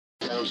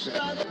Los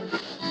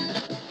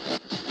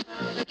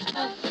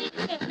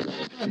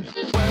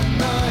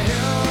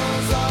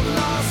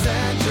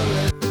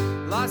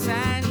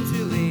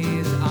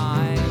Angeles,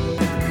 I'm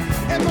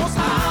and most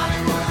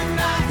Hollywood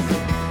nights.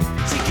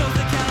 She goes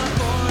to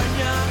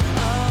California,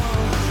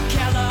 oh,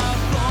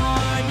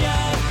 California.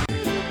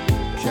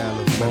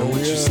 What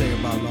you say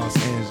about Los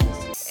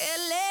Angeles?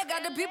 LA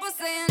got the people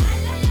saying,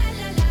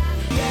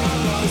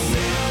 Los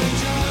Angeles.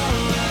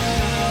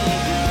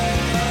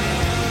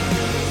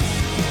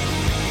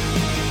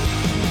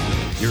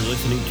 You're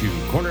listening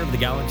to Corner of the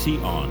Galaxy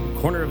on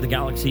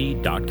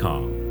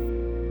cornerofthegalaxy.com.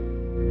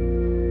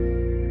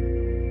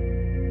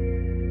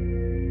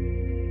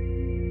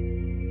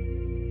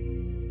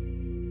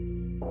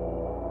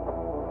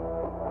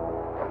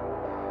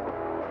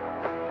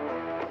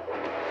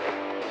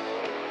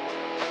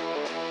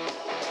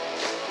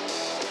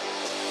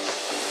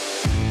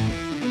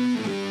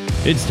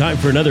 It's time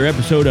for another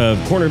episode of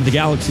Corner of the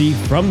Galaxy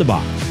from the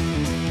Box,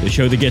 the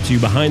show that gets you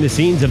behind the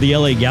scenes of the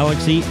LA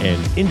Galaxy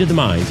and into the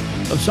minds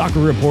of soccer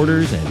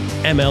reporters and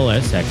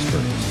MLS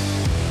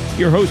experts.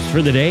 Your hosts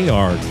for the day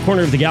are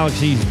Corner of the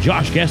Galaxy's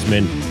Josh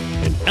Gessman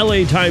and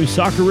LA Times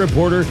soccer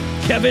reporter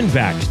Kevin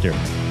Baxter.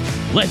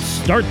 Let's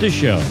start the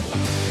show.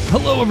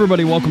 Hello,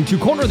 everybody. Welcome to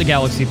Corner of the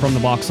Galaxy from the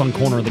Box on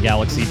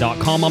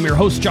cornerofthegalaxy.com. I'm your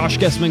host, Josh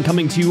Gessman,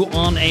 coming to you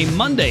on a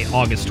Monday,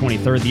 August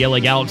 23rd. The LA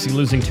Galaxy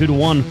losing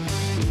 2-1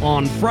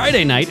 on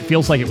Friday night. It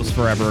feels like it was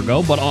forever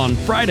ago, but on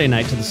Friday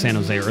night to the San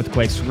Jose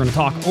Earthquakes. We're going to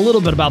talk a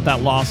little bit about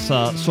that loss,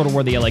 sort of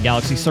where the LA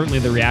Galaxy, certainly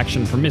the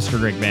reaction from Mr.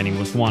 Greg Vanney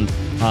was one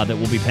that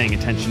we'll be paying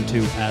attention to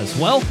as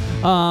well.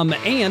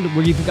 And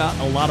we've got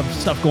a lot of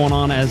stuff going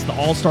on as the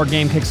All-Star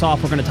game kicks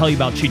off. We're going to tell you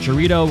about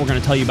Chicharito. We're going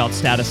to tell you about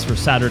status for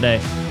Saturday.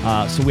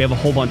 So we have a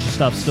whole bunch of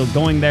stuff still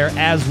going there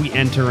as we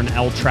enter an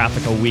El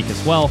Trafico week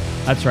as well.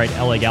 That's right,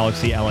 LA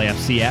Galaxy,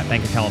 LAFC at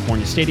Banc of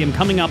California Stadium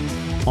coming up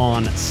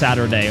on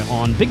Saturday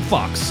on Big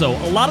Fox. So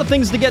a lot of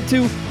things to get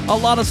to, a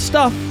lot of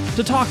stuff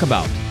to talk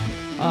about.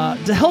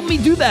 To help me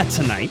do that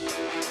tonight,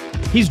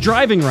 he's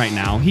driving right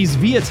now. He's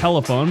via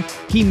telephone.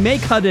 He may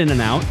cut in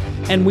and out,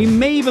 and we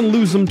may even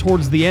lose him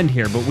towards the end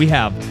here, but we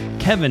have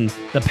Kevin,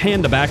 the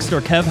Panda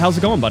Baxter. Kev, how's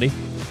it going, buddy?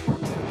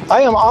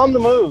 I am on the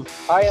move.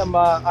 There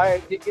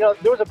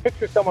was a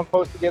picture someone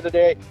posted the other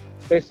day.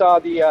 They saw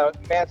the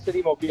Man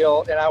City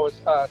mobile, and I was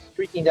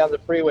streaking down the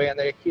freeway, and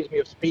they accused me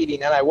of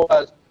speeding, and I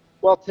was.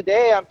 Well,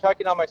 today I'm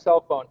talking on my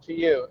cell phone to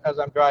you as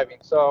I'm driving,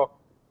 so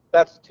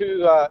that's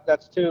two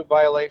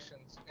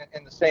violations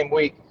in the same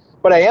week.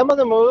 But I am on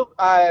the move.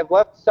 I've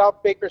left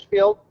South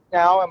Bakersfield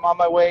now. I'm on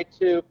my way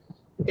to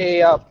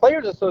a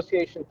Players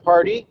Association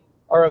party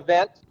or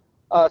event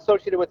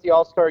associated with the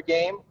All-Star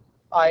Game.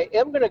 I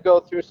am going to go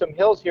through some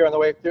hills here on the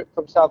way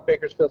from South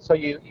Bakersfield, so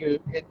you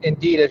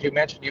indeed, as you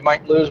mentioned, you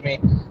might lose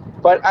me.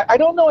 But I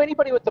don't know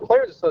anybody with the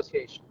Players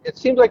Association. It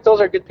seems like those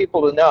are good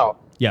people to know.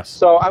 Yes.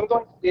 So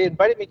they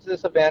invited me to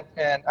this event,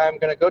 and I'm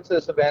going to go to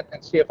this event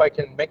and see if I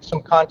can make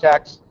some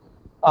contacts.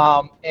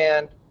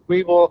 And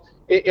we will,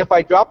 if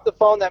I drop the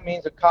phone, that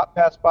means a cop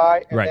passed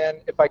by. And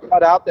then if I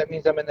cut out, that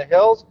means I'm in the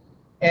hills.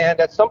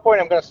 And at some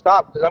point I'm going to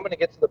stop because I'm going to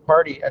get to the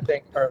party, I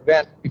think, or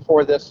event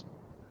before this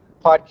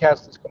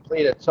podcast is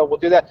completed. So we'll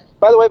do that.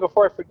 By the way,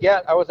 before I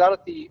forget, I was out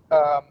at the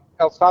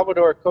El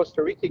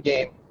Salvador-Costa Rica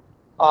game.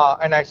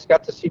 And I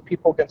got to see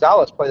Pipo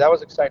Gonzalez play. That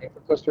was exciting for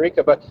Costa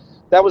Rica. But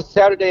that was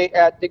Saturday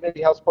at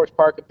Dignity Health Sports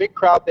Park. A big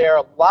crowd there.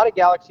 A lot of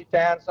Galaxy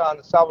fans on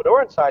the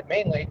Salvadoran side,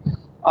 mainly.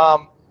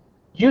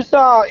 You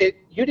saw it.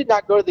 You did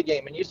not go to the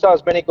game, and you saw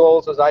as many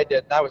goals as I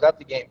did, and I was at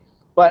the game.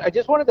 But I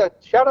just wanted to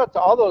shout out to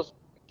all those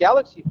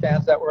Galaxy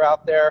fans that were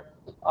out there.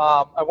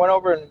 I went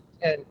over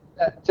and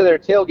to their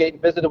tailgate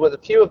and visited with a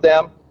few of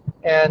them.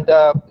 And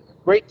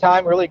great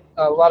time. Really,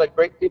 a lot of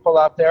great people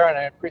out there, and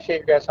I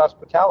appreciate your guys'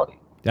 hospitality.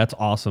 That's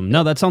awesome.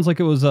 No, that sounds like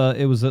it was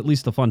at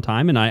least a fun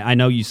time, and I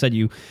know you said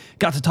you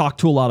got to talk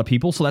to a lot of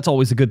people, so that's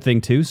always a good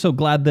thing too. So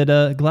glad that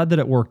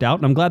it worked out,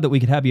 and I'm glad that we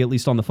could have you at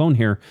least on the phone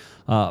here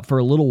for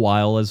a little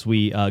while as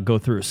we go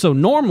through. So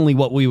normally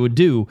what we would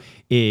do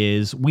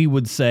is we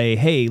would say,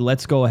 hey,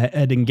 let's go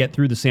ahead and get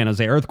through the San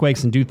Jose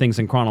Earthquakes and do things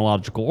in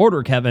chronological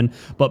order, Kevin.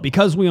 But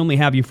because we only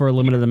have you for a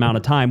limited amount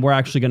of time, we're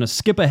actually going to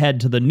skip ahead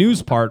to the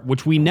news part,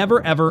 which we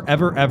never, ever,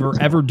 ever, ever,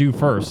 ever do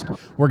first.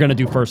 We're going to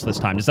do first this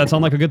time. Does that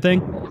sound like a good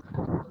thing?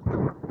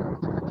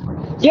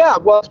 Yeah,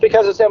 well, it's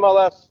because it's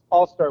MLS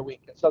All-Star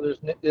Week, and so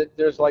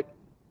there's like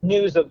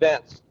news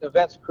events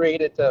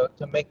created to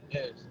make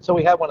news. So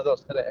we have one of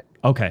those today.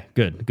 Okay,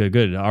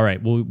 good. All right,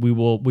 well, we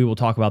will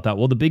talk about that.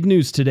 Well, the big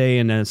news today,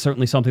 and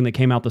certainly something that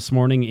came out this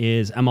morning,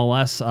 is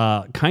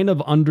MLS kind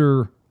of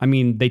under. I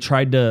mean, they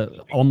tried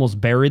to almost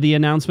bury the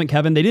announcement,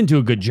 Kevin. They didn't do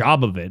a good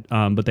job of it,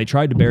 but they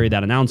tried to bury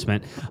that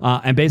announcement.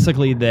 And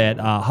basically that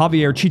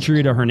Javier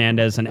Chicharito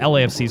Hernandez and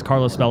LAFC's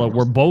Carlos Vela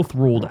were both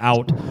ruled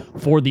out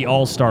for the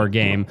All-Star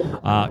game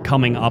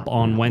coming up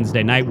on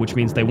Wednesday night, which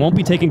means they won't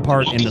be taking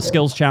part in the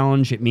Skills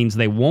Challenge. It means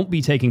they won't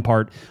be taking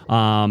part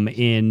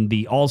in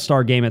the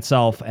All-Star game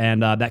itself,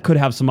 and that could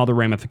have some other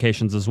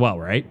ramifications as well,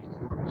 right?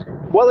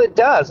 Well, it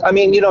does. I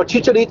mean,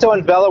 Chicharito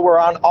and Vela were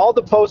on all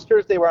the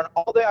posters. They were on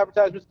all the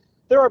advertisements.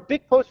 there are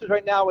big posters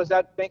right now. I was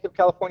at Bank of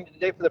California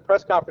today for the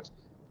press conference.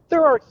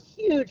 There are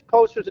huge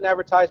posters and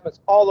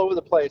advertisements all over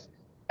the place.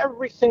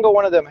 Every single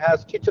one of them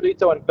has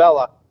Chicharito and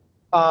Vela.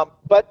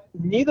 But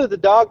neither the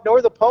dog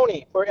nor the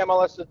pony for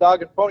MLS's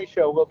Dog and Pony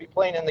Show will be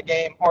playing in the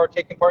game or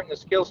taking part in the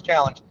skills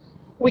challenge.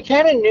 We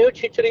kind of knew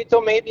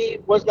Chicharito maybe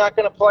was not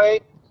going to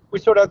play. We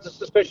sort of had the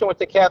suspicion with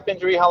the calf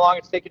injury, how long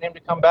it's taken him to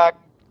come back,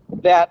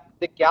 that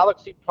the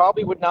Galaxy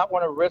probably would not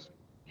want to risk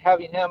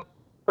having him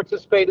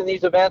participate in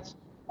these events.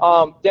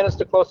 Dennis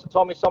DeClosa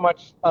told me so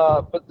much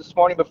this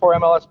morning before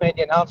MLS made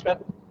the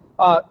announcement.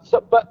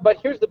 But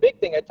here's the big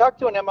thing. I talked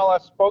to an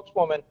MLS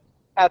spokeswoman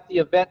at the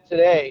event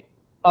today.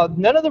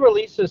 None of the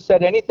releases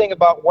said anything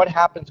about what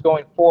happens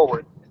going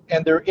forward.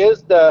 And there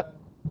is the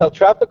El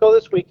Tráfico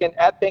this weekend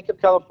at Bank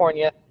of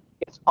California.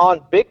 It's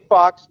on Big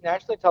Fox,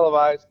 nationally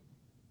televised.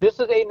 This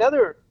is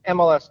another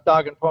MLS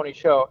Dog and Pony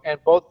show,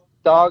 and both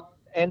Dog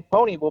and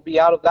Pony will be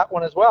out of that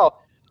one as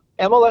well.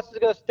 MLS is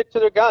going to stick to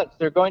their guns.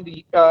 They're going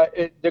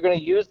to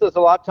use the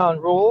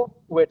Zlatan rule,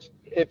 which,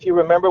 if you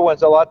remember, when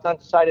Zlatan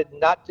decided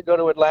not to go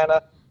to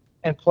Atlanta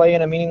and play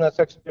in a meaningless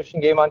exhibition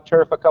game on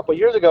turf a couple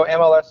years ago,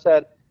 MLS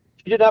said,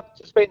 if you do not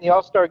participate in the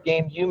All-Star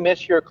game, you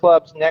miss your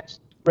club's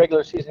next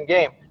regular season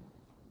game.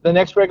 The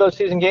next regular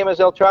season game is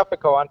El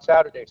Tráfico on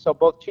Saturday. So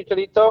both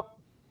Chicharito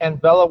and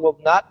Vela will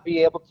not be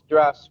able to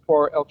dress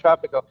for El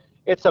Tráfico.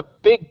 It's a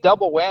big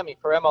double whammy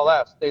for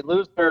MLS. They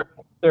lose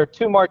their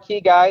two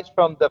marquee guys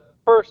from the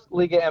first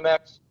Liga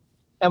MX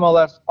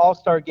MLS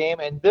All-Star game,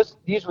 and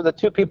these were the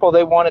two people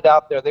they wanted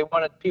out there. They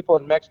wanted people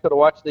in Mexico to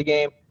watch the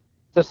game,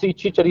 to see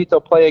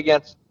Chicharito play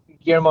against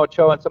Guillermo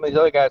Ochoa and some of these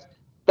other guys.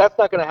 That's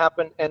not going to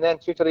happen, and then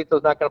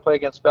Chicharito's not going to play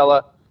against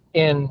Vela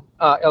in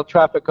El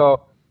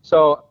Tráfico.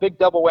 So big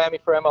double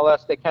whammy for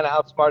MLS. They kind of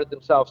outsmarted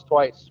themselves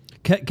twice.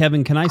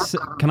 Kevin, can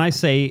I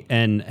say,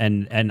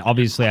 and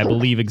obviously I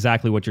believe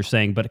exactly what you're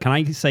saying, but can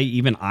I say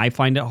even I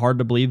find it hard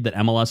to believe that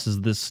MLS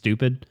is this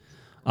stupid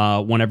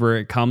whenever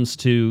it comes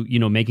to,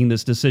 making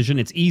this decision.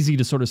 It's easy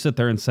to sort of sit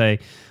there and say,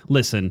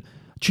 listen,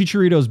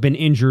 Chicharito's been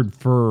injured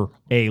for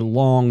a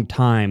long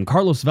time.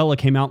 Carlos Vela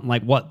came out in the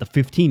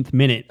 15th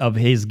minute of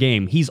his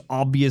game. He's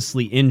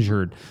obviously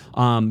injured.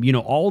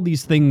 All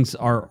these things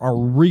are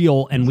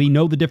real, and we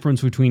know the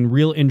difference between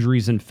real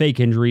injuries and fake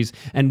injuries,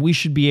 and we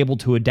should be able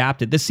to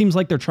adapt it. This seems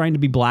like they're trying to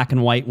be black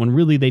and white when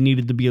really they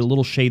needed to be a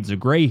little shades of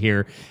gray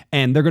here,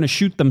 and they're going to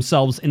shoot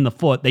themselves in the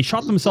foot. They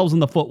shot themselves in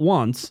the foot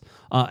once,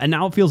 and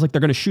now it feels like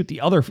they're going to shoot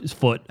the other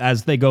foot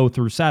as they go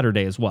through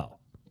Saturday as well.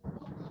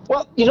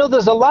 Well, the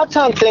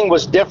Zlatan thing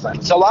was different.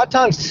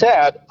 Zlatan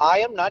said, I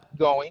am not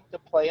going to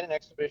play in an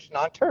exhibition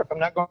on turf. I'm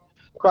not going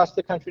across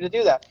the country to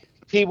do that.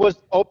 He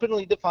was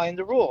openly defining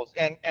the rules,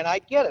 and I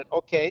get it.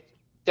 Okay,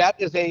 that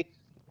is a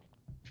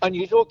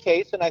unusual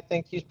case, and I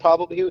think he's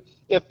probably,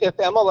 if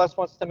MLS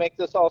wants to make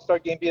this All-Star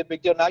game be a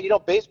big deal. Now,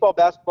 baseball,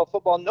 basketball,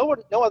 football, no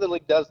other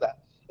league does that.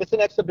 It's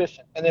an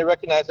exhibition, and they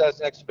recognize that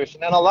as an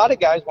exhibition, and a lot of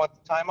guys want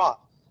the time off.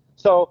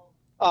 So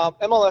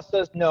MLS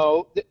says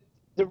no.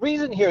 The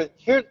reason here,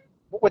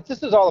 what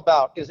this is all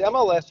about is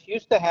MLS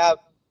used to have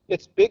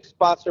its big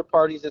sponsor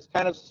parties, its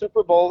kind of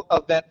Super Bowl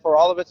event for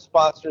all of its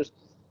sponsors.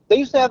 They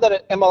used to have that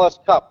at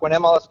MLS Cup when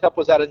MLS Cup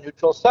was at a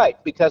neutral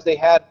site because they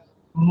had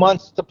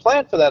months to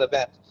plan for that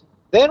event.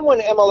 Then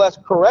when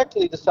MLS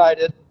correctly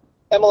decided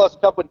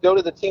MLS Cup would go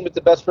to the team with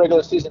the best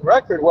regular season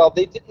record, well,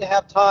 they didn't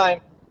have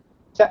time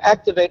to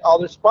activate all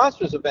their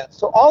sponsors events.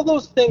 So all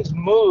those things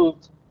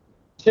moved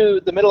to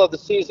the middle of the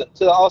season,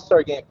 to the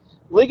All-Star game.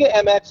 Liga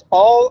MX,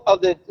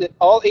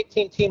 all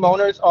 18 team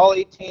owners, all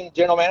 18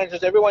 general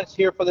managers, everyone's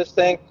here for this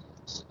thing.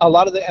 A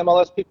lot of the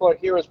MLS people are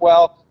here as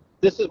well.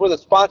 This is where the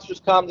sponsors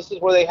come. This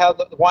is where they have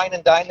the wine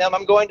and dine them.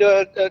 I'm going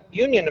to a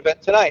union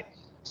event tonight.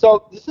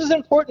 So this is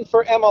important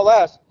for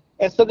MLS,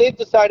 and so they've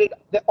decided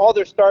that all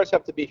their stars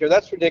have to be here.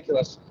 That's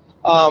ridiculous.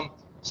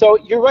 So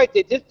you're right.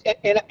 They did,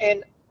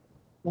 and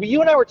you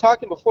and I were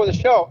talking before the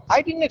show.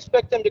 I didn't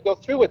expect them to go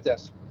through with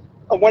this.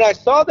 When I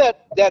saw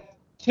that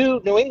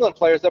two New England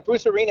players, that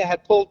Bruce Arena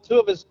had pulled two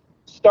of his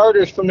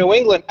starters from New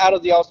England out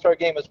of the All-Star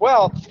game as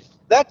well,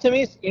 that to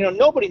me,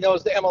 nobody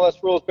knows the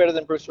MLS rules better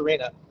than Bruce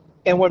Arena.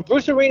 And when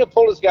Bruce Arena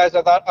pulled his guys,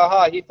 I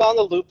thought, he found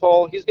the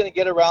loophole. He's going to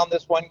get around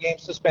this one-game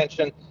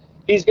suspension.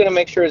 He's going to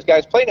make sure his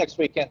guys play next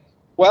weekend.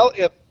 Well,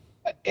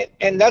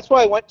 and that's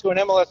why I went to an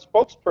MLS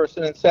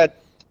spokesperson and said,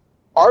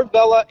 are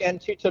Vela and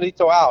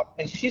Chicharito out?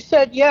 And she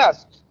said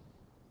yes.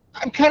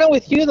 I'm kind of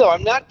with you, though.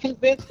 I'm not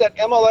convinced that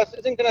MLS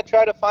isn't going to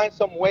try to find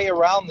some way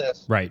around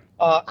this, right?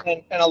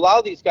 And allow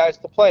these guys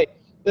to play.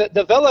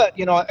 The Vela,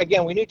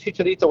 again, we knew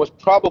Chicharito was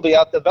probably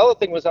out. The Vela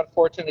thing was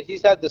unfortunate.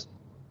 He's had this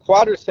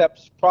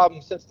quadriceps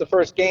problem since the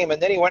first game, and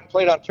then he went and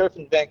played on turf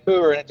in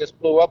Vancouver, and it just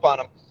blew up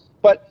on him.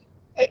 But,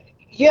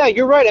 yeah,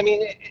 you're right. I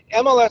mean,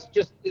 MLS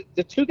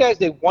the two guys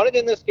they wanted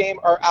in this game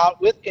are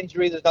out with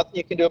injury. There's nothing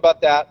you can do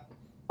about that.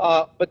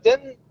 But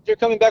then they're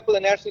coming back with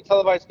a nationally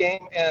televised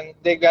game, and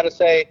they got to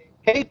say,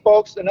 hey,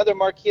 folks, another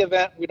marquee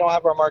event. We don't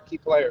have our marquee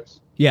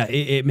players. Yeah,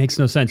 it makes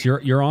no sense.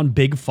 You're on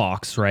Big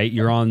Fox, right?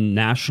 You're on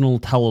national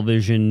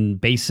television,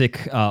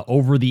 basic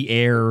over the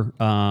air,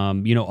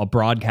 a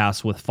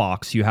broadcast with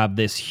Fox. You have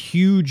this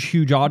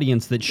huge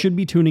audience that should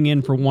be tuning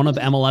in for one of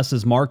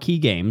MLS's marquee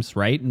games,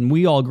 right? And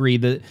we all agree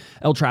that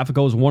El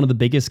Tráfico is one of the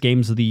biggest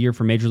games of the year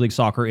for Major League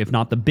Soccer, if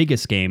not the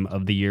biggest game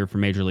of the year for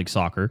Major League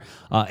Soccer.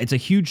 It's a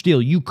huge deal.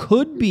 You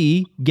could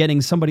be getting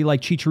somebody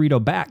like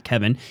Chicharito back,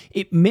 Kevin.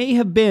 It may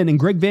have been, and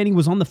Greg Vanney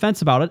was on the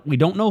fence about it. We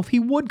don't know if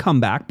he would come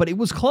back, but it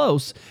was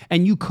close.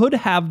 And you could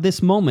have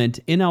this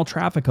moment in El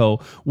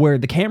Tráfico where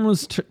the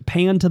cameras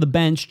pan to the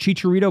bench,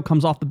 Chicharito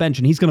comes off the bench,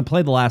 and he's going to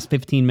play the last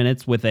 15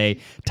 minutes with a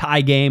tie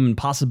game and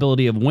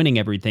possibility of winning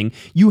everything.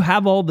 You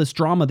have all this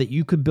drama that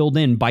you could build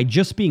in by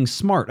just being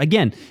smart.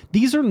 Again,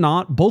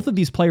 both of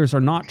these players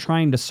are not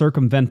trying to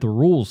circumvent the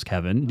rules,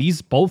 Kevin.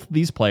 Both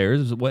these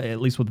players,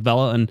 at least with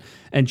Vela and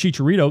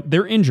Chicharito,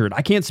 they're injured.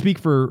 I can't speak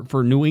for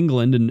New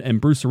England and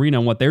Bruce Arena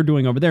and what they're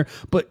doing over there,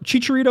 but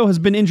Chicharito has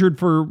been injured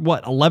for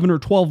 11 or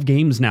 12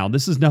 games now.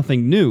 This is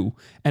nothing new,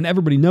 and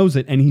everybody knows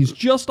it, and he's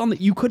just on the...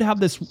 You could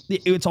have this...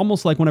 It's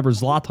almost like whenever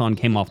Zlatan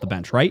came off the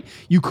bench, right?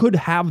 You could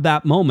have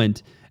that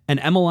moment, and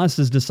MLS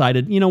has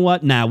decided, you know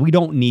what? Nah, we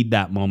don't need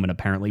that moment,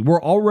 apparently.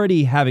 We're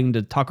already having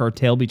to tuck our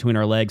tail between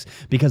our legs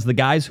because the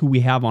guys who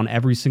we have on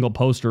every single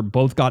poster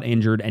both got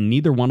injured, and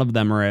neither one of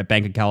them are at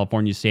Bank of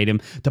California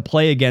Stadium to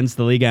play against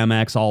the Liga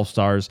MX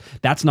All-Stars.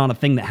 That's not a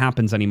thing that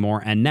happens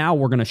anymore, and now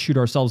we're going to shoot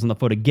ourselves in the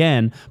foot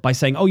again by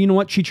saying, oh, you know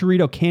what?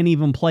 Chicharito can't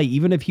even play.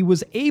 Even if he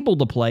was able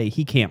to play,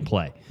 he can't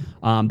play.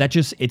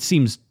 It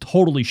seems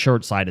totally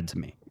short-sighted to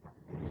me.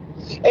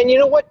 And you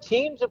know what?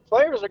 Teams and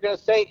players are going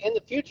to say in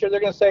the future,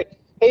 they're going to say,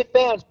 hey,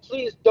 fans,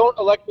 please don't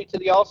elect me to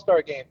the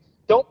All-Star game.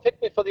 Don't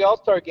pick me for the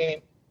All-Star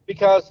game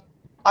because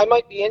I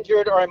might be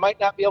injured or I might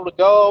not be able to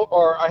go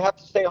or I have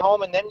to stay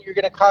home, and then you're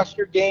going to cost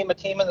your team a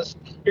game in the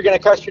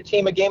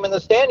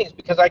standings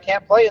because I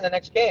can't play in the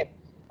next game.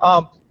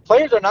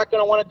 Players are not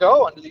going to want to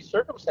go under these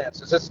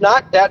circumstances. It's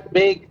not that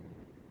big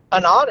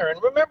an honor. And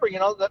remember,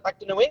 that like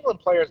the New England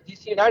players,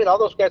 DC United, all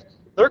those guys,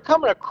 they're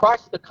coming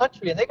across the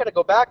country and they got to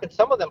go back, and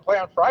some of them play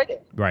on Friday.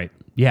 Right.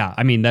 Yeah,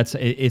 I mean,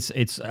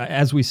 it's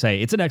as we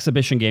say, it's an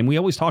exhibition game. We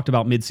always talked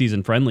about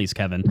mid-season friendlies,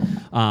 Kevin,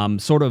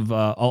 sort of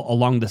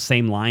along the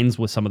same lines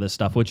with some of this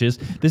stuff, which is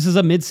this is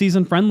a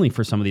mid-season friendly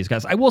for some of these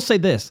guys. I will say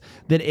this,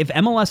 that if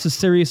MLS is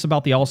serious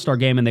about the All-Star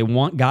game and they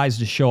want guys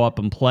to show up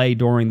and play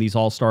during these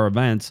All-Star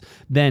events,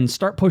 then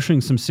start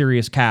pushing some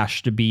serious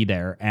cash to be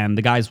there, and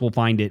the guys will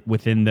find it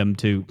within them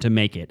to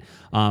make it.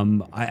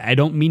 I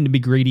don't mean to be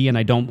greedy, and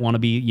I don't want to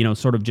be,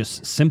 sort of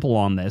just simple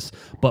on this,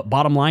 but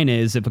bottom line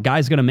is if a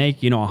guy's going to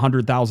make,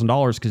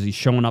 $100,000 because he's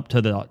showing up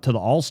to the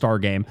All-Star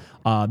game,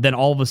 then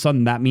all of a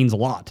sudden that means a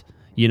lot,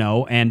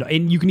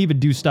 and you can even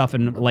do stuff.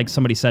 And like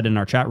somebody said in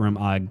our chat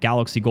room,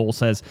 Galaxy Goal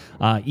says,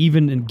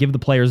 even give the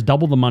players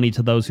double the money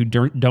to those who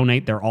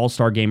donate their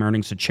All-Star game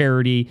earnings to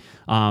charity.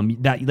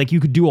 That like you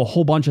could do a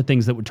whole bunch of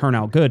things that would turn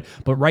out good.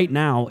 But right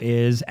now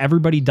is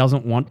everybody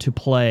doesn't want to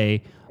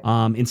play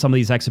in some of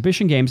these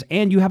exhibition games,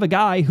 and you have a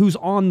guy who's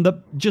on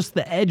just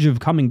the edge of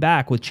coming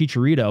back with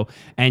Chicharito,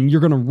 and you're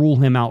going to rule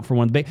him out for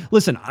one big...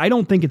 Listen, I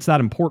don't think it's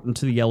that important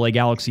to the LA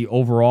Galaxy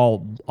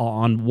overall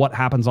on what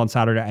happens on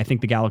Saturday. I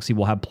think the Galaxy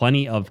will have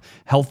plenty of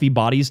healthy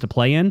bodies to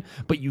play in,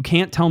 but you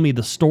can't tell me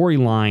the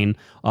storyline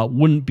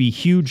wouldn't be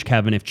huge,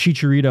 Kevin, if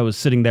Chicharito is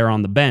sitting there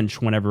on the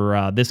bench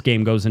whenever this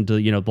game goes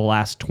into the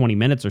last 20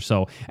 minutes or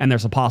so, and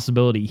there's a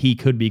possibility he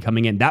could be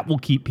coming in. That will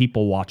keep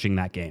people watching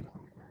that game.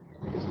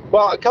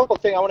 Well, a couple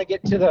of things. I want to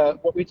get to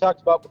what we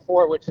talked about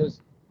before, which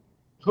is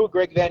who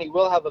Greg Vanney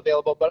will have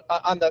available. But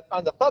on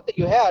the thought that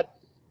you had,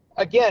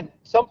 again,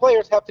 some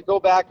players have to go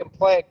back and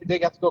play. They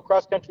have to go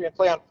cross country and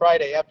play on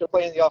Friday after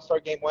playing the All-Star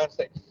game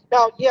Wednesday.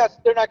 Now, yes,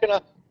 they're not going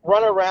to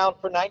run around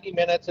for 90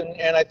 minutes,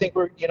 and I think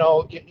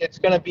it's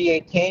going to be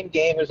a tame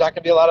game. There's not going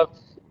to be a lot of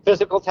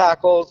physical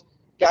tackles.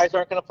 Guys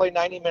aren't going to play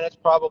 90 minutes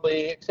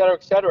probably, et cetera,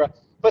 et cetera.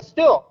 But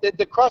still,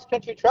 the cross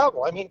country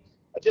travel. I mean,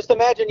 just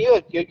imagine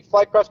you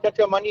fly cross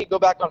country on Monday, you go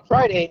back on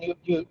Friday, and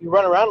you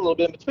run around a little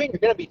bit in between. You're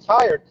going to be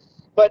tired.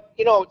 But,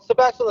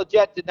 Sebastian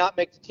Lletget did not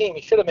make the team.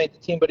 He should have made the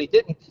team, but he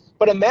didn't.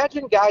 But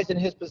imagine guys in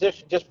his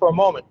position just for a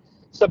moment.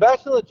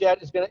 Sebastian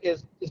Lletget is going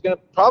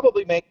to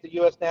probably make the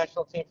U.S.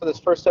 national team for this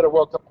first set of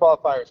World Cup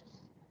qualifiers.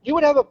 You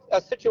would have a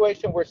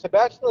situation where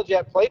Sebastian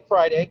Lletget played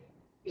Friday.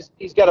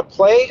 He's got to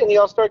play in the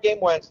All-Star game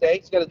Wednesday.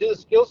 He's got to do the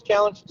skills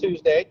challenge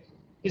Tuesday.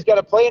 He's got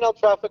to play in El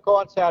Tráfico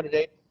on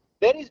Saturday.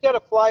 Then he's got to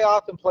fly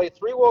off and play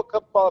 3 World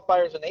Cup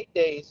qualifiers in 8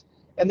 days.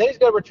 And then he's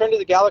got to return to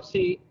the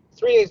Galaxy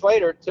 3 days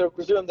later to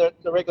resume the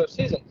regular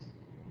season.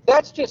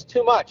 That's just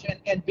too much.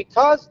 And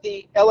because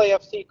the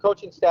LAFC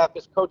coaching staff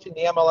is coaching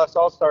the MLS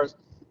All-Stars,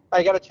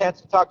 I got a chance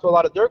to talk to a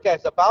lot of their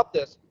guys about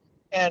this.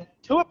 And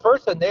to a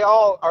person, they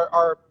all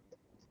are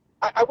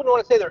I wouldn't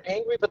want to say they're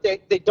angry, but they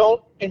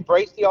don't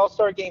embrace the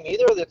All-Star game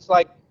either. It's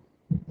like,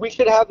 we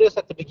should have this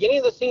at the beginning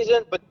of the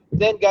season, but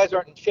then guys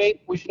aren't in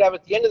shape. We should have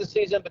it at the end of the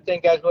season, but then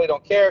guys really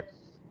don't care.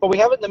 But we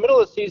have it in the middle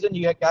of the season.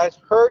 You got guys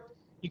hurt.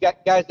 You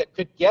got guys that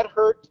could get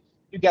hurt.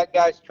 You got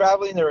guys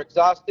traveling, they're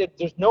exhausted.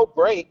 There's no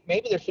break.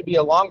 Maybe there should be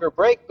a longer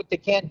break, but they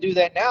can't do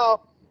that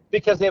now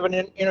because they have an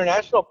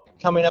international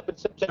coming up in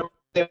September.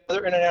 They have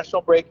another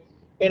international break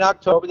in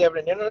October. They have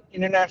an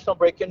international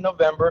break in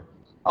November.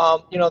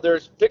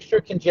 There's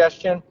fixture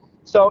congestion.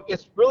 So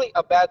it's really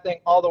a bad thing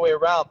all the way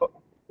around. But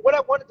what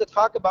I wanted to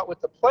talk about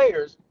with the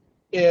players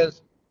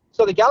is,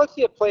 so the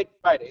Galaxy have played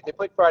Friday. They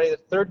played Friday, the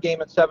third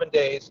game in 7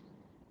 days.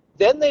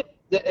 Then they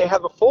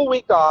have a full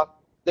week off.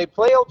 They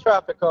play El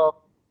Tráfico.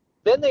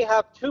 Then they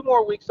have 2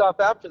 more weeks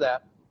off after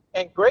that.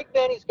 And Greg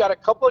Vanney's got a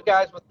couple of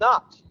guys with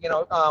knocks.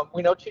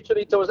 We know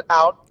Chicharito is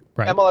out.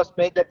 Right. MLS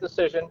made that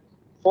decision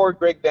for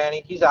Greg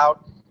Vanney. He's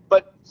out.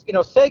 But,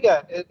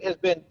 Sega has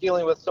been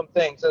dealing with some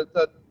things, a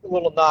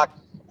little knock.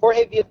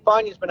 Jorge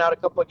Villafaña's been out a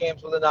couple of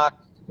games with a knock.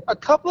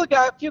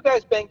 A few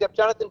guys banged up.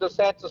 Jonathan Dos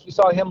Santos, we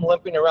saw him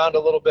limping around a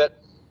little bit.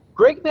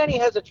 Greg Vanney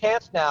has a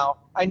chance now.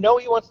 I know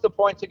he wants the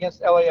points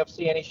against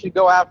LAFC, and he should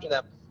go after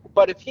them.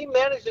 But if he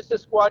manages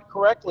his squad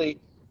correctly,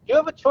 you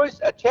have a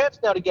chance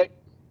now to get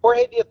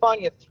Jorge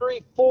Villafaña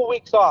 3 full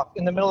weeks off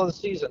in the middle of the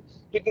season.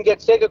 You can get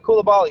Sega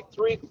Coulibaly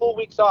 3 full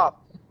weeks off.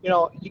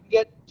 You can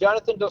get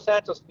Jonathan Dos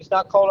Santos, if he's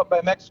not called up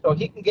by Mexico,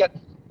 he can get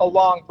a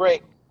long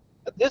break.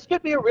 This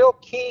could be a real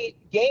key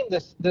game,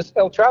 this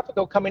El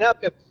Tráfico coming up.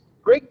 If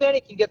Greg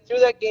Vanney can get through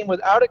that game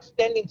without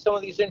extending some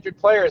of these injured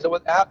players and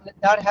without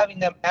not having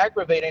them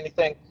aggravate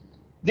anything,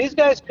 these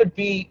guys could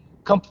be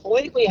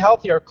completely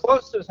healthy or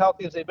close to as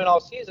healthy as they've been all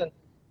season,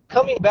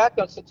 coming back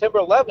on September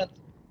 11th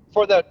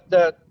for the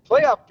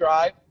playoff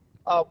drive.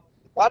 A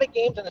lot of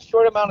games in a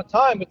short amount of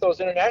time with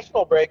those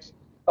international breaks,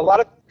 a lot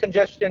of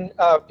congestion,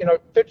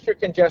 fixture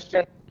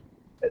congestion.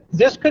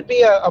 This could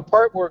be a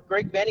part where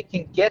Greg Vanney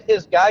can get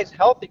his guys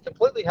healthy,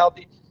 completely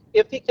healthy,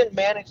 if he can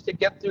manage to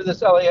get through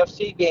this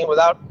LAFC game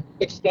without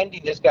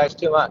extending his guys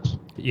too much.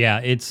 Yeah,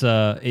 it's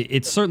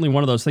certainly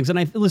one of those things. And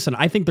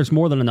I think there's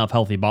more than enough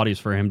healthy bodies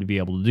for him to be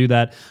able to do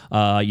that.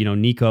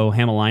 Nico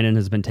Hamalainen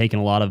has been taking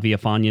a lot of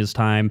Villafaña's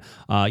time.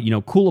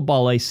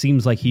 Coulibaly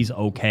seems like he's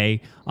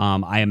okay.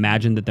 I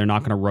imagine that they're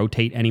not going to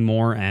rotate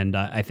anymore, and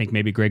I think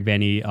maybe Greg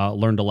Vanney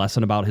learned a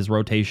lesson about his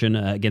rotation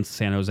against the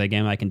San Jose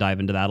game. I can dive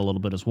into that a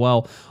little bit as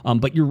well.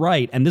 But you're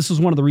right, and this is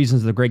one of the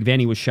reasons that Greg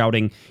Vanney was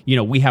shouting,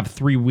 we have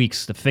 3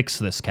 weeks to fix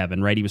this,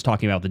 Kevin, right? He was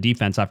talking about the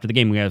defense after the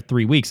game. We have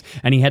 3 weeks,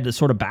 and he had to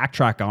sort of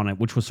backtrack on it,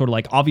 which was sort of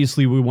like,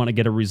 obviously we want to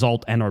get a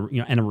result and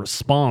a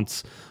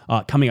response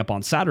coming up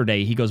on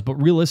Saturday. He goes, but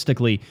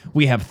realistically,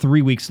 we have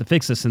 3 weeks to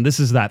fix this, and this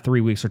is that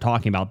 3 weeks we're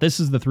talking about. This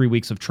is the 3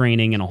 weeks of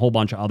training and a whole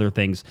bunch of other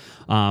things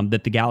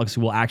that the Galaxy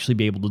will actually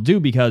be able to do,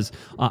 because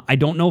I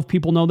don't know if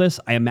people know this.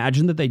 I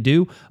imagine that they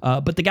do,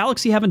 but the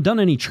Galaxy haven't done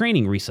any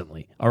training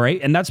recently, all right?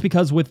 And that's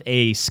because with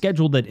a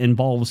schedule that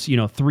involves,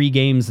 3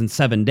 games in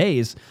 7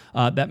 days,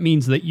 that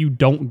means that you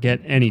don't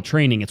get any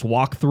training. It's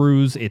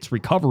walkthroughs, it's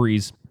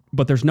recoveries,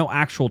 but there's no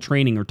actual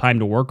training or time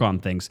to work on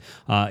things.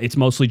 It's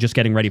mostly just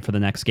getting ready for the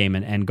next game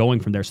and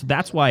going from there. So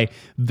that's why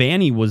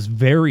Vanney was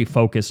very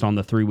focused on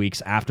the 3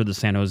 weeks after the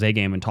San Jose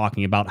game and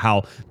talking about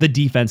how the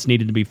defense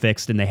needed to be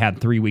fixed and they had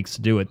 3 weeks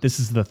to do it. This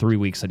is the 3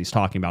 weeks that he's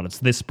talking about. It's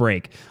this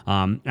break.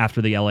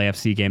 After the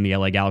LAFC game, the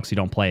LA Galaxy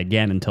don't play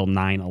again until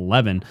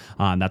 9/11.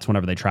 That's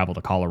whenever they travel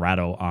to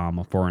Colorado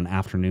for an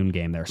afternoon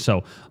game there.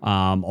 So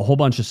a whole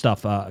bunch of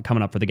stuff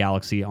coming up for the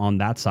Galaxy on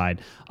that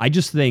side. I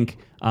just think...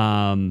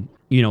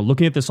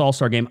 looking at this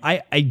All-Star game,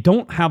 I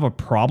don't have a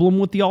problem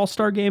with the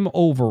All-Star game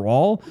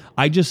overall.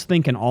 I just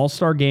think an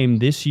All-Star game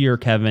this year,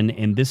 Kevin,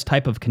 in this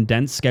type of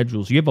condensed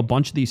schedules, you have a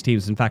bunch of these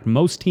teams. In fact,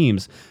 most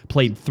teams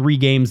played 3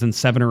 games in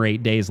 7 or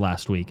 8 days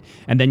last week.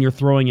 And then you're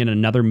throwing in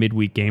another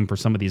midweek game for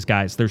some of these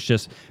guys.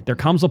 There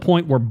comes a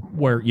point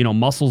where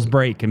muscles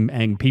break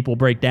and people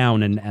break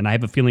down. And I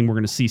have a feeling we're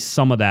going to see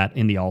some of that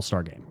in the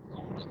All-Star game.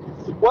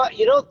 Well,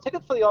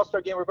 tickets for the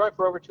All-Star game were going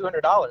for over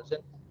 $200.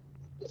 And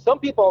some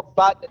people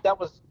thought that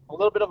was a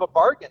little bit of a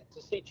bargain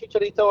to see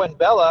Chicharito and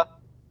Vela,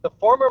 the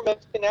former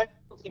Mexican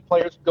national team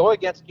players, go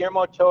against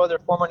Guillermo Ochoa, their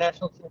former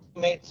national team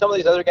teammates, some of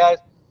these other guys,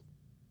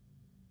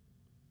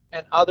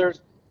 and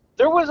others.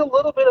 There was a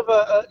little bit of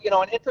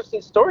an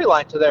interesting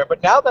storyline to there.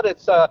 But now that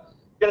it's going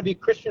to be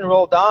Christian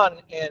Roldan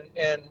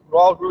and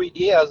Raul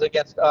Ruidiaz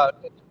against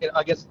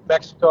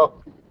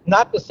Mexico,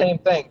 not the same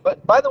thing.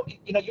 But by the way,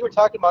 you were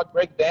talking about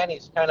Greg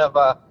Vanney's kind of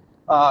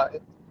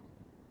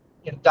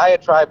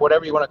diatribe,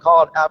 whatever you want to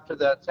call it, after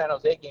the San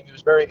Jose game. He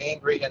was very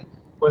angry and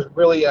was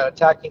really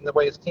attacking the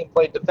way his team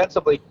played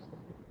defensively.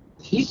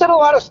 He said a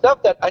lot of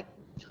stuff that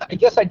I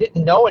guess I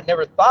didn't know and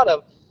never thought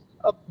of,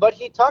 but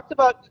he talked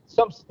about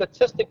some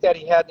statistic that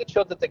he had that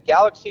showed that the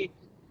Galaxy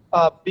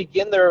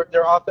begin their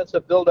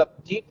offensive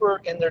build-up deeper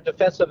in their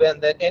defensive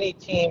end than any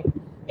team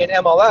in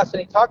MLS.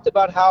 And he talked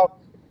about how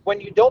when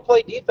you don't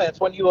play defense,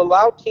 when you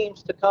allow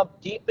teams to come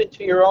deep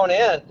into your own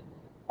end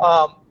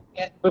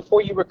and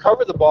before you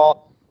recover the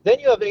ball, then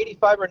you have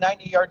 85 or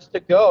 90 yards to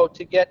go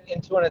to get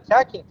into an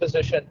attacking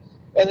position.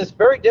 And it's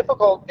very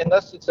difficult,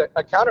 unless it's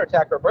a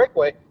counterattack or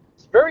breakaway,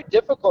 it's very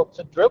difficult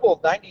to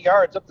dribble 90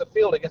 yards up the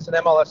field against an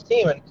MLS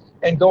team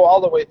and go all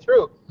the way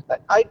through.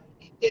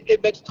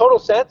 It makes total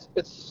sense.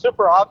 It's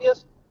super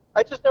obvious.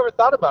 I just never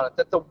thought about it,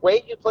 that the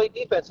way you play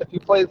defense, if you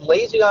play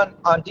lazy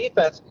on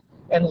defense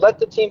and let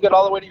the team get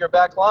all the way to your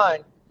back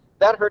line,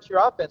 that hurts your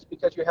offense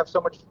because you have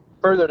so much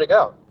further to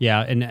go.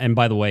 Yeah, and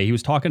by the way, he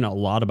was talking a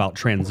lot about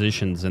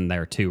transitions in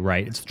there too,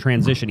 right? It's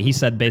transition. He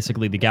said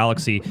basically the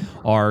Galaxy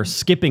are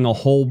skipping a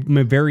whole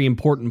very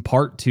important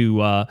part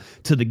to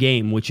the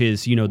game, which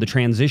is, you know, the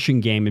transition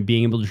game and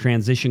being able to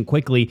transition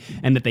quickly,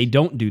 and that they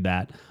don't do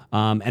that.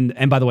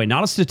 And by the way,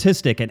 not a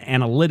statistic, an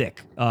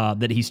analytic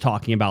that he's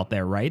talking about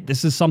there, right?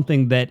 This is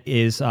something that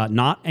is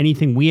not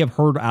anything we have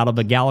heard out of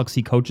a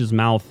Galaxy coach's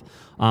mouth.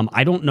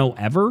 I don't know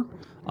ever.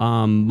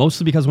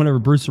 Mostly because whenever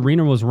Bruce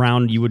Arena was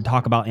around, you would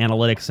talk about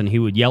analytics and he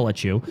would yell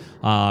at you.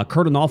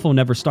 Kurt Onalfo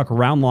never stuck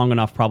around long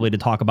enough probably to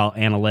talk about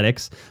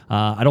analytics.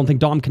 I don't think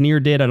Dom Kinnear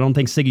did. I don't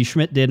think Siggy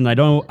Schmidt did. And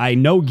I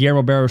know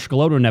Guillermo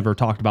Barros-Schelotto never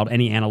talked about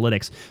any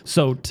analytics.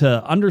 So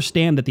to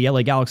understand that the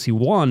LA Galaxy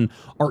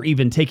are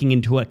even taking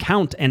into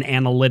account an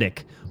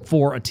analytic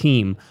for a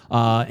team.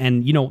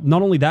 And, you know,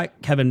 not only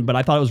that, Kevin, but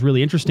I thought it was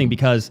really interesting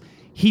because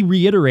he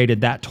reiterated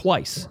that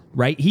twice,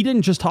 right? He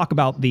didn't just talk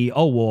about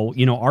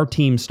our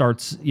team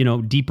starts,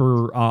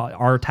 deeper,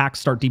 our attacks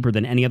start deeper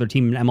than any other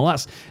team in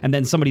MLS. And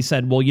then somebody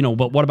said, but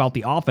what about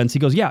the offense? He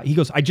goes,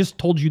 I just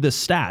told you this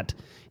stat.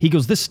 He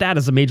goes, this stat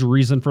is a major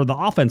reason for the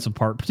offensive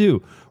part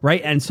too,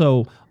 right? And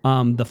so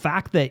the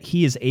fact that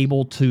he is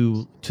able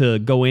to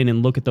go in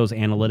and look at those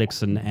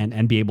analytics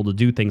and be able to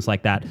do things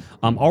like that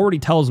already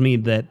tells me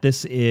that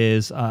this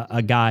is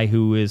a guy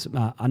who is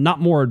not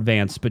more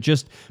advanced, but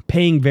just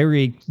paying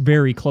very,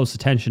 very close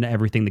attention to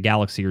everything the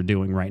Galaxy are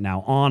doing right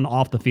now. On,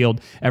 off the field,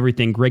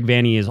 everything. Greg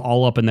Vanney is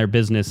all up in their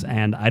business,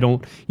 and I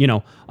don't,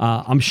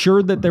 I'm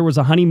sure that there was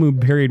a honeymoon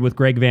period with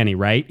Greg Vanney,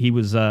 right? He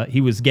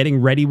was getting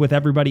ready with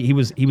everybody. He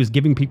was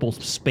giving people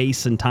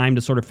space and time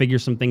to sort of figure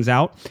some things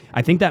out.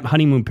 I think that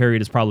honeymoon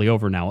period is probably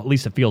over now. At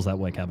least it feels that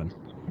way, Kevin.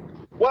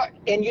 Well,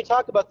 and you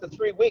talk about the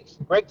 3 weeks.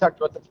 Greg talked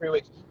about the 3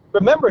 weeks.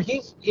 Remember,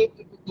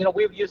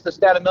 we've used the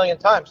stat a million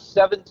times.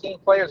 17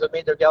 players have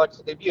made their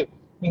Galaxy debut. It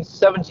means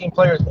 17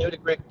 players new to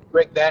Greg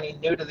Vanney,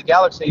 new to the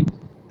Galaxy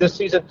this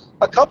season.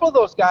 A couple of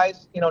those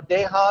guys,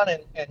 Dejan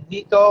and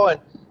Nico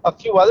and a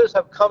few others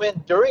have come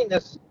in during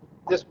this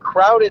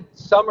crowded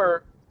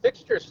summer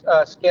fixture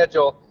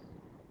schedule.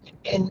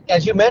 And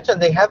as you mentioned,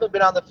 they haven't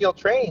been on the field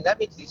training. That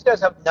means these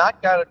guys have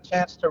not got a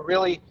chance to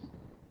really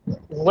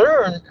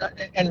learn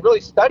and really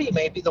study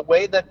maybe the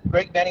way that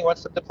Greg Vanney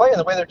wants them to play and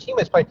the way their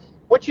teammates play.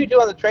 What you do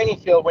on the training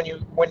field when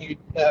you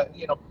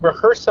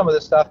rehearse some of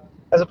this stuff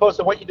as opposed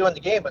to what you do in the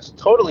game is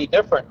totally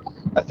different.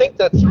 I think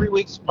that 3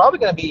 weeks is probably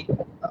going to be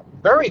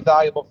very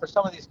valuable for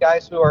some of these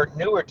guys who are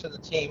newer to the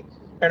team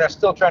and are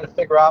still trying to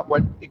figure out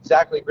what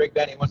exactly Greg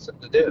Vanney wants them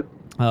to do.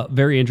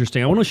 Very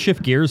interesting. I want to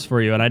shift gears for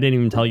you, and I didn't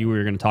even tell you we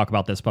were going to talk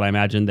about this, but I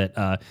imagine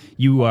that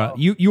you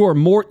are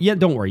more. Yeah,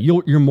 don't worry.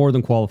 You're more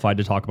than qualified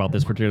to talk about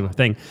this particular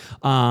thing.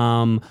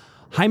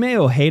 Jaime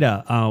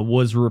Ojeda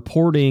was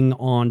reporting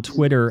on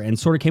Twitter and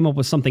sort of came up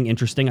with something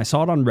interesting. I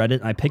saw it on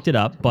Reddit. I picked it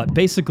up. But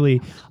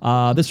basically,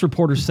 this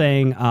reporter's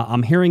saying,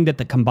 I'm hearing that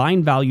the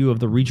combined value of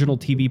the regional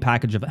TV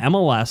package of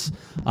MLS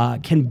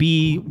can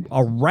be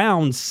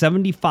around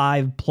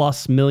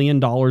 $75+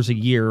 million a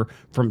year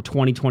from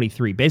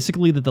 2023.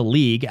 Basically, that the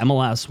league,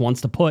 MLS,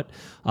 wants to put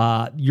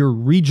your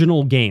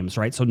regional games,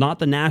 right? So not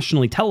the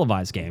nationally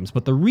televised games,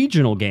 but the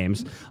regional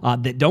games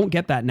that don't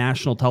get that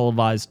national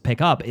televised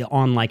pickup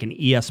on like an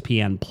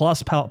ESPN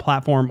Plus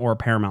platform or a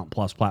Paramount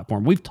Plus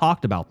platform. We've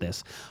talked about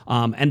this.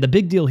 And the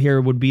big deal here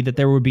would be that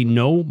there would be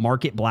no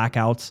market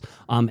blackouts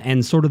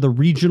and sort of the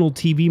regional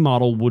TV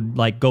model would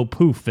like go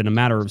poof in a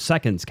matter of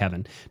seconds,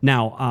 Kevin.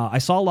 Now, I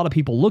saw a lot of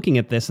people looking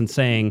at this and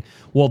saying,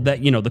 well,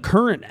 that, the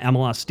current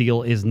MLS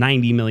deal is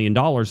 $90 million.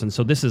 And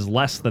so this is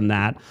less than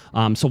that.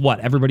 So what?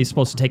 Everybody's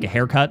supposed to take a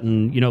haircut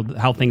and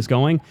how things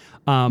going.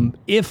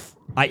 If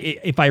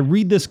I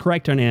read this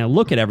correct and I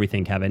look at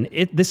everything, Kevin,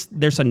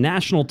 there's a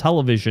national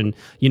television,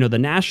 the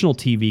national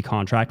TV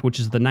contract, which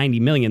is the $90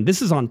 million.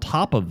 This is on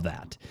top of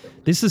that.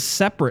 This is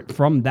separate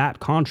from that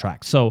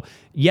contract. So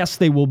yes,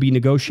 they will be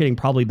negotiating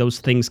probably those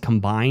things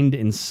combined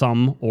in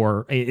some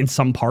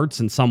parts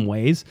in some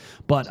ways.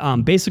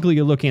 But basically,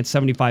 you're looking at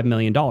 $75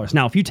 million.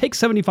 Now, if you take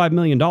 $75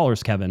 million,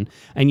 Kevin,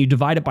 and you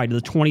divide it by the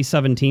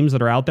 27 teams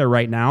that are out there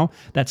right now,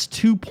 that's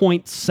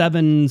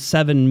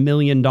 $2.77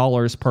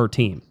 million per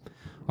team.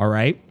 All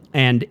right.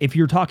 And if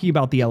you're talking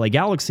about the LA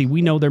Galaxy,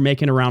 we know they're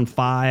making around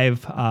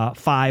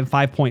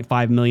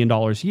 $5.5 million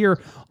a year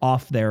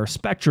off their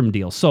Spectrum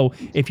deal. So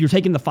if you're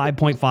taking the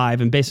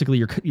 5.5 and basically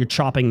you're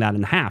chopping that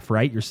in half,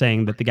 right? You're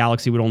saying that the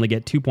Galaxy would only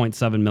get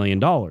 $2.7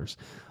 million.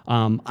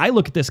 I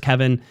look at this,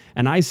 Kevin,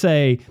 and I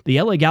say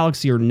the LA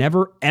Galaxy are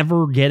never,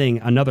 ever getting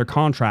another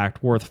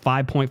contract worth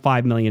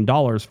 $5.5 million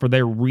for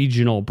their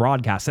regional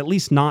broadcast, at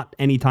least not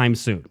anytime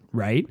soon,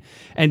 right?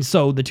 And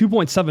so the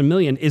 $2.7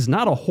 million is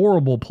not a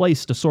horrible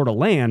place to sort of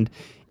land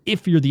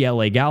if you're the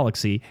LA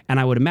Galaxy, and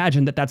I would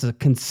imagine that that's a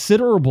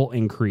considerable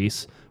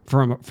increase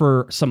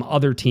for some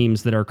other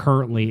teams that are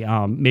currently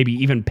maybe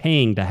even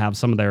paying to have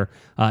some of their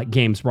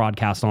games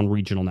broadcast on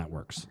regional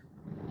networks.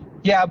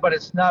 Yeah, but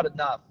it's not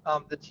enough.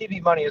 The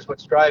TV money is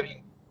what's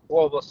driving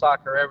global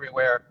soccer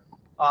everywhere.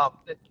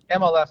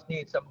 MLS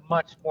needs a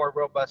much more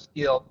robust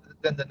deal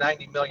than the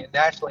 $90 million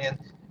nationally,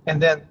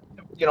 and then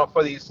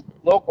for these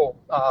local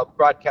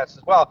broadcasts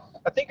as well.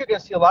 I think you're going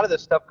to see a lot of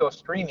this stuff go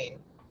streaming.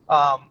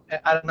 I'm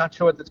not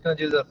sure what it's going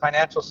to do to the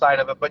financial side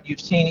of it, but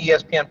you've seen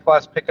ESPN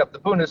Plus pick up the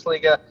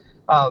Bundesliga.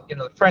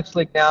 The French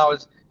league now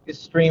is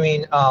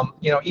streaming.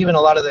 Even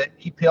a lot of the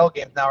EPL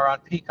games now are on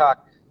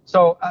Peacock.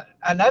 So,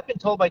 and I've been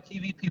told by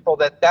TV people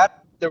that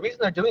the reason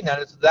they're doing that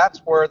is that's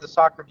where the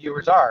soccer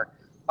viewers are.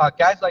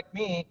 Guys like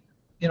me,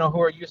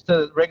 who are used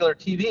to regular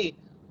TV,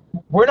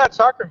 we're not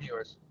soccer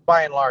viewers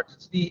by and large.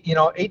 It's the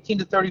 18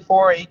 to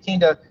 34, 18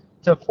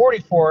 to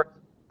 44.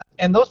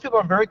 And those people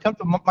are very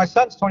comfortable. My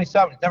son's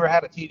 27. He's never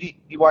had a TV.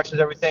 He watches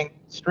everything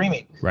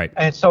streaming. Right.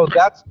 And so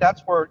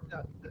that's where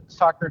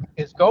soccer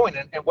is going.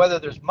 And whether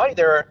there's money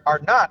there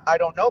or not, I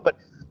don't know. But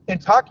in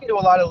talking to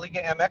a lot of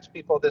Liga MX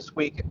people this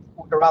week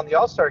around the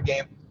All-Star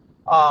game,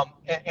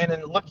 and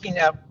in looking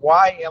at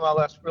why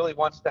MLS really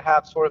wants to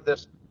have sort of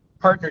this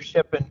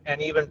partnership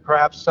and even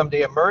perhaps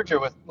someday a merger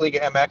with Liga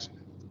MX,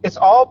 it's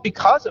all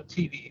because of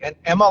TV. And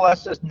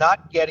MLS is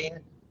not getting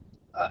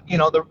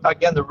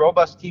the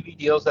robust TV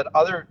deals that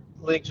other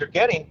leagues are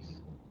getting.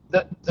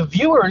 The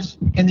viewers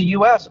in the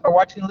U.S. are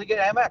watching Liga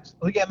MX.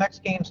 Liga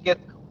MX games get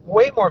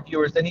way more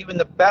viewers than even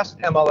the best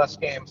MLS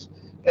games.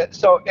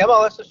 So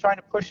MLS is trying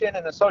to push in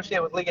and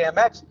associate with Liga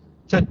MX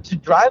to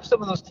drive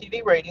some of those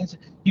TV ratings.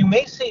 You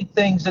may see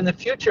things in the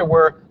future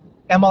where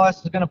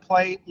MLS is going to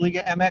play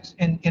Liga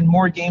MX in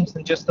more games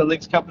than just the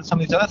Leagues Cup and some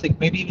of these other things,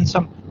 maybe even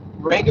some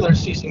regular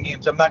season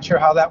games. I'm not sure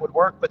how that would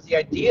work, but the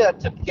idea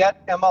to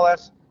get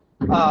MLS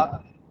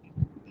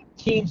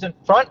teams in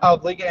front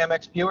of Liga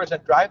MX viewers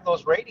and drive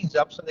those ratings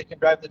up so they can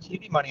drive the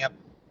TV money up.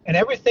 And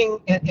everything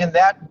in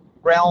that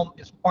realm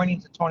is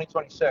pointing to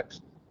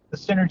 2026. The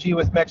synergy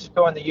with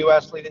Mexico and the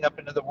U.S. leading up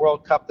into the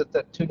World Cup that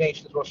the two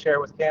nations will share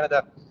with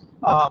Canada.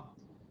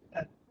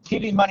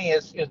 TV money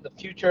is the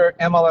future.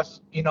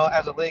 MLS,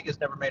 as a league, has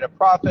never made a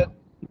profit.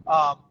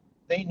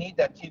 They need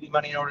that TV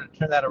money in order to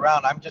turn that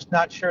around. I'm just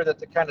not sure that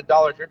the kind of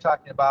dollars you're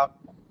talking about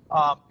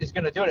is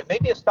going to do it. It may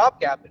be a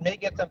stopgap. It may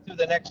get them through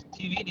the next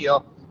TV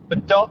deal.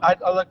 But I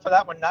look for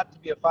that one not to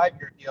be a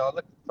 5-year deal. I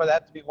look for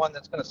that to be one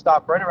that's going to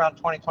stop right around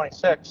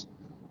 2026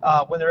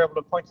 when they're able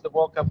to point to the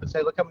World Cup and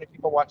say, look how many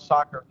people watch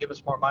soccer, give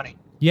us more money.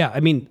 Yeah, I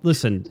mean,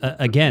 listen,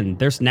 again,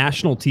 there's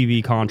national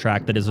TV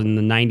contract that is in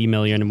the $90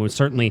 million, and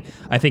certainly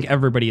I think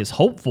everybody is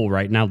hopeful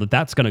right now that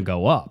that's going to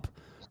go up.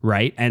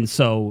 Right. And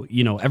so,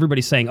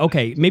 everybody's saying,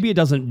 okay, maybe it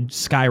doesn't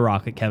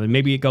skyrocket, Kevin.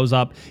 Maybe it goes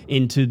up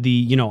into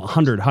the,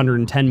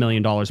 $110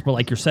 million. But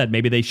like you said,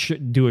 maybe they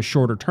should do a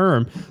shorter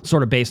term,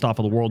 sort of based off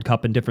of the World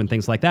Cup and different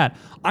things like that.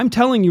 I'm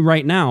telling you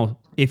right now,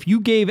 if you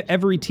gave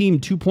every team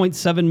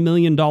 $2.7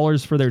 million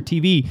for their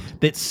TV,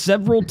 that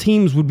several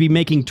teams would be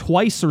making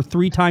twice or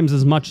 3 times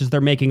as much as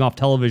they're making off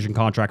television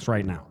contracts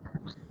right now.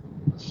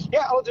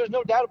 Yeah, there's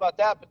no doubt about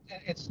that. But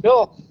it's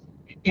still...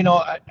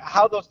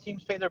 how those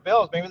teams pay their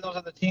bills. Maybe those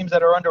are the teams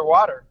that are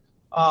underwater.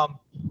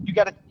 You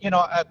got to,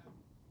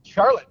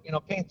 Charlotte,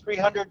 paying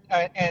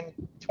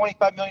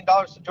 $325 million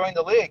to join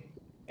the league,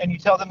 and you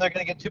tell them they're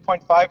going to get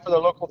 2.5 for their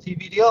local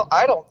TV deal.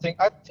 I don't think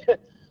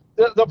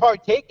they'll probably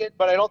take it,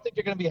 but I don't think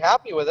they're going to be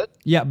happy with it.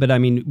 Yeah, but I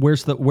mean,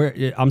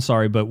 I'm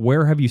sorry, but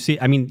where have you seen?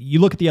 I mean, you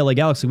look at the LA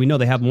Galaxy. We know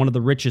they have one of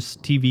the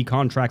richest TV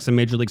contracts in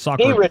Major League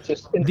Soccer. The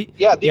richest in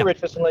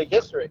league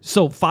history.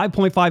 So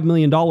 $5.5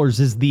 million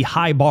is the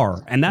high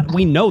bar, and that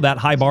we know that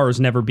high bar is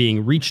never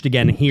being reached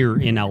again here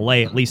in LA,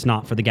 at least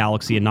not for the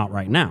Galaxy and not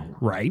right now,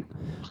 right?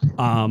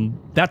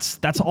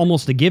 That's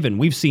almost a given.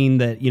 We've seen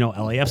that,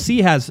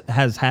 LAFC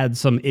has had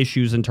some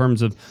issues in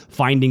terms of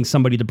finding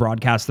somebody to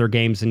broadcast their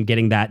games and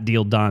getting that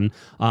deal done.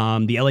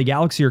 The LA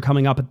Galaxy are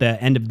coming up at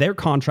the end of their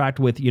contract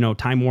with,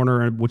 Time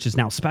Warner, which is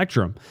now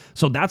Spectrum.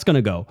 So that's going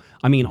to go.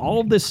 I mean, all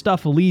of this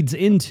stuff leads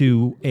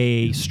into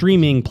a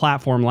streaming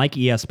platform like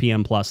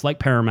ESPN Plus, like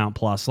Paramount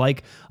Plus,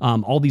 like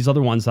all these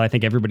other ones that I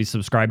think everybody's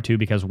subscribed to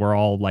because we're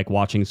all like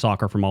watching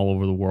soccer from all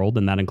over the world.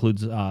 And that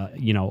includes,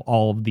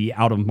 all of the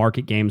out of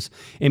market games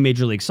in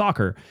Major League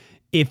Soccer.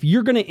 If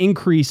you're going to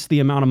increase the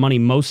amount of money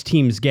most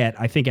teams get,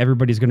 I think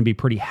everybody's going to be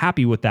pretty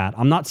happy with that.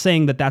 I'm not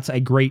saying that that's a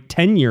great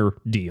 10-year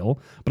deal,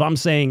 but I'm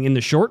saying in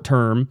the short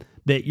term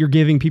that you're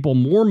giving people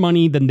more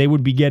money than they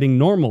would be getting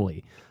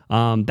normally.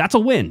 That's a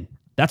win.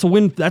 That's a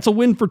win. That's a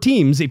win for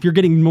teams if you're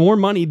getting more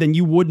money than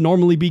you would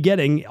normally be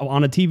getting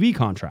on a TV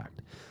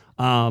contract.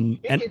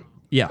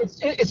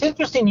 It's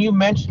interesting you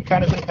mentioned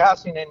kind of in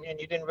passing, and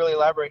you didn't really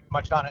elaborate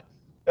much on it,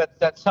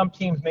 that some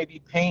teams may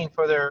be paying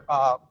for their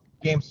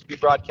games to be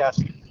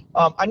broadcast.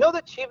 I know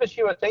that Chivas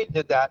USA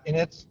did that in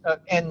its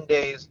end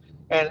days,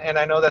 and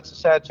I know that's a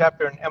sad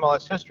chapter in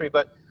MLS history,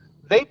 but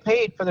they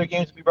paid for their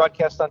games to be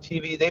broadcast on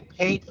TV. They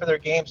paid for their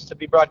games to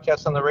be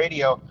broadcast on the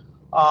radio,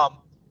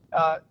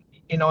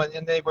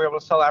 and they were able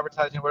to sell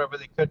advertising whatever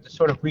they could to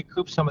sort of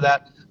recoup some of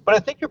that. But I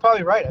think you're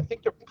probably right. I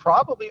think there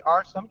probably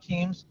are some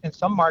teams in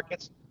some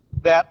markets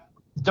that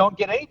don't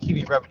get any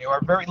TV revenue or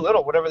very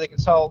little, whatever they can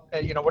sell,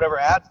 whatever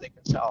ads they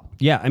can sell.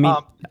 Yeah, I mean,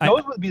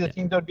 those would be the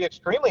teams that would be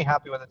extremely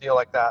happy with a deal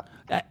like that.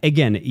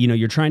 Again,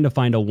 you're trying to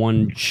find a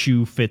one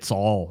shoe fits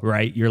all,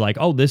 right? You're like,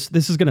 oh, this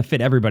is going to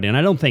fit everybody. And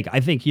I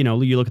think, you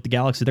look at the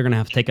Galaxy, they're going to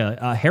have to take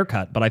a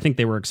haircut, but I think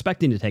they were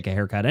expecting to take a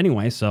haircut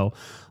anyway. So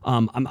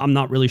I'm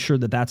not really sure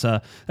that's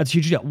a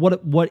huge deal.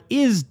 What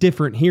is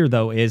different here,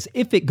 though, is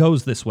if it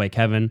goes this way,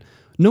 Kevin,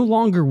 no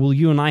longer will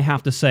you and I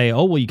have to say,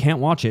 oh, well, you can't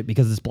watch it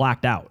because it's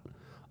blacked out.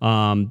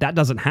 That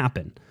doesn't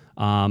happen.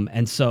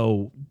 And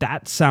so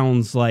that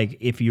sounds like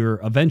if you're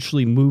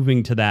eventually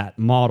moving to that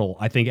model,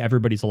 I think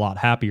everybody's a lot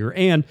happier.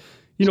 And,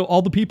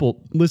 all the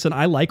people, listen,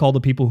 I like all the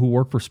people who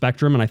work for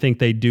Spectrum, and I think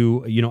they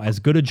do, as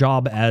good a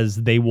job as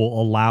they will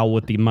allow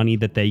with the money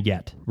that they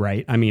get,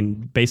 right? I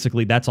mean,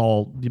 basically that's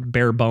all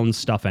bare bones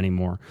stuff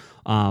anymore.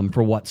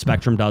 For what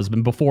Spectrum does.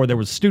 But before there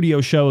was studio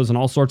shows and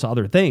all sorts of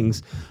other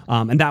things.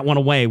 And that went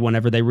away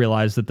whenever they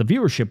realized that the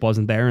viewership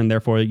wasn't there and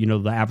therefore,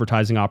 the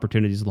advertising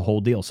opportunities of the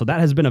whole deal. So that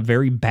has been a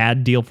very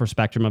bad deal for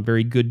Spectrum, a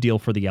very good deal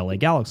for the LA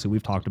Galaxy.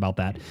 We've talked about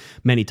that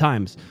many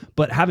times.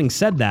 But having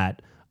said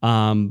that,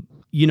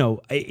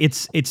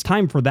 it's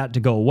time for that to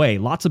go away.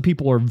 Lots of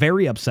people are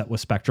very upset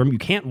with Spectrum. You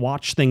can't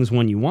watch things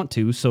when you want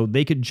to, so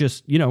they could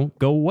just,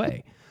 go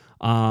away.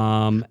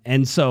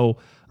 And so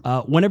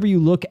whenever you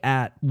look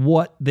at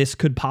what this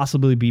could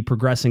possibly be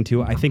progressing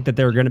to, I think that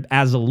they're going to,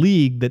 as a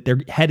league, that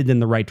they're headed in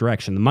the right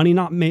direction. The money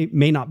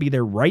may not be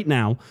there right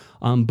now,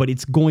 but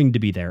it's going to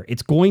be there.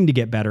 It's going to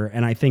get better.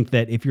 And I think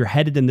that if you're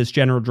headed in this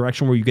general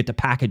direction where you get to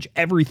package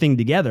everything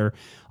together,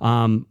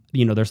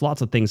 there's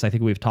lots of things I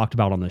think we've talked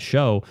about on the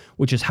show,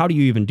 which is how do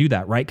you even do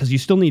that, right? Because you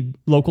still need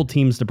local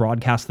teams to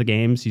broadcast the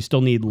games. You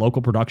still need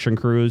local production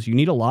crews. You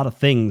need a lot of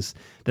things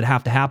that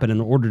have to happen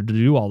in order to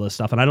do all this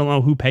stuff. And I don't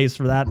know who pays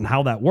for that and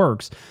how that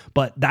works,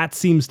 but that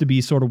seems to be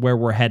sort of where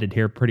we're headed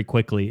here pretty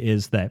quickly,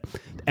 is that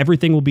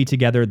everything will be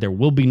together. There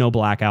will be no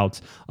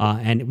blackouts.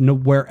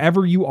 And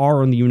wherever you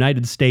are in the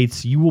United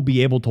States, you will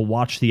be able to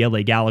watch the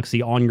LA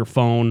Galaxy on your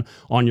phone,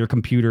 on your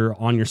computer,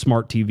 on your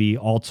smart TV,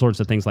 all sorts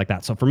of things like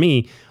that. So for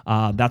me,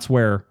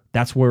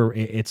 that's where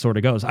it sort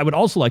of goes. I would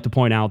also like to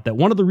point out that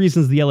one of the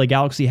reasons the LA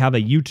Galaxy have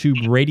a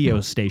YouTube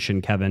radio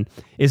station, Kevin,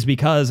 is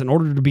because in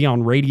order to be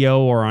on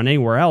radio or on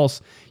anywhere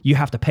else, you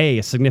have to pay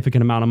a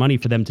significant amount of money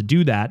for them to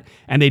do that,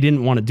 and they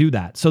didn't want to do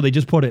that. So they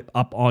just put it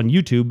up on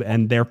YouTube,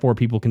 and therefore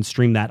people can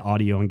stream that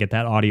audio and get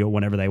that audio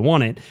whenever they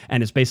want it,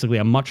 and it's basically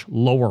a much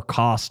lower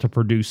cost to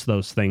produce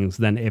those things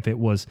than if it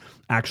was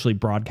actually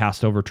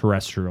broadcast over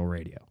terrestrial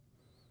radio.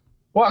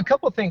 Well, a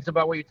couple of things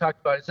about what you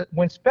talked about is that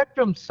when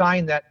Spectrum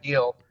signed that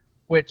deal,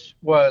 which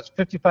was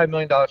 $55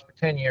 million for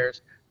 10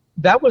 years.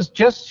 That was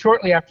just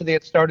shortly after they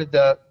had started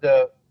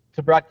to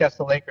broadcast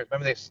the Lakers.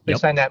 Remember, they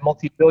signed that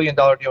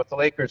multi-billion-dollar deal with the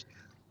Lakers.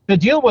 The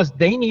deal was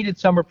they needed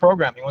summer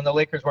programming when the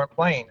Lakers weren't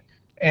playing.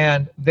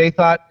 And they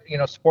thought,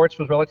 sports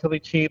was relatively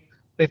cheap.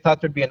 They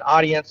thought there'd be an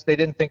audience. They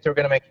didn't think they were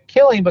going to make a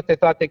killing, but they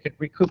thought they could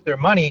recoup their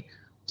money.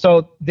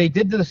 So they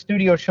did the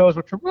studio shows,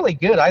 which were really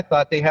good. I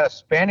thought they had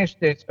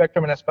they had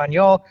Spectrum in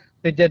Espanol.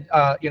 They did,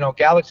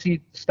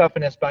 Galaxy stuff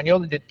in Espanol.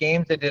 They did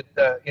games. They did,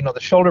 the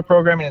shoulder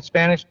programming in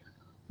Spanish.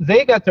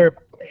 They got their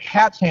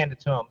hats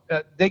handed to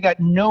them. They got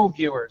no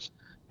viewers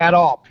at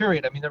all,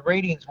 period. I mean, the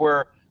ratings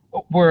were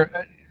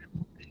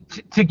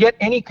to get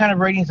any kind of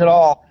ratings at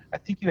all, I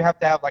think you have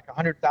to have like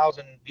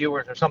 100,000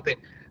 viewers or something.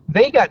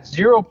 They got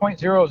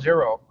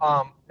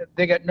 0.00.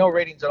 They got no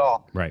ratings at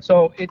all. Right.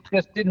 So it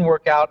just didn't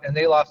work out, and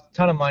they lost a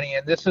ton of money.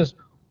 And this is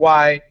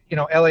why,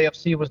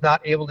 LAFC was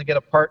not able to get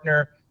a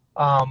partner.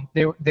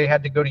 They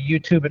had to go to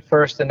YouTube at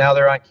first, and now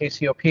they're on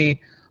KCOP.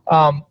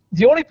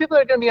 The only people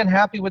that are going to be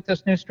unhappy with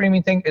this new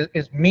streaming thing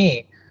is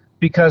me,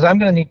 because I'm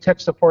going to need tech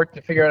support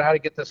to figure out how to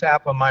get this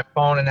app on my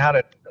phone and how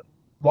to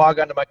log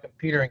onto my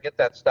computer and get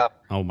that stuff.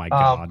 Oh my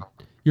God.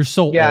 You're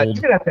so old. Yeah, you're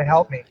gonna have to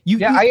help me.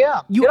 I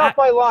am. Get off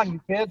my lawn, you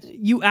kids.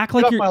 You act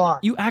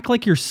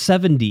like you're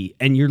 70,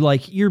 and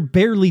you're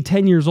barely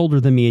 10 years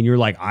older than me, and you're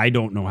like, I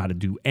don't know how to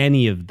do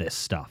any of this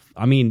stuff.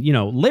 I mean,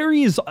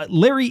 Larry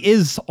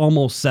is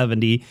almost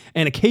 70,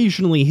 and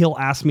occasionally he'll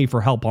ask me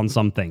for help on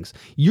some things.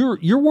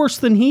 You're worse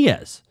than he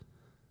is.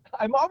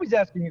 I'm always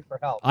asking you for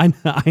help.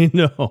 I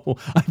know.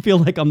 I feel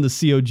like I'm the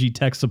COG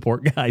tech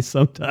support guy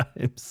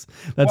sometimes.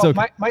 That's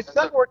okay. My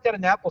son worked at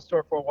an Apple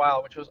store for a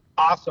while, which was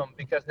awesome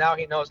because now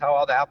he knows how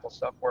all the Apple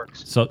stuff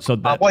works. So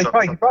that,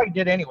 he probably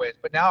did anyways,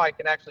 but now I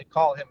can actually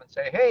call him and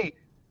say, hey,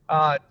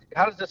 how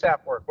does this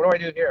app work? What do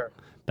I do here?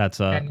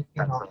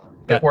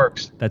 It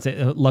works. That's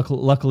it.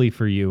 Luckily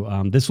for you,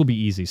 this will be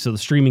easy. So the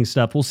streaming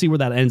stuff, we'll see where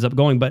that ends up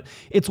going. But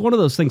it's one of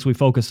those things we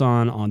focus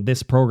on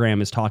this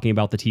program, is talking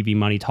about the TV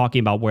money,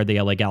 talking about where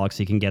the LA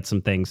Galaxy can get some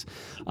things,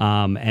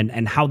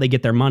 and how they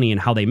get their money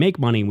and how they make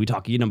money. And we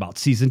talk about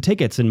season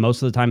tickets. And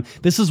most of the time,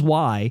 this is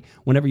why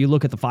whenever you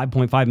look at the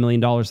 $5.5 million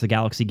the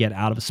Galaxy get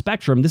out of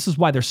Spectrum, this is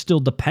why they're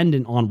still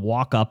dependent on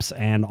walk-ups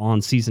and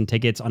on season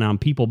tickets and on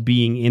people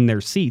being in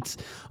their seats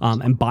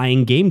and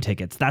buying game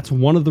tickets. That's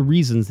one of the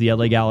reasons the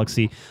LA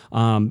Galaxy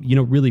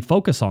really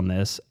focus on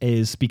this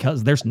is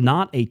because there's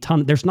not a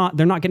ton. They're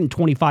not getting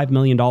 $25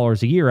 million a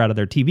year out of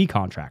their TV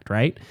contract,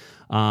 right?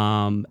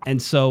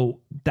 And so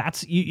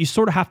that's, you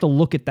sort of have to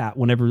look at that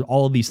whenever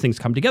all of these things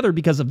come together,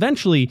 because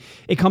eventually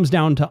it comes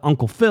down to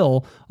Uncle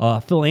Phil,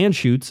 Phil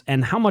Anschutz,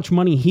 and how much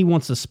money he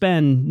wants to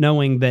spend,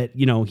 knowing that,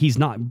 he's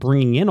not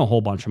bringing in a whole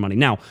bunch of money.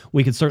 Now,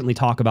 we could certainly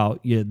talk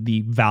about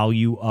the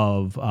value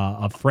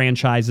of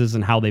franchises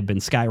and how they've been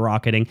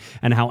skyrocketing,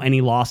 and how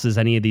any losses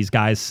any of these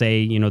guys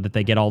say, that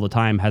they get all the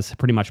time has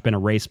pretty much been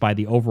erased by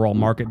the overall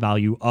market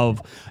value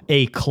of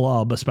a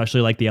club,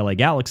 especially like the LA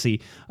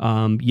Galaxy,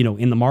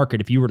 in the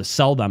market. If you were to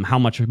sell them, how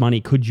much money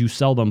could you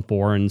sell them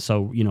for? And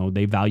so,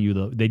 they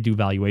do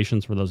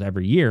valuations for those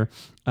every year.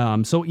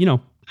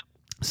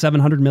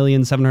 700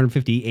 million,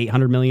 750,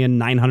 800 million,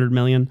 900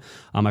 million.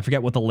 I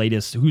forget who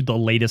the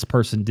latest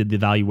person did the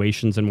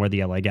valuations and where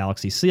the LA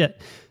Galaxy sit,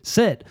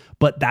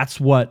 but that's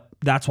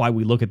why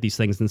we look at these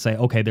things and say,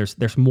 okay,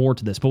 there's more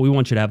to this, but we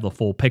want you to have the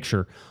full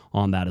picture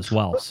on that as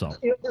well. So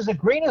there's a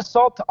grain of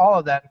salt to all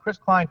of that. And Chris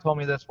Klein told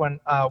me this when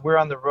we were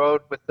on the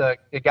road with the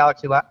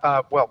Galaxy.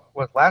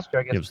 Was last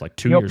year, I guess. It was like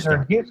 2 years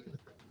ago.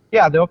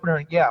 Yeah, the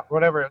opener. Yeah,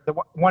 whatever. The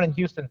one in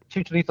Houston,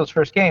 Chicharito's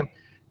first game,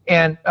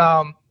 and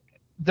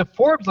the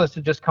Forbes list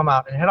had just come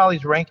out and had all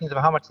these rankings of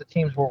how much the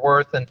teams were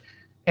worth,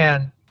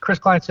 and Chris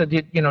Klein said,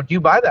 do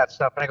you buy that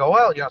stuff? And I go,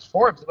 well, it's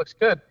Forbes, it looks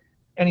good.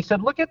 And he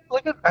said, look at,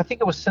 I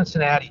think it was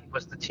Cincinnati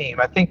was the team.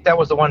 I think that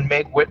was the one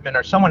Meg Whitman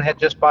or someone had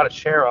just bought a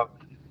share of,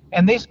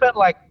 and they spent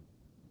like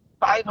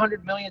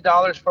 $500 million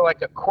for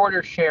like a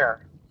quarter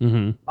share.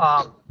 Mm-hmm.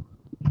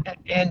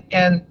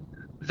 And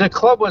the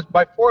club was,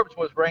 by Forbes,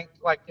 was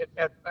ranked like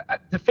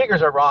the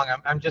figures are wrong.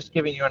 I'm just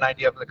giving you an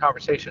idea of the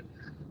conversation.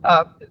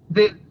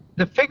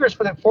 The figures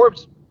for that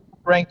Forbes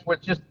ranked were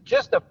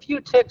just a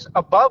few ticks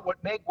above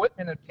what Meg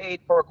Whitman had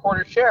paid for a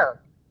quarter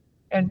share.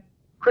 And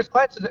Chris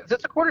Klein says, if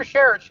it's a quarter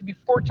share, it should be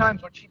 4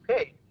 times what she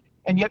paid.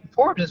 And yet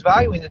Forbes is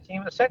valuing the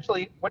team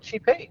essentially what she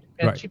paid.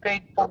 And right. She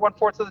paid for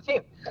 1/4 of the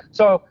team.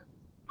 So,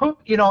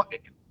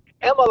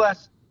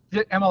 MLS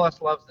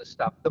loves this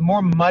stuff. The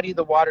more muddy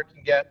the water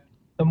can get,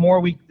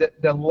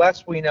 the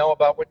less we know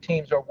about what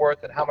teams are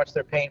worth and how much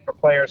they're paying for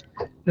players,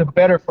 the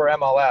better for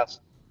MLS.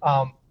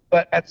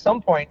 But at some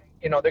point,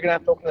 they're going to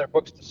have to open their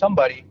books to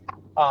somebody.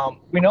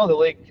 We know the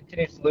league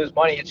continues to lose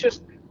money. It's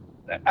just,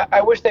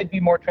 I wish they'd be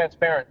more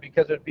transparent,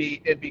 because it'd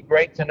be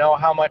great to know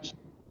how much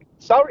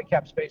salary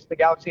cap space the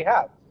Galaxy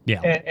have,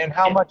 and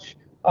how much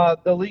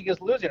the league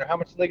is losing, or how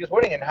much the league is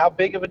winning, and how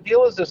big of a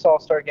deal is this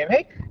All-Star game.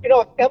 Hey,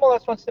 if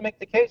MLS wants to make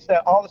the case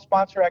that all the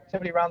sponsor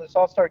activity around this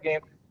All-Star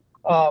game,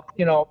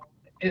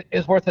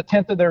 is worth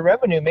 1/10 of their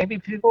revenue, maybe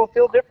people will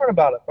feel different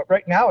about it. But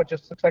right now, it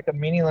just looks like a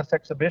meaningless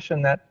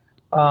exhibition that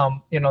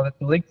that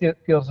the league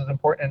feels is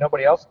important and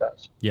nobody else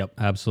does. Yep,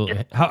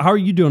 absolutely. How are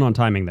you doing on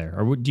timing there?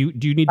 Or do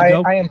you need to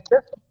go?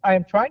 I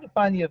am trying to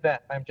find the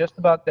event. I'm just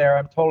about there.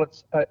 I'm told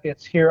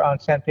it's here on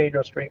San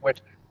Pedro Street,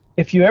 which,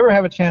 if you ever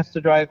have a chance to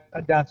drive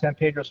down San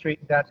Pedro Street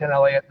in downtown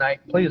LA at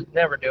night, please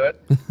never do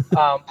it.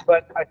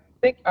 But I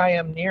think I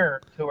am near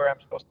to where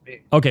I'm supposed to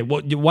be. Okay,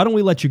 well, why don't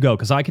we let you go,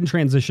 because I can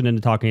transition into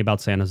talking about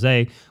San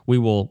Jose. We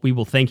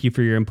will thank you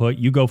for your input.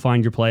 You go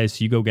find your place.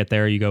 You go get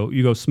there. You go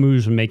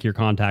smoosh and make your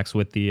contacts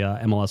with the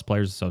MLS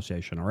Players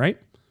Association. All right.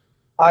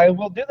 I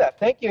will do that.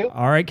 Thank you.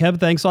 All right, Kev.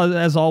 Thanks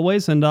as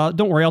always, and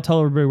don't worry, I'll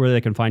tell everybody where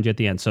they can find you at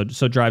the end. So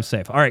drive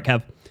safe. All right,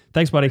 Kev.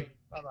 Thanks, buddy.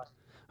 Bye-bye.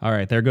 All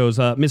right, there goes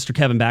Mr.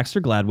 Kevin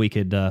Baxter. Glad we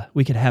could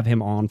have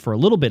him on for a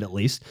little bit at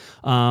least.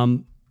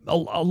 A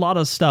lot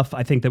of stuff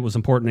I think that was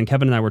important, and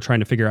Kevin and I were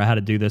trying to figure out how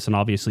to do this, and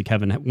obviously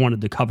Kevin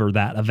wanted to cover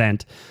that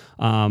event.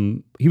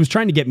 He was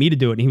trying to get me to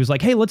do it, and he was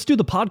like, hey, let's do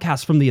the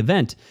podcast from the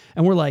event.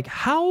 And we're like,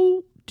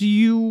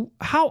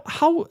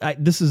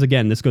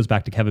 this goes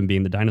back to Kevin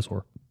being the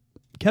dinosaur.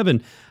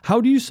 Kevin,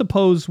 how do you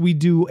suppose we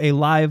do a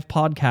live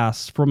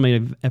podcast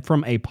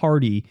from a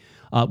party,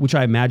 which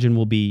I imagine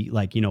will be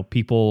like,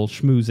 people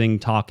schmoozing,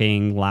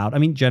 talking, loud. I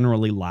mean,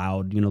 generally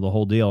loud, the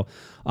whole deal.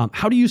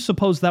 How do you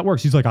suppose that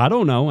works? He's like, I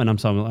don't know. And I'm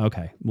saying,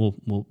 okay,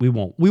 we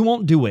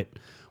won't do it.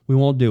 We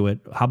won't do it.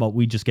 How about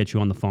we just get you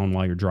on the phone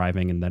while you're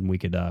driving, and then we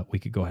could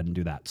go ahead and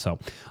do that. So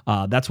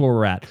that's where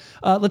we're at.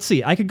 Let's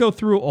see. I could go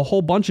through a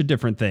whole bunch of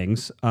different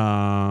things.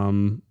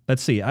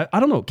 Let's see. I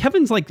don't know.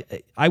 Kevin's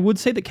like, I would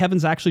say that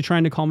Kevin's actually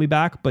trying to call me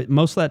back, but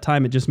most of that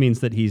time it just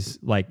means that he's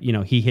like,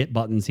 he hit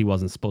buttons he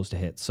wasn't supposed to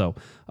hit. So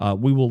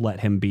we will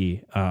let him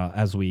be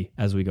as we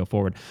go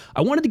forward.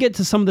 I wanted to get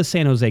to some of the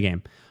San Jose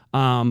game.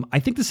 I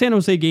think the San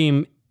Jose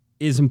game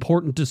is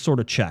important to sort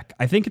of check.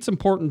 I think it's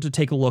important to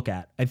take a look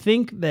at. I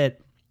think that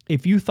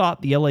if you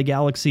thought the LA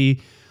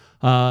Galaxy,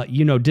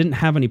 didn't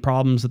have any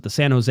problems, that the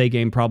San Jose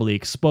game probably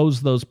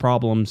exposed those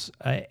problems,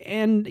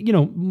 and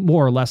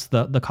more or less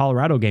the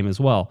Colorado game as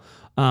well.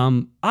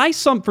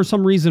 For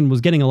some reason was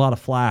getting a lot of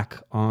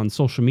flack on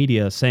social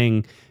media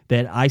saying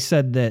that I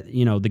said that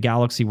the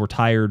Galaxy were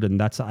tired,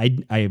 and I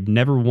have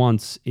never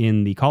once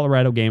in the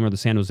Colorado game or the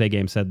San Jose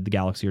game said the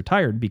Galaxy are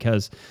tired,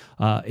 because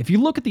if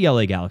you look at the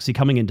LA Galaxy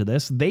coming into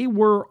this, they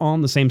were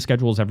on the same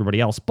schedule as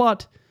everybody else,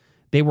 but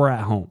they were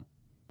at home.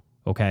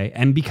 Okay.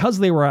 And because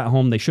they were at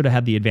home, they should have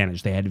had the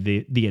advantage. They had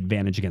the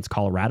advantage against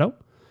Colorado.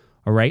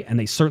 All right. And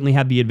they certainly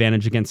had the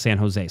advantage against San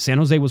Jose. San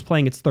Jose was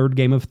playing its third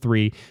game of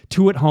 3,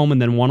 2 at home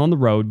and then 1 on the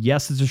road.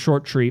 Yes, it's a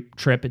short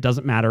trip. It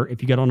doesn't matter.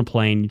 If you get on a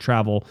plane, you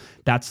travel,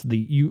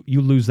 you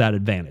lose that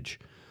advantage.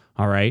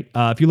 All right.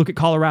 If you look at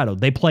Colorado,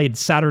 they played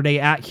Saturday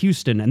at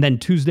Houston and then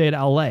Tuesday at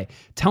LA.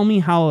 Tell me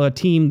how a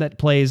team that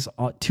plays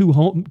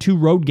 2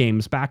 road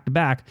games back to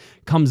back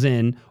comes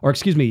in, or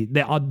excuse me,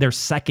 they're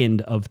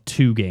second of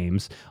 2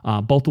 games,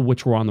 both of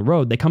which were on the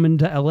road. They come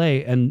into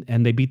LA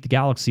and they beat the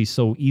Galaxy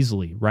so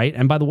easily, right?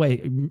 And by the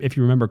way, if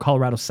you remember,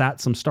 Colorado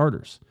sat some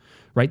starters,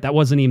 right? That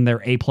wasn't even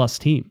their A+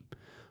 team.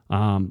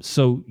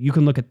 So you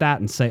can look at that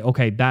and say,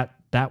 okay, that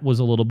was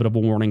a little bit of a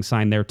warning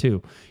sign there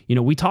too. You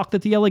know, we talked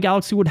that the LA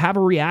Galaxy would have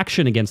a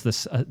reaction against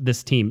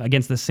this team,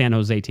 against the San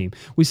Jose team.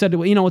 We said,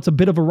 you know, it's a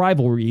bit of a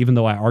rivalry, even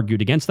though I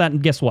argued against that.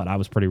 And guess what? I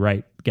was pretty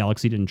right.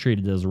 Galaxy didn't treat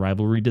it as a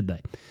rivalry, did they?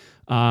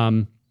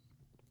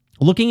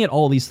 Looking at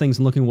all these things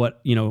and looking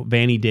what, you know,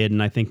 Vanny did,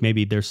 and I think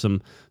maybe there's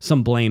some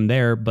blame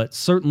there, but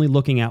certainly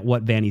looking at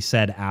what Vanny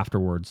said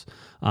afterwards.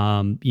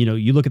 You know,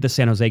 you look at the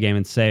San Jose game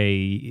and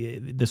say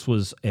this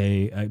was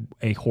a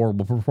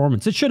horrible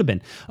performance. It should have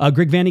been.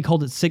 Greg Vanny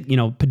called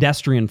it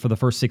pedestrian for the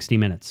first 60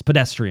 minutes.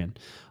 Pedestrian.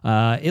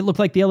 It looked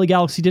like the LA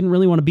Galaxy didn't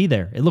really want to be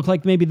there. It looked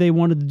like maybe they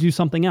wanted to do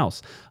something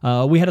else.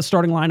 We had a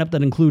starting lineup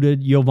that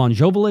included Dejan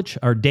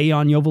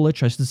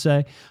Joveljic, I should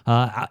say.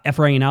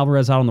 Efrain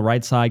Alvarez out on the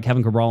right side,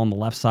 Kevin Cabral on the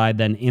left side.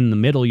 Then in the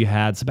middle, you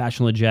had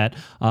Sebastian Lletget,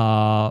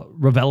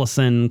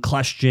 Raveloson,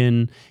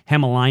 Kljestan,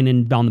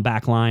 Hämäläinen on the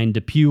back line,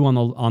 Depew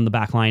on the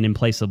back line in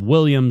place of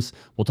Williams.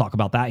 We'll talk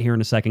about that here in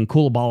a second.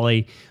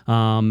 Koulibaly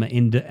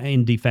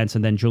in defense,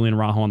 and then Julian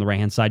Araujo on the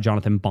right-hand side,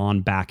 Jonathan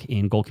Bond back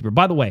in goalkeeper.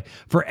 By the way,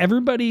 for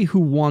everybody who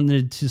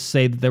wanted to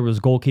say that there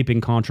was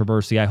goalkeeping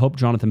controversy, I hope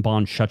Jonathan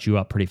Bond shut you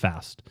up pretty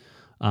fast.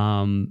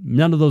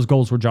 None of those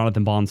goals were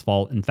Jonathan Bond's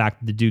fault. In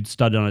fact, the dude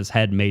studded on his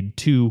head, made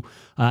 2.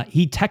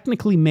 He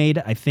technically made,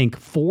 I think,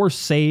 4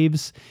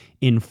 saves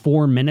in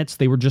 4 minutes.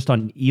 They were just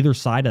on either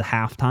side at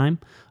halftime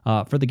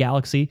for the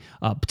Galaxy.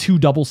 2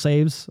 double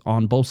saves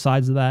on both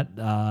sides of that.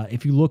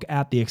 If you look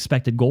at the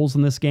expected goals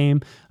in this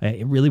game,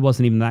 it really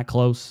wasn't even that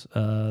close.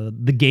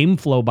 The game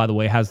flow, by the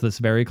way, has this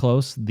very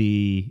close.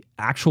 The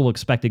actual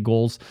expected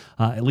goals,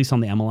 at least on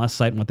the MLS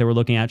site and what they were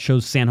looking at,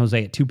 shows San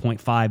Jose at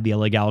 2.5, the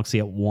LA Galaxy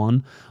at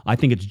 1. I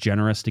think it's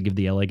generous to give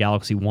the LA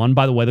Galaxy 1.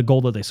 By the way, the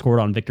goal that they scored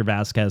on Victor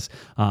Vasquez,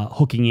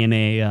 hooking in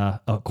a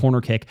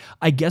corner kick,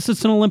 I guess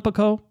it's an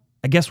Olympico.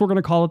 I guess we're going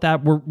to call it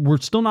that. We're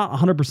still not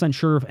 100%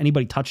 sure if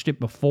anybody touched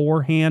it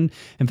beforehand.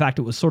 In fact,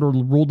 it was sort of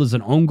ruled as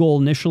an own goal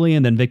initially,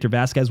 and then Victor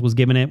Vasquez was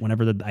given it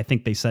whenever I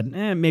think they said,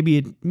 maybe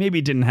it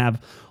didn't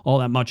have all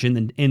that much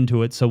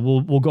into it, so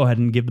we'll go ahead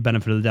and give the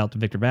benefit of the doubt to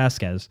Victor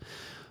Vasquez.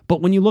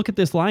 But when you look at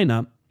this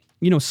lineup,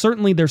 you know,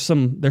 certainly there's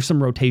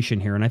some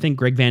rotation here, and I think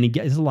Greg Vanny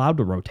is allowed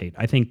to rotate.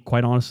 I think,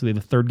 quite honestly, the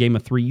third game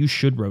of 3, you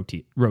should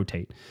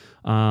rotate.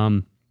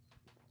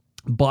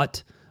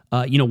 But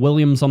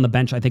Williams on the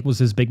bench, I think, was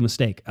his big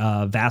mistake.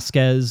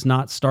 Vasquez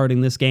not starting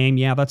this game,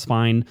 yeah, that's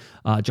fine.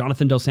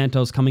 Jonathan Dos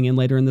Santos coming in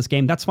later in this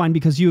game, that's fine,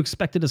 because you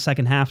expected a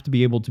second half to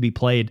be able to be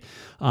played,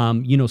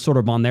 sort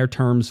of on their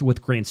terms,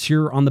 with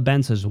Grandsir on the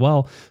bench as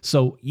well.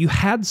 So you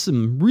had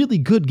some really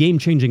good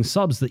game-changing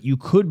subs that you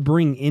could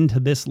bring into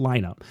this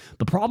lineup.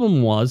 The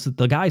problem was that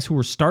the guys who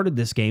were started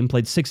this game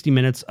played 60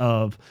 minutes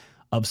of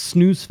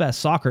snooze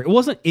fest soccer.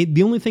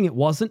 The only thing it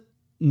wasn't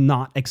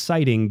not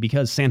exciting,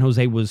 because San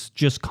Jose was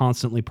just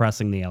constantly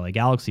pressing the LA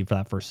Galaxy for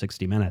that first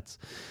 60 minutes.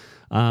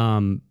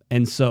 And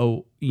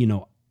so,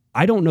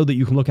 I don't know that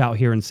you can look out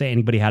here and say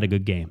anybody had a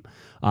good game.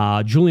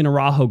 Julian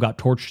Araujo got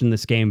torched in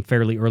this game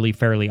fairly early,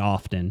 fairly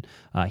often.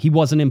 He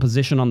wasn't in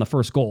position on the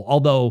first goal,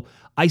 although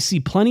I see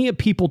plenty of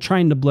people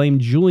trying to blame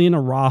Julian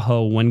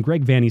Araujo when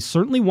Greg Vanny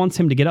certainly wants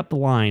him to get up the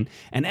line,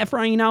 and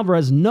Efrain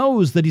Alvarez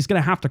knows that he's going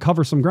to have to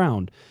cover some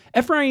ground.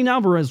 Efrain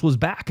Alvarez was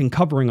back and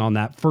covering on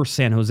that first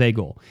San Jose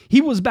goal.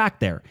 He was back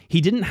there.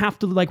 He didn't have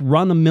to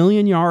run a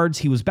million yards.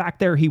 He was back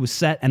there. He was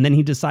set, and then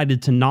he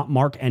decided to not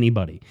mark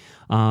anybody.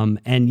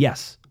 And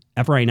yes,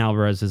 Efrain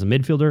Alvarez is a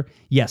midfielder.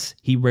 Yes,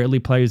 he rarely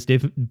plays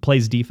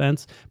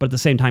defense, but at the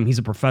same time, he's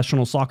a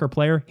professional soccer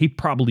player. He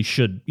probably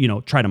should,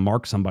 try to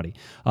mark somebody.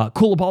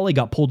 Koulibaly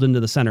got pulled into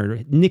the center.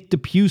 Nick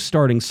Depew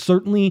starting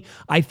certainly,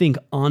 I think,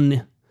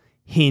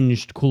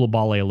 unhinged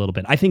Koulibaly a little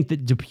bit. I think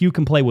that Depew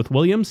can play with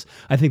Williams.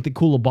 I think that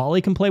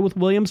Koulibaly can play with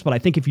Williams, but I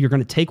think if you're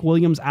going to take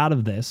Williams out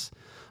of this,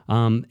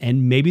 and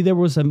maybe there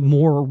was a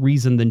more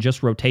reason than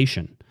just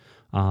rotation,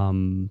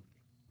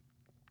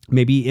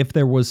 maybe if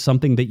there was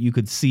something that you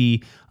could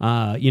see,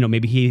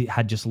 maybe he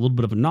had just a little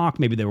bit of a knock,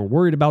 maybe they were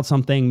worried about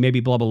something, maybe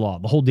blah, blah, blah.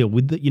 The whole deal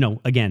with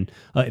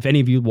if any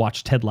of you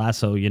watched Ted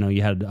Lasso,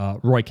 you had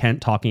Roy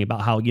Kent talking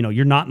about how,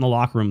 you're not in the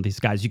locker room with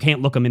these guys. You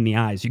can't look them in the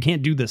eyes. You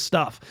can't do this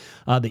stuff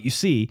that you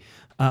see.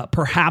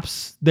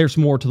 Perhaps there's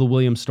more to the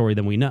Williams story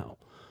than we know.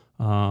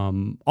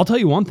 I'll tell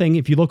you one thing.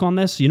 If you look on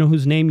this,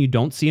 whose name you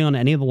don't see on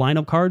any of the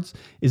lineup cards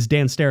is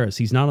Dan Steres.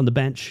 He's not on the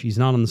bench. He's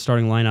not on the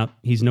starting lineup.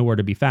 He's nowhere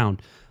to be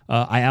found.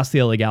 I asked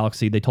the LA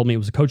Galaxy. They told me it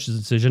was a coach's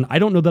decision. I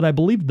don't know that I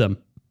believed them.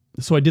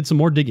 So I did some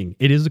more digging.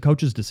 It is a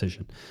coach's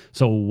decision.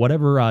 So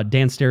whatever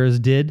Dan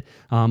Steres did,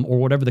 or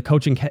whatever the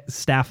coaching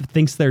staff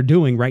thinks they're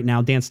doing right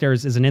now, Dan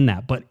Steres isn't in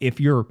that. But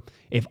if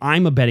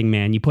I'm a betting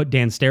man, you put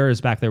Dan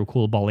Steres back there with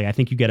Coulibaly, I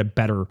think you get a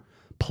better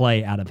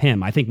play out of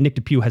him. I think Nick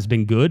DePuy has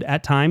been good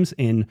at times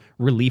in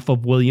relief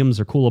of Williams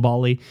or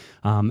Coulibaly,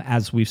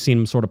 as we've seen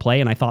him sort of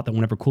play. And I thought that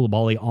whenever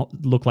Coulibaly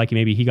looked like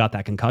maybe he got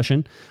that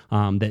concussion,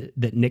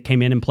 that Nick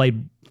came in and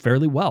played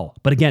fairly well.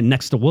 But again,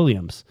 next to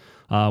Williams,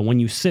 when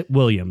you sit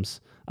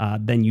Williams,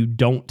 then you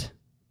don't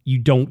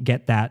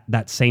get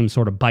that same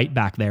sort of bite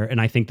back there.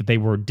 And I think that they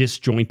were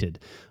disjointed.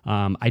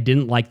 I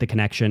didn't like the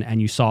connection, and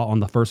you saw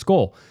on the first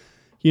goal,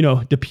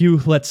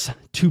 DePuy lets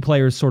two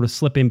players sort of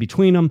slip in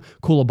between them.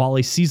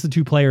 Coulibaly sees the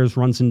two players,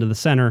 runs into the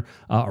center.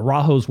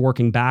 Araujo's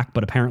working back,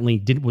 but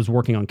apparently was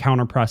working on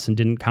counter press and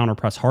didn't counter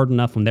press hard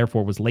enough, and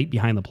therefore was late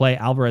behind the play.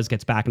 Alvarez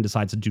gets back and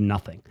decides to do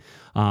nothing.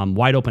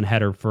 Wide open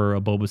header for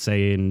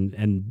Ebobisse,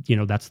 and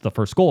that's the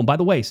first goal. And by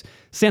the way,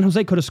 San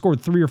Jose could have scored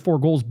 3 or 4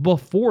 goals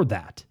before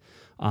that.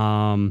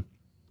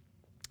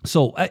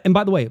 So, and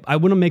by the way, I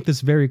want to make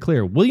this very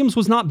clear. Williams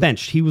was not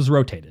benched. He was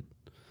rotated.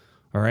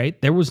 All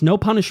right. There was no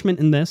punishment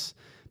in this.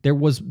 There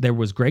was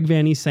Greg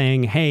Vanney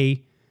saying,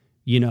 hey,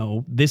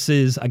 this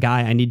is a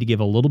guy I need to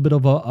give a little bit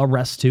of a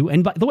rest to.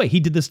 And by the way,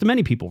 he did this to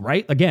many people,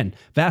 right? Again,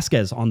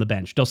 Vasquez on the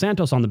bench, Dos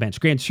Santos on the bench,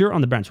 Grandsir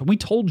on the bench. We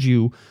told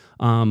you,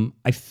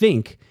 I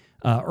think,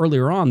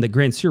 earlier on that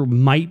Grandsir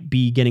might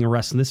be getting a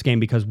rest in this game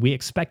because we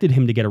expected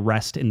him to get a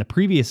rest in the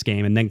previous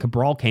game, and then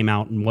Cabral came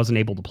out and wasn't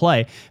able to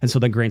play, and so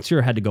then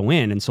Grandsir had to go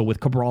in. And so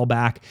with Cabral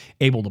back,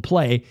 able to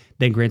play,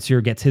 then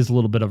Grandsir gets his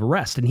little bit of a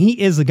rest. And he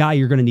is a guy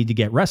you're going to need to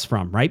get rest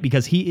from, right?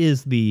 Because he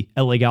is the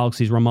LA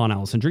Galaxy's Ramon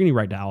Alessandrini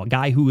right now, a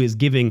guy who is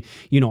giving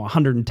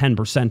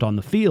 110% on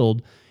the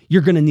field.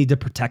 You're going to need to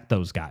protect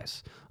those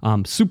guys.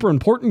 Super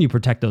important you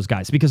protect those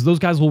guys, because those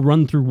guys will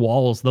run through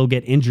walls, they'll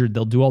get injured,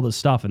 they'll do all this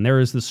stuff. And there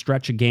is this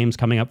stretch of games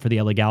coming up for the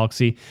LA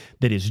Galaxy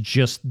that is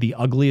just the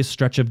ugliest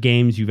stretch of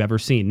games you've ever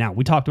seen. Now,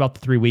 we talked about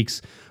the 3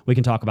 weeks. We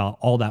can talk about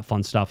all that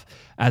fun stuff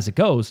as it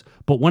goes.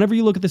 But whenever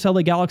you look at this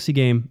LA Galaxy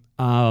game,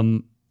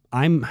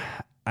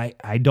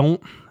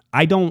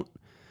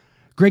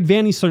 Greg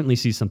Vanney certainly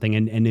sees something,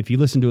 and if you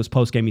listen to his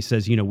postgame, he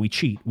says, we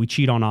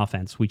cheat on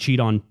offense, we cheat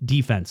on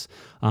defense.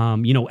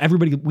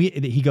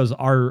 He goes,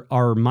 our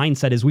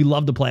mindset is we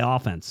love to play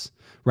offense,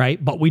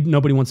 right? But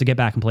nobody wants to get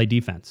back and play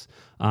defense.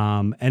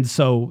 And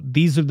so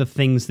these are the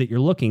things that you're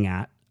looking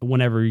at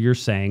whenever you're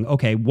saying,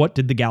 okay, what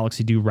did the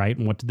Galaxy do right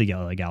and what did the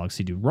LA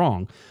Galaxy do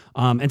wrong?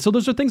 And so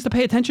those are things to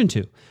pay attention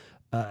to.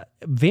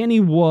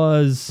 Vanney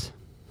was...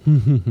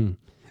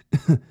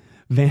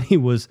 Vanney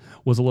was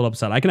a little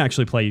upset. I can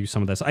actually play you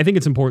some of this. I think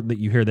it's important that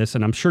you hear this,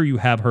 and I'm sure you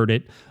have heard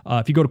it.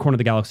 If you go to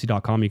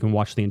cornerofthegalaxy.com, you can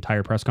watch the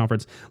entire press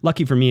conference.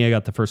 Lucky for me, I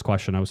got the first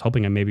question. I was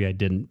hoping maybe I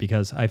didn't,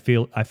 because I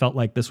felt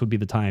like this would be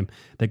the time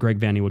that Greg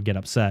Vanney would get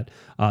upset.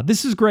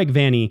 This is Greg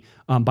Vanney.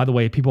 By the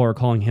way, people are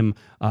calling him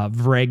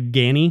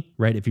Vregani,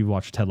 right? If you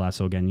watch Ted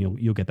Lasso again,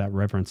 you'll get that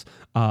reference.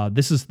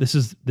 This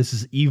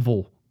is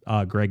evil.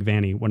 Greg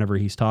Vanney, whenever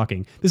he's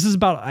talking. This is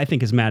about, I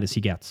think, as mad as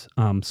he gets,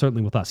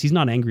 certainly with us. He's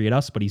not angry at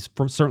us, but he's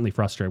certainly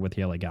frustrated with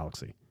the LA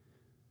Galaxy.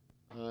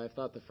 I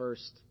thought the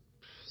first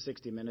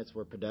 60 minutes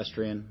were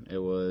pedestrian. It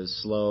was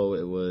slow.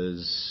 It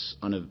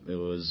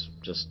was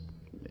just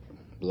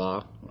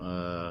blah.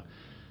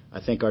 I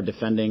think our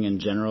defending in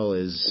general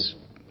is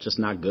just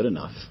not good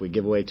enough. We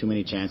give away too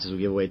many chances. We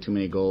give away too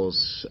many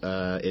goals.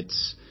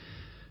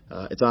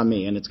 It's on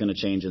me, and it's going to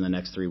change in the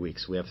next 3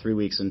 weeks. We have 3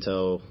 weeks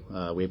until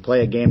we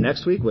play a game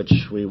next week, which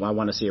I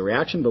want to see a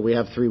reaction, but we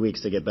have 3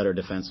 weeks to get better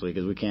defensively,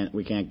 because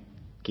we can't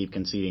keep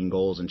conceding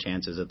goals and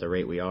chances at the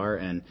rate we are,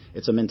 and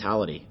it's a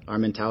mentality. Our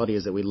mentality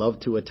is that we love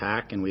to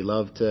attack and we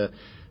love to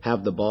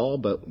have the ball,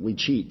 but we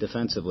cheat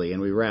defensively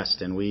and we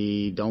rest and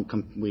we don't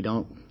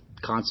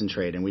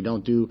concentrate and we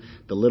don't do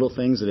the little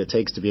things that it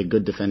takes to be a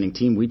good defending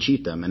team. We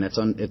cheat them, and it's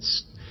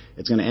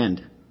going to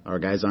end. Our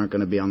guys aren't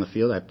going to be on the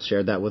field. I've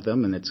shared that with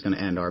them, and it's going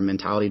to end. Our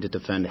mentality to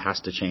defend has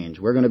to change.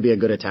 We're going to be a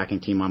good attacking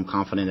team. I'm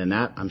confident in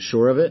that. I'm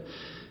sure of it.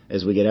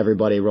 As we get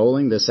everybody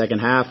rolling, the second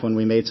half, when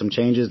we made some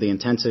changes, the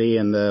intensity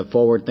and the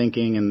forward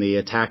thinking and the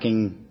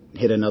attacking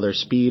hit another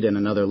speed and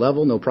another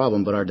level, no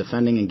problem. But our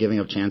defending and giving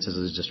up chances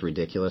is just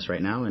ridiculous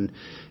right now, and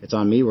it's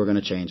on me. We're going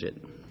to change it.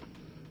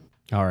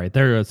 All right,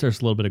 there's a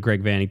little bit of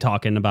Greg Vanney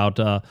talking about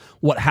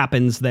what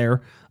happens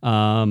there,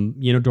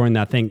 during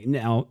that thing.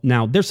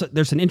 Now there's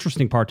an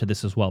interesting part to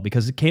this as well,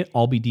 because it can't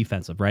all be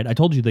defensive, right? I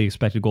told you the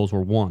expected goals were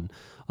 1,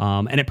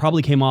 and it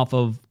probably came off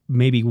of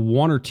maybe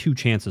 1 or 2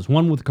 chances,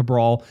 one with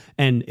Cabral,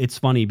 and it's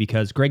funny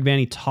because Greg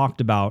Vanney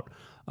talked about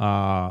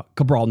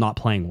Cabral not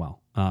playing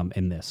well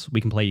in this.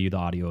 We can play you the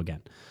audio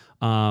again.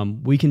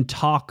 We can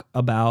talk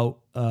about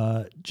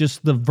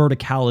just the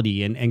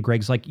verticality, and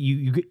Greg's like,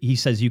 he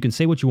says, you can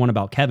say what you want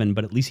about Kevin,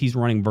 but at least he's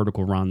running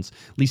vertical runs.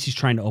 At least he's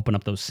trying to open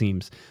up those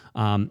seams.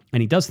 And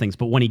he does things,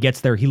 but when he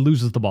gets there, he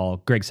loses the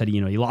ball. Greg said, he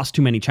lost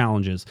too many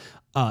challenges.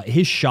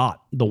 his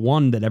shot, the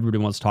one that everybody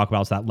wants to talk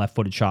about, is that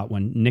left-footed shot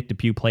when Nick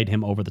DePuy played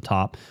him over the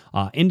top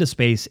into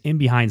space, in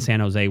behind San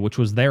Jose, which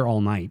was there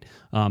all night.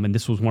 And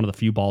this was one of the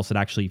few balls that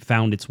actually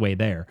found its way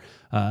there.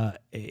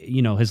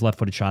 His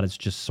left-footed shot is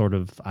just sort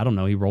of, I don't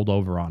know, he rolled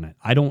over on it.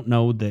 I don't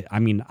know that,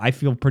 I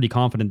feel pretty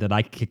confident that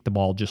I could kick the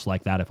ball just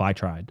like that if I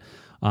tried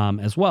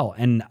as well.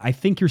 And I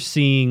think you're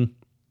seeing,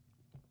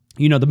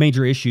 the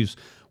major issues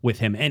with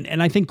him.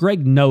 And I think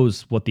Greg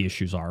knows what the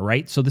issues are,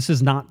 right? So this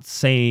is not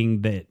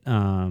saying that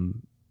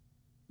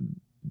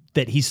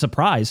that he's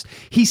surprised.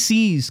 He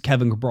sees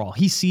Kevin Cabral.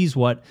 He sees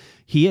what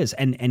he is.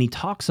 And he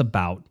talks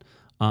about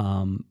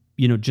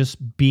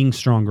just being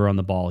stronger on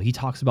the ball. He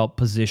talks about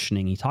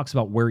positioning. He talks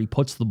about where he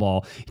puts the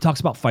ball. He talks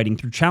about fighting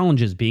through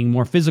challenges, being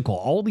more physical.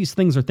 All these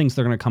things are things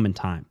that are going to come in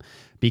time,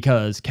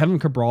 because Kevin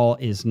Cabral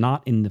is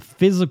not in the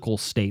physical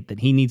state that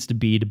he needs to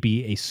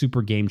be a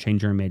super game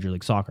changer in Major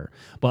League Soccer.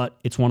 But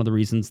it's one of the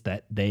reasons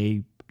that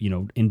they,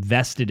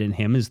 invested in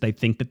him, is they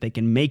think that they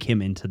can make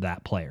him into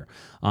that player.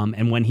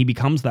 And when he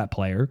becomes that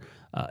player,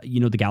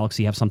 the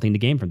Galaxy have something to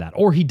gain from that.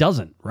 Or he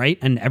doesn't, right?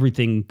 And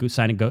everything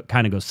kind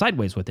of goes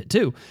sideways with it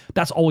too.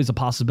 That's always a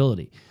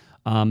possibility.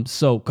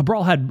 So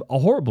Cabral had a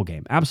horrible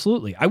game.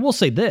 Absolutely. I will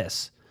say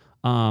this.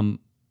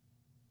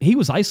 He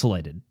was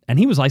isolated, and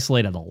he was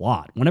isolated a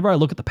lot. Whenever I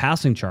look at the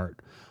passing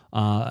chart,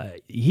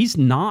 he's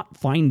not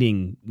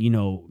finding,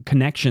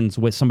 connections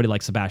with somebody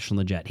like Sebastian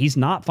Lletget. He's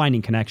not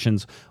finding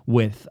connections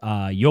with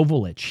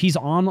Joveljic. He's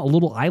on a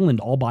little island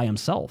all by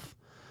himself.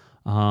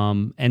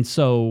 And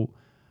so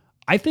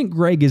I think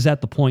Greg is at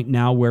the point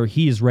now where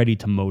he is ready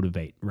to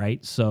motivate,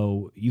 right?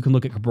 So you can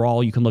look at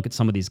Cabral, you can look at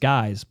some of these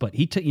guys, but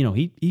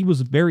he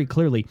was very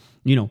clearly,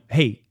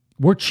 hey,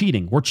 we're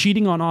cheating. We're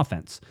cheating on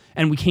offense,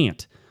 and we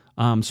can't.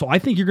 So I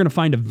think you're going to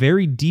find a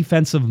very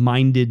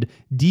defensive-minded,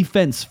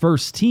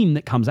 defense-first team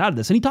that comes out of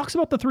this. And he talks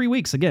about the 3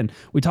 weeks. Again,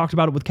 we talked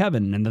about it with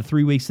Kevin and the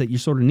 3 weeks that you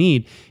sort of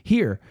need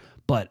here.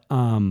 But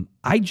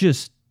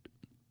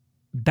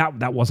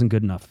that wasn't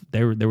good enough.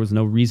 There was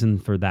no reason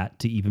for that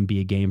to even be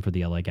a game for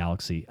the LA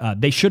Galaxy.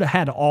 They should have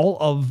had all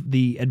of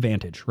the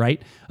advantage,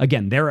 right?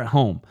 Again, they're at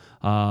home.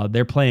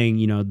 They're playing,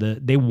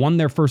 they won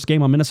their first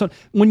game on Minnesota.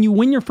 When you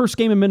win your first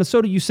game in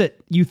Minnesota, you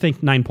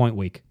think 9-point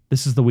week.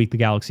 This is the week the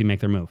Galaxy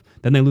make their move.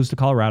 Then they lose to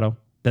Colorado.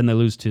 Then they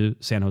lose to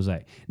San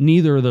Jose.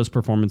 Neither of those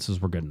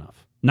performances were good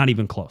enough. Not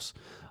even close.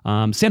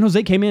 San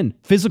Jose came in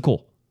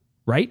physical,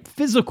 right?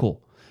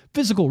 Physical,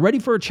 ready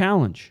for a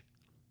challenge.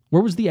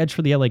 Where was the edge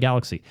for the LA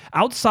Galaxy?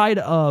 Outside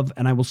of,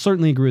 and I will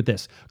certainly agree with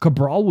this,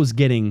 Cabral was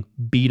getting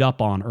beat up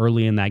on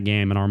early in that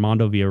game, and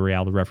Armando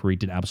Villarreal, the referee,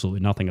 did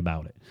absolutely nothing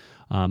about it.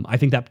 I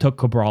think that took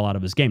Cabral out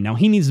of his game. Now,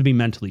 he needs to be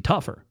mentally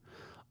tougher,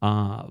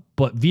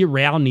 but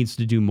Villarreal needs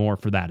to do more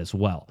for that as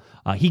well.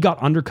 He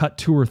got undercut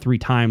 2 or 3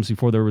 times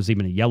before there was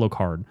even a yellow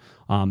card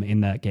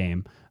in that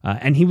game,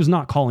 and he was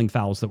not calling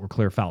fouls that were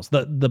clear fouls.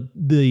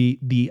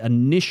 The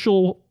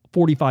initial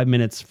 45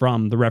 minutes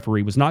from the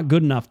referee was not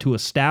good enough to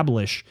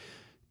establish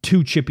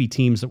 2 chippy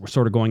teams that were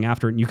sort of going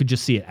after it, and you could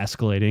just see it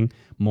escalating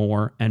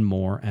more and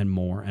more and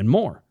more and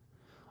more.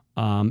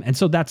 And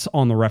so that's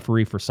on the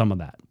referee for some of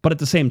that. But at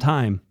the same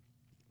time,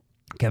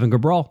 Kevin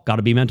Cabral got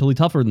to be mentally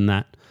tougher than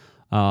that.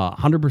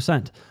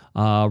 100%.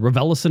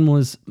 Raveloson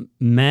was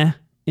meh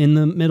in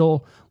the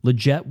middle.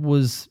 Lletget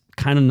was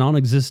kind of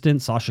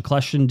non-existent. Sacha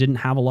Kljestan didn't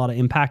have a lot of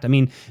impact. I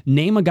mean,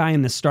 name a guy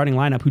in this starting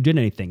lineup who did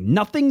anything.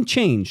 Nothing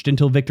changed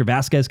until Victor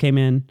Vasquez came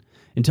in,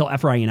 until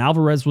Efrain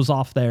Alvarez was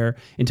off there,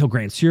 until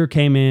Grandsir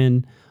came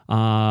in.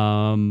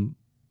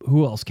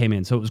 Who else came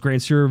in? So it was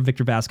Grandsir,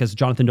 Victor Vasquez,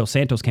 Jonathan Dos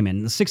Santos came in.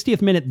 In the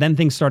 60th minute, then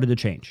things started to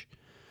change,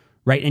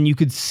 right? And you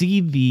could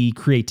see the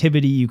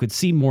creativity. You could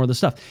see more of the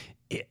stuff.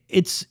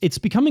 It's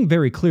becoming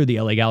very clear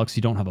the LA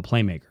Galaxy don't have a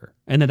playmaker,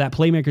 and that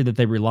playmaker that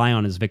they rely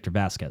on is Victor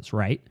Vasquez,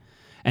 right?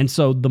 And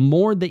so the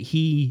more that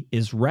he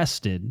is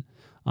rested,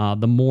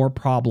 the more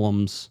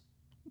problems,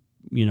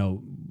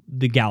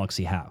 the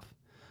Galaxy have.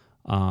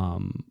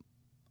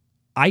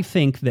 I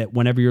think that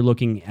whenever you're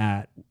looking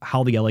at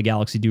how the LA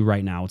Galaxy do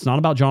right now, it's not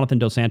about Jonathan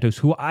Dos Santos,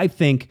 who I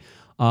think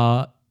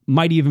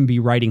might even be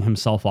writing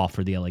himself off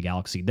for the LA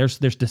Galaxy. There's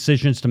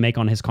decisions to make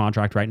on his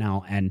contract right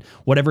now, and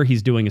whatever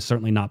he's doing is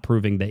certainly not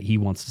proving that he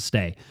wants to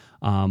stay,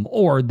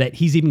 or that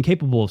he's even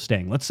capable of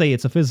staying. Let's say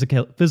it's a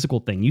physical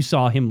thing. You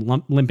saw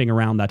him limping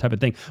around, that type of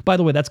thing. By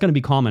the way, that's going to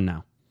be common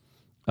now.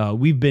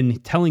 We've been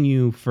telling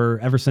you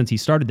ever since he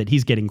started that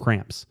he's getting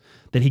cramps,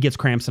 that he gets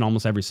cramps in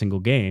almost every single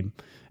game.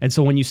 And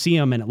so when you see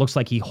him and it looks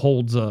like he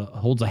holds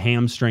a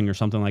hamstring or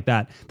something like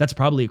that, that's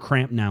probably a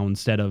cramp now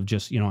instead of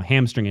just, a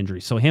hamstring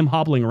injury. So him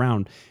hobbling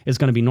around is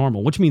going to be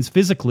normal, which means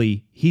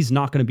physically he's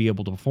not going to be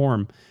able to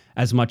perform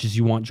as much as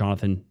you want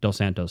Jonathan Dos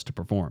Santos to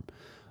perform.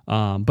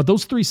 But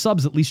those 3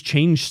 subs at least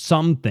changed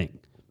something,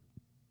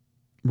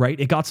 right?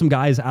 It got some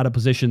guys out of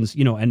positions,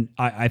 and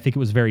I think it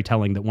was very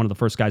telling that one of the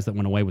first guys that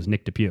went away was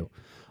Nick DePuy.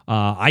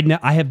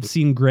 I have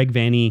seen Greg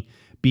Vanney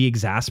be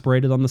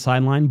exasperated on the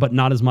sideline, but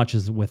not as much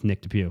as with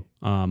Nick DePuy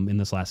in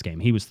this last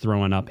game. He was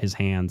throwing up his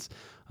hands.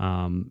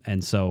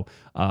 And so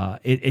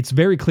it's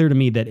very clear to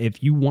me that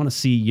if you want to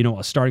see,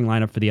 a starting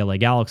lineup for the LA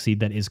Galaxy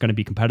that is going to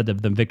be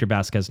competitive, then Victor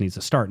Vasquez needs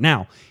to start.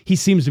 Now, he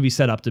seems to be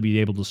set up to be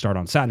able to start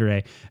on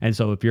Saturday. And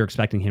so if you're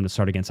expecting him to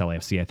start against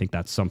LAFC, I think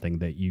that's something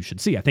that you should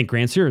see. I think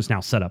Grant Sear is now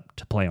set up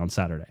to play on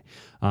Saturday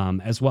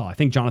as well. I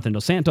think Jonathan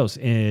Dos Santos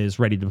is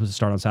ready to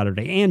start on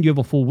Saturday, and you have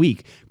a full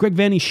week. Greg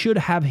Vanney should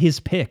have his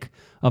pick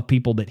of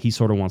people that he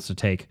sort of wants to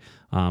take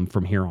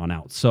from here on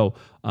out. So,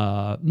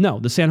 no,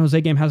 the San Jose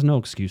game has no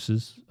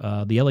excuses.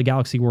 The LA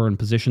Galaxy were in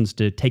positions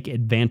to take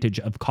advantage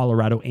of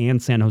Colorado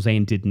and San Jose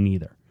and did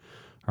neither.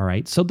 All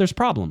right, so there's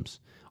problems.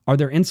 Are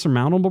there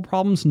insurmountable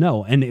problems?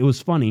 No, and it was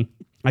funny.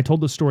 I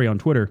told this story on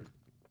Twitter,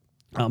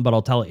 but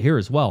I'll tell it here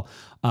as well.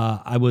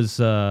 I've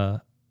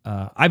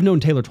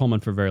known Taylor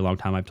Twellman for a very long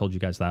time. I've told you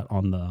guys that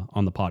on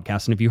the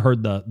podcast. And if you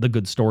heard the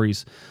good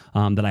stories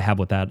that I have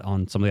with that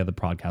on some of the other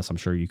podcasts, I'm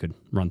sure you could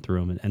run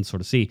through them and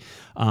sort of see.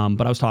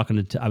 But I was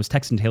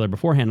texting Taylor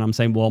beforehand, and I'm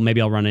saying, well,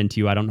 maybe I'll run into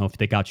you. I don't know if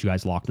they got you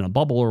guys locked in a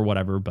bubble or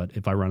whatever, but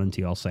if I run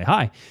into you, I'll say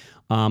hi.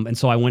 And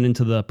so I went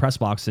into the press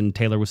box, and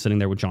Taylor was sitting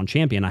there with John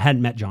Champion. I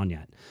hadn't met John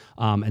yet.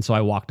 And so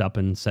I walked up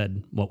and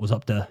said what was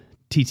up to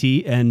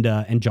TT,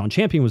 and John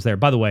Champion was there.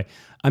 By the way,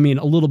 I mean,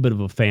 a little bit of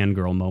a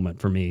fangirl moment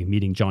for me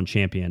meeting John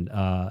Champion,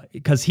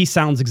 because he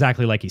sounds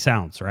exactly like he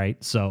sounds,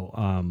 right?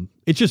 So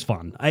it's just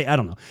fun. I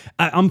don't know.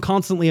 I'm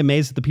constantly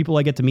amazed at the people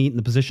I get to meet and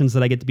the positions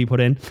that I get to be put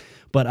in.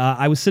 But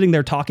I was sitting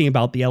there talking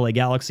about the LA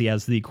Galaxy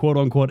as the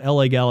quote-unquote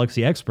LA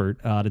Galaxy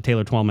expert to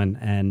Taylor Twellman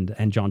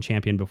and John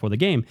Champion before the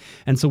game.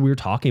 And so we were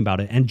talking about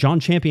it. And John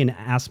Champion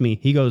asked me,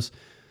 he goes,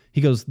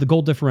 the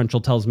goal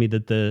differential tells me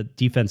that the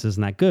defense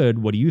isn't that good.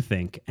 What do you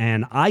think?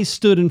 And I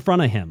stood in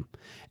front of him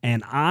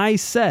and I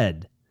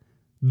said,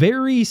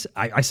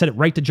 I said it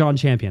right to John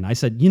Champion. I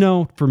said,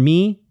 for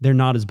me, they're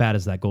not as bad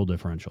as that goal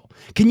differential.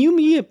 Can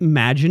you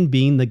imagine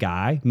being the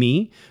guy,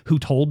 me, who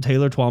told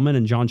Taylor Twellman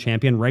and John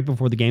Champion right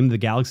before the game the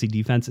Galaxy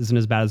defense isn't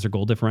as bad as their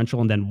goal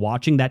differential, and then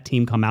watching that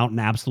team come out and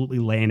absolutely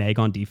lay an egg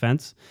on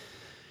defense?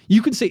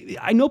 You could say,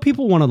 I know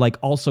people want to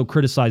also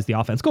criticize the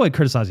offense. Go ahead,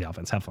 criticize the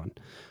offense. Have fun.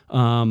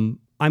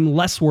 I'm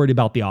less worried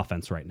about the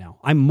offense right now.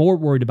 I'm more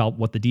worried about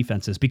what the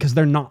defense is, because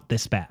they're not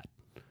this bad,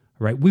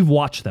 right? We've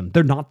watched them.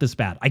 They're not this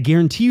bad. I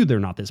guarantee you they're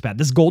not this bad.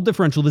 This goal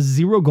differential, this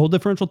 0 goal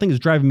differential thing is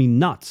driving me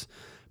nuts,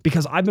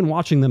 because I've been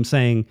watching them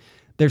saying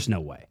there's no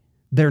way.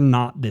 They're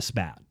not this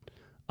bad,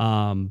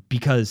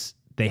 because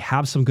they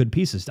have some good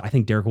pieces. I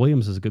think Derek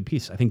Williams is a good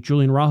piece. I think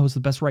Julian Araujo is the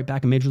best right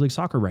back in Major League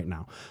Soccer right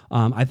now.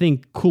 I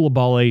think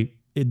Koulibaly,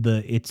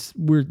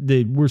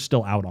 we're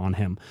still out on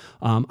him.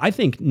 I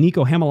think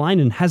Nico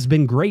Hamalainen has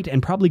been great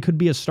and probably could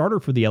be a starter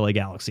for the LA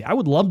Galaxy. I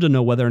would love to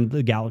know whether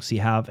the Galaxy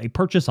have a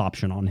purchase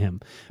option on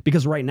him,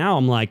 because right now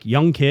I'm like,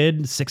 young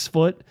kid, 6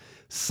 foot,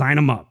 sign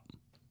him up,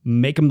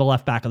 make him the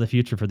left back of the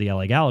future for the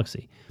LA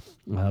Galaxy.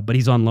 But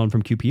he's on loan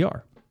from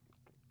QPR.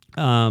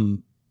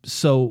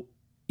 So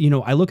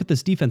I look at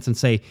this defense and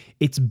say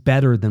it's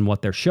better than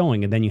what they're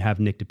showing, and then you have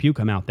Nick DePuy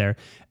come out there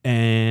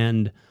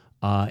and.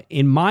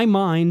 In my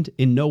mind,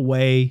 in no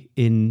way,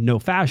 in no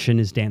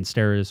fashion, is Dan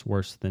Steres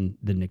worse than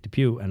Nick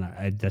DePuy,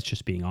 and that's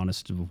just being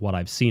honest of what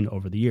I've seen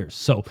over the years.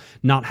 So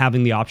not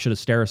having the option of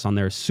Steres on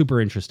there is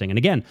super interesting. And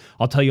again,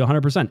 I'll tell you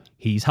 100%,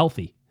 he's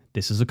healthy.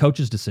 This is a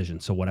coach's decision.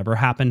 So whatever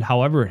happened,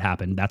 however it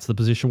happened, that's the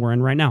position we're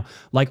in right now.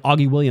 Like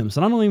Augie Williams,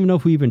 and I don't even know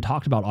if we even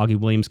talked about Augie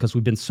Williams because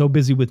we've been so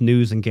busy with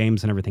news and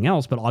games and everything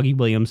else, but Augie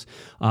Williams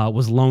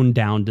was loaned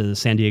down to the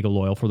San Diego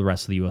Loyal for the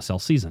rest of the USL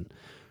season.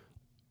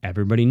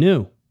 Everybody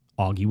knew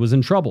Augie was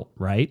in trouble,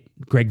 right?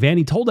 Greg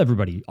Vanney told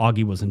everybody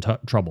Augie was in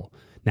trouble.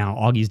 Now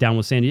Augie's down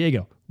with San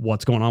Diego.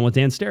 What's going on with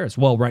Dan Steres?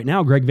 Well, right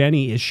now, Greg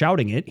Vanney is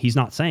shouting it. He's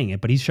not saying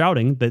it, but he's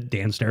shouting that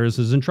Dan Steres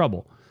is in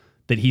trouble,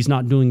 that he's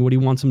not doing what he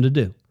wants him to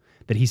do,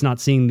 that he's not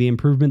seeing the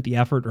improvement, the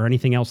effort, or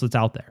anything else that's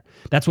out there.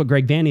 That's what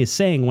Greg Vanney is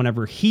saying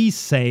whenever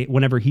he's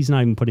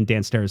not even putting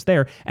Dan Steres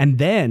there. And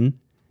then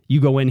you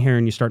go in here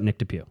and you start Nick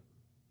DePuy.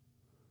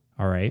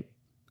 All right.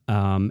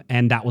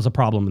 And that was a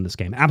problem in this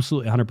game.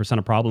 Absolutely 100%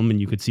 a problem.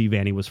 And you could see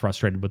Vanney was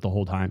frustrated with the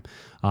whole time.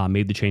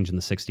 Made the change in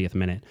the 60th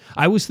minute.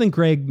 I always think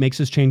Greg makes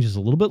his changes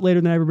a little bit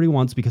later than everybody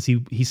wants, because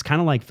he's kind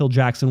of like Phil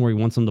Jackson, where he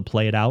wants them to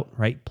play it out,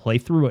 right? Play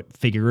through it,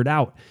 figure it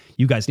out.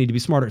 You guys need to be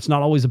smarter. It's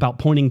not always about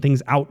pointing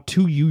things out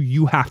to you.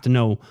 You have to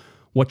know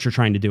what you're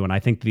trying to do. And I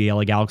think the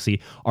LA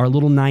Galaxy are a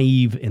little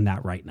naive in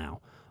that right now.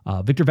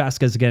 Victor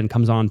Vasquez, again,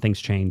 comes on, things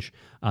change.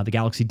 The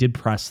Galaxy did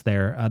press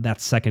there.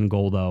 That second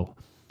goal, though,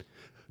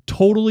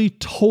 totally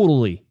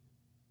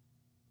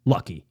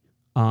lucky.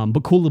 But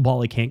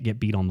Koulibaly can't get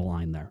beat on the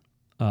line there.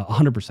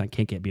 100%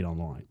 can't get beat on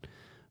the line.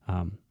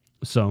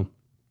 So,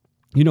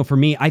 for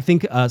me, I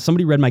think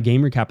somebody read my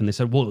game recap and they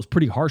said, well, it was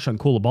pretty harsh on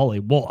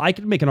Koulibaly. Well, I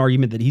could make an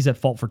argument that he's at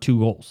fault for 2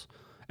 goals.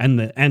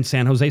 And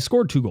San Jose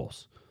scored 2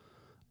 goals.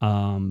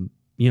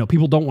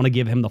 People don't want to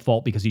give him the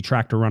fault because he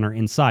tracked a runner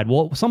inside.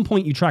 Well, at some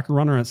point you track a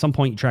runner, and at some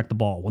point you track the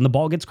ball. When the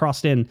ball gets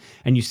crossed in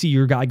and you see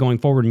your guy going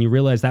forward and you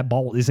realize that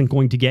ball isn't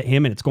going to get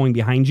him and it's going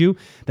behind you,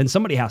 then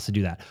somebody has to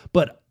do that.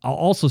 But I'll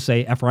also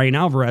say Efrain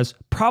Alvarez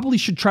probably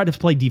should try to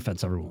play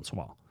defense every once in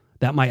a while.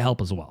 That might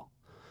help as well.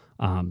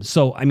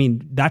 So, I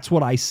mean, that's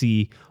what I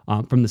see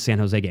from the San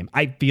Jose game.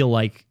 I feel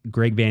like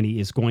Greg Vanney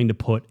is going to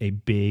put a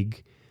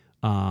big,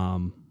 I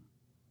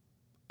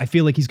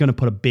feel like he's going to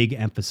put a big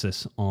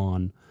emphasis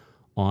on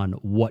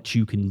what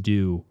you can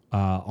do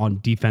on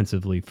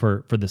defensively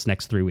for this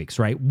next 3 weeks,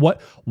 right?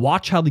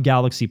 Watch how the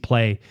Galaxy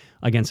play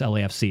against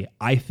LAFC.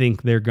 I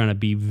think they're going to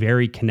be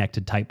very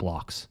connected type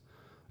blocks.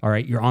 All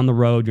right, you're on the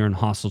road, you're in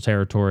hostile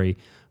territory.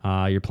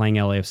 You're playing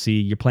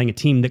LAFC. You're playing a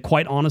team that,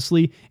 quite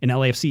honestly, in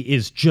LAFC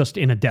is just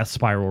in a death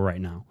spiral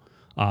right now.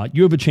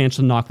 You have a chance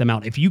to knock them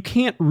out. If you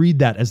can't read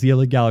that as the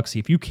LA Galaxy,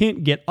 if you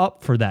can't get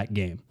up for that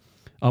game,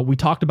 we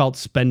talked about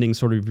spending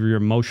sort of your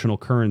emotional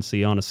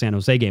currency on a San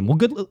Jose game. Well,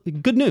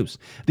 good news.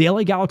 The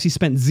LA Galaxy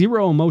spent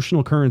 0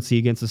 emotional currency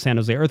against the San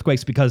Jose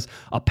Earthquakes because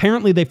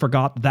apparently they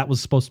forgot that was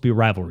supposed to be a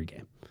rivalry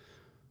game.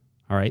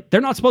 All right?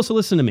 They're not supposed to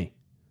listen to me.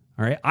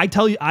 All right.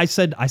 I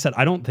said,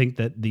 I don't think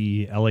that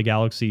the LA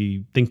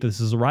Galaxy think this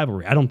is a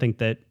rivalry. I don't think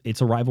that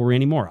it's a rivalry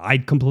anymore. I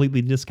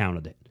completely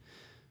discounted it.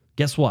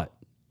 Guess what?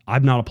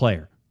 I'm not a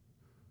player.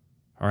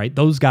 All right.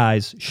 Those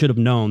guys should have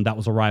known that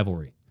was a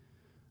rivalry.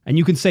 And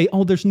you can say,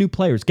 oh, there's new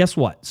players. Guess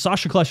what?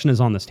 Sasha Kljestan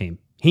is on this team.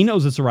 He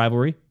knows it's a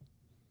rivalry.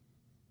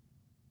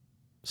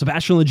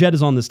 Sebastian Lletget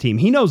is on this team.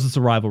 He knows it's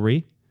a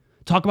rivalry.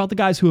 Talk about the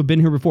guys who have been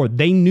here before.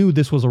 They knew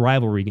this was a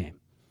rivalry game.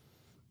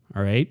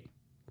 All right.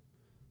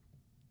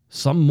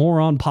 Some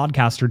moron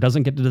podcaster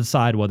doesn't get to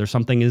decide whether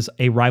something is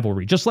a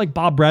rivalry, just like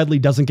Bob Bradley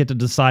doesn't get to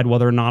decide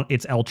whether or not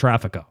it's El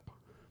Tráfico.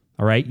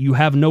 All right, you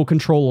have no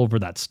control over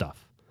that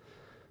stuff.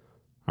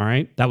 All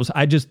right,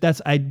 I just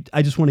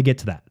want to get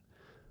to that.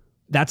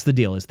 That's the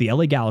deal. Is the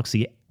LA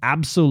Galaxy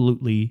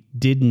absolutely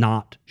did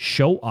not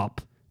show up,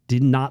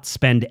 did not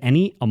spend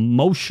any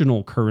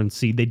emotional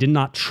currency. They did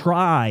not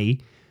try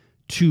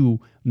to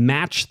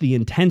match the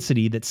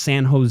intensity that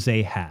San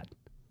Jose had.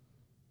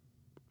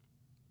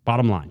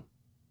 Bottom line.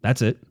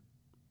 That's it.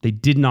 They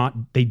did not,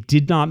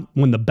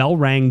 when the bell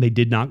rang, they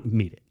did not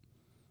meet it.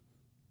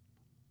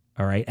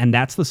 All right. And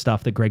that's the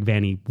stuff that Greg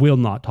Vanney will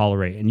not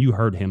tolerate. And you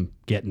heard him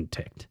getting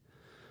ticked,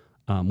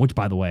 which,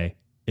 by the way,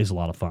 is a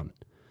lot of fun.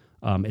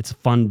 It's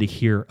fun to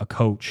hear a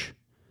coach.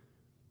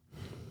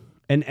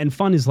 And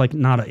fun is like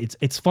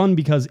it's fun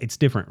because it's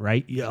different,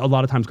 right? A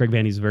lot of times Greg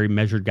Vanney is a very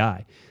measured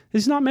guy.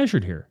 He's not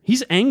measured here.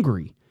 He's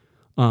angry.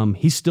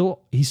 He's still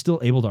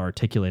able to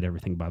articulate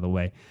everything, by the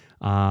way.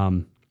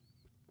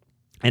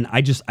 And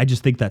I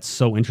just think that's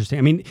so interesting.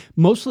 I mean,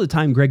 most of the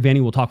time, Greg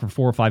Vanney will talk for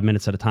 4 or 5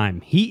 minutes at a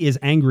time. He is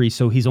angry,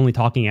 so he's only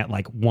talking at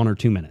like 1 or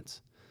 2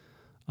 minutes.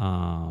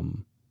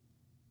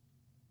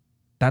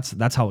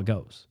 That's how it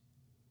goes.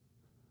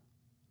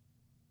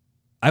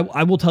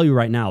 I will tell you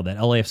right now that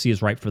LAFC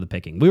is ripe for the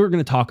picking. We were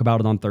going to talk about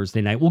it on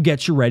Thursday night. We'll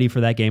get you ready for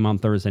that game on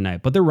Thursday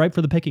night, but they're ripe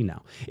for the picking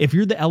now. If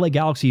you're the LA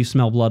Galaxy, you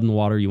smell blood in the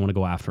water, you want to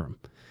go after them.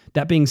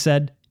 That being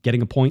said,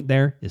 getting a point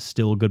there is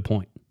still a good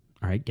point.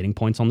 All right, getting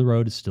points on the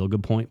road is still a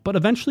good point, but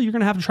eventually you're going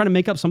to have to try to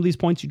make up some of these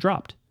points you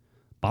dropped.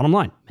 Bottom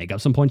line, make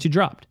up some points you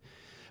dropped.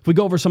 If we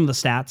go over some of the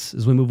stats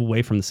as we move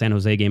away from the San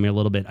Jose game here a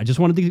little bit, I just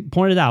wanted to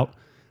point it out.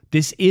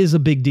 This is a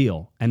big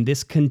deal, and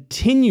this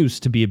continues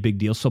to be a big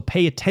deal, so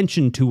pay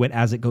attention to it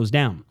as it goes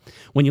down.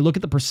 When you look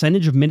at the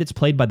percentage of minutes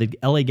played by the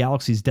LA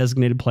Galaxy's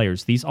designated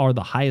players, these are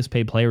the highest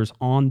paid players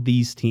on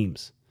these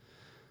teams.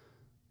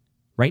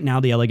 Right now,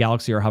 the LA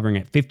Galaxy are hovering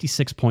at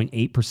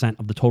 56.8%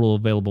 of the total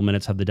available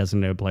minutes have the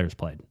designated players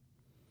played.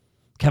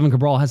 Kevin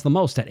Cabral has the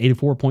most at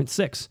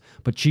 84.6%,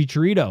 but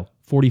Chicharito,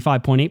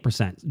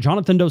 45.8%.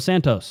 Jonathan Dos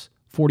Santos,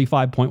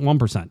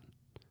 45.1%.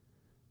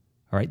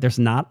 All right, there's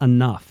not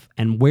enough.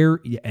 And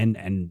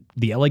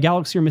the LA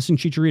Galaxy are missing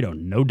Chicharito,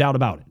 no doubt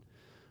about it.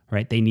 All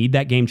right, they need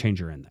that game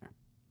changer in there.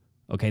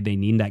 Okay, they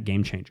need that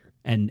game changer.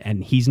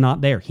 And he's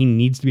not there. He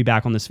needs to be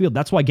back on this field.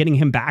 That's why getting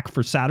him back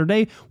for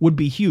Saturday would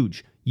be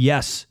huge.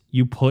 Yes,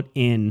 you put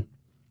in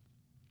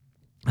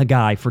a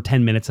guy for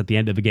 10 minutes at the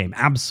end of the game.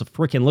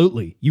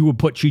 Abso-freaking-lutely. You would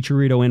put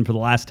Chicharito in for the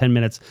last 10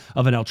 minutes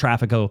of an El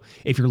Tráfico.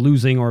 If you're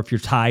losing or if you're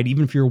tied,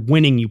 even if you're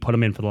winning, you put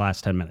him in for the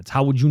last 10 minutes.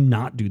 How would you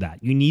not do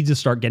that? You need to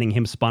start getting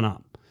him spun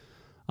up.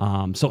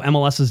 So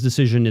MLS's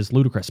decision is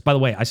ludicrous. By the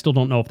way, I still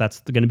don't know if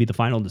that's going to be the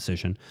final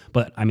decision,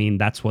 but I mean,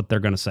 that's what they're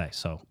going to say.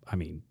 So, I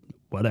mean,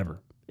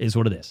 whatever is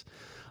what it is.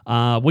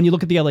 When you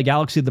look at the LA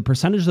Galaxy, the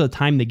percentage of the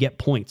time they get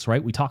points,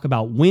 right? We talk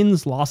about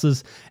wins,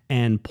 losses,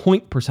 and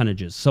point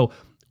percentages. So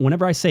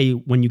whenever I say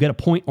when you get a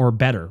point or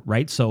better,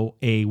 right? So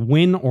a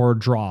win or a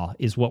draw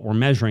is what we're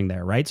measuring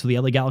there, right? So the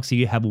LA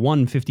Galaxy have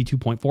won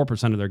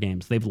 52.4% of their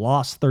games. They've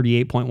lost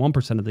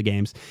 38.1% of the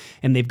games,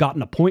 and they've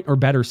gotten a point or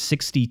better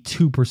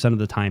 62% of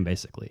the time,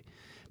 basically.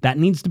 That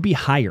needs to be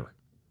higher,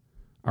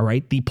 all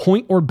right? The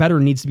point or better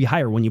needs to be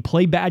higher. When you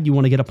play bad, you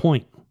want to get a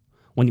point.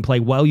 When you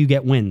play well, you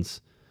get wins.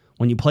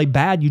 When you play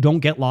bad, you don't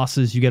get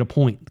losses, you get a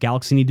point.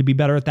 Galaxy need to be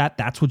better at that.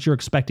 That's what you're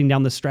expecting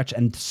down the stretch.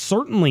 And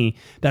certainly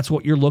that's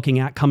what you're looking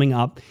at coming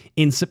up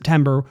in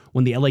September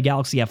when the LA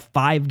Galaxy have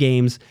 5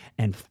 games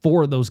and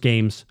 4 of those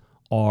games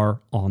are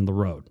on the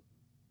road.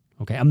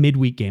 Okay, a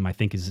midweek game, I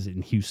think, is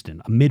in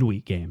Houston. A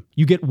midweek game.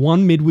 You get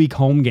 1 midweek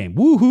home game.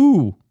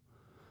 Woohoo!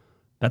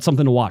 That's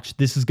something to watch.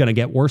 This is going to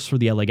get worse for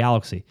the LA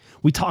Galaxy.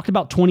 We talked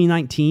about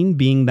 2019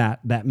 being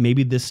that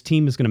maybe this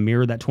team is going to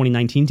mirror that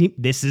 2019 team.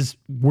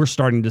 We're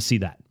starting to see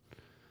that.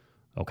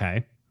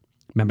 Okay.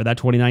 Remember that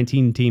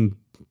 2019 team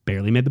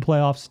barely made the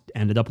playoffs,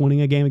 ended up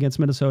winning a game against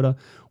Minnesota,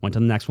 went to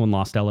the next one,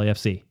 lost to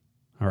LAFC.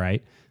 All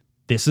right.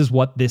 This is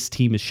what this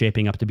team is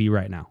shaping up to be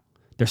right now.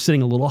 They're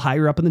sitting a little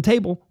higher up in the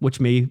table, which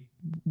may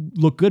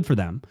look good for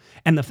them.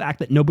 And the fact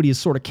that nobody is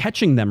sort of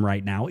catching them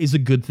right now is a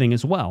good thing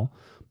as well.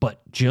 But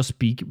just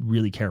be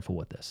really careful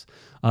with this.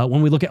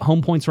 When we look at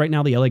home points right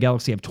now, the LA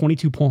Galaxy have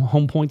 22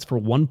 home points for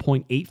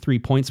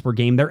 1.83 points per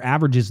game. Their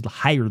average is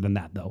higher than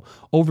that, though.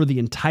 Over the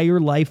entire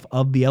life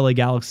of the LA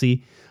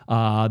Galaxy,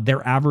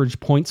 their average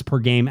points per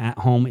game at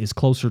home is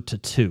closer to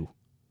 2.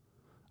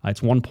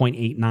 It's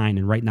 1.89,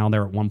 and right now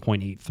they're at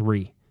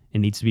 1.83. It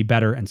needs to be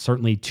better, and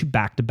certainly 2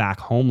 back-to-back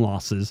home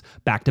losses,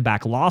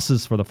 back-to-back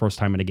losses for the first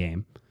time in a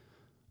game,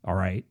 all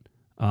right,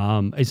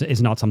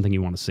 is not something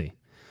you want to see.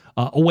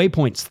 Away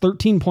points,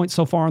 13 points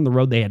so far on the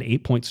road. They had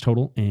 8 points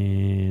total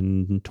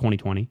in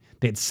 2020.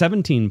 They had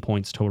 17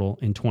 points total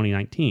in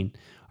 2019.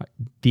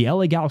 The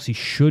LA Galaxy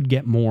should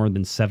get more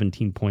than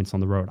 17 points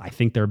on the road. I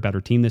think they're a better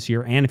team this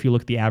year. And if you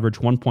look at the average,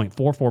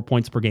 1.44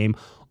 points per game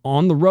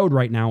on the road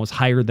right now is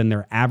higher than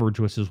their average,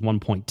 which is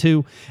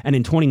 1.2. And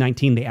in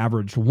 2019, they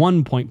averaged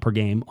 1 point per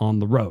game on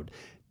the road.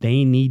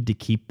 They need to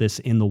keep this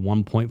in the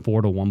 1.4 to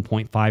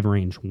 1.5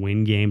 range,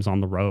 win games on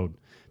the road.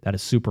 That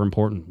is super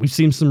important. We've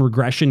seen some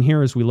regression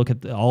here as we look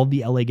at all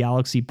the LA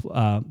Galaxy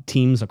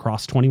teams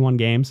across 21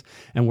 games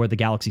and where the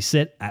Galaxy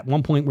sit. At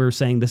one point, we were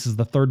saying this is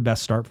the 3rd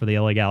best start for the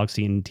LA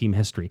Galaxy in team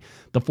history,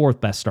 the 4th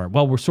best start.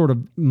 Well, we're sort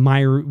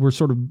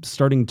of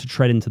starting to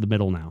tread into the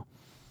middle now.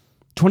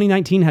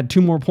 2019 had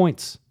 2 more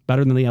points,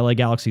 better than the LA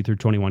Galaxy through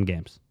 21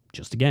 games.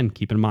 Just again,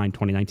 keep in mind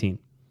 2019.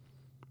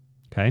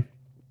 Okay.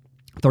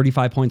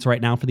 35 points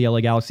right now for the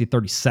LA Galaxy,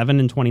 37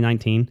 in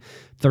 2019,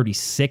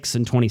 36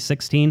 in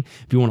 2016.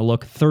 If you want to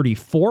look,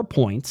 34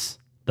 points,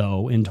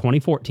 though, in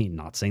 2014.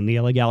 Not saying the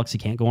LA Galaxy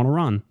can't go on a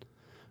run.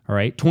 All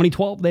right.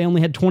 2012, they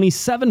only had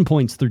 27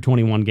 points through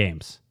 21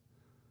 games.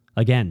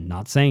 Again,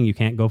 not saying you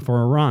can't go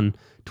for a run.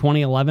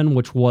 2011,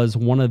 which was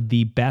one of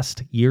the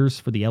best years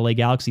for the LA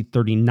Galaxy,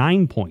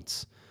 39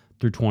 points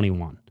through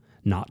 21.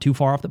 Not too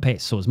far off the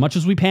pace. So as much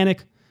as we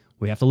panic,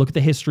 we have to look at the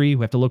history.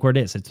 We have to look where it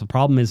is. The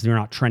problem is you're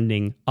not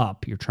trending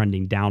up. You're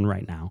trending down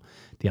right now.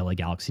 The LA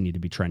Galaxy need to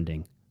be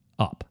trending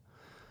up.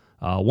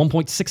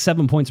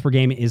 1.67 points per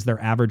game is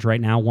their average right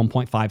now.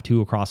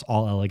 1.52 across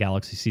all LA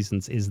Galaxy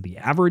seasons is the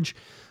average.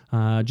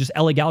 Just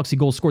LA Galaxy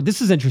goals scored.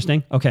 This is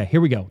interesting. Okay, here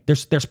we go.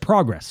 There's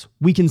progress.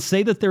 We can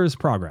say that there is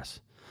progress.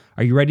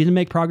 Are you ready to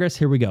make progress?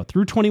 Here we go.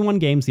 Through 21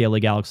 games, the LA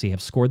Galaxy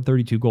have scored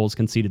 32 goals,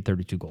 conceded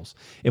 32 goals.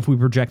 If we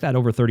project that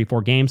over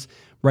 34 games,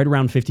 right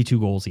around 52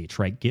 goals each,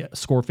 right?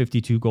 Score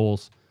 52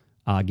 goals,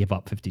 give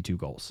up 52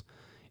 goals.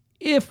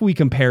 If we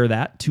compare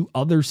that to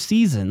other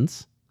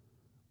seasons,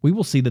 we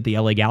will see that the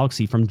LA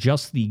Galaxy from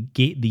just the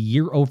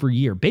year over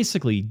year,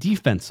 basically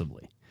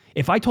defensively,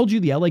 if I told you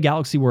the LA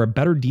Galaxy were a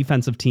better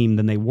defensive team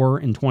than they were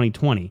in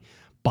 2020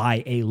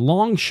 by a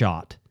long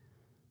shot,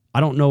 I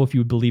don't know if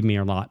you would believe me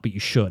or not, but you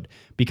should.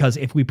 Because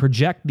if we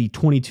project the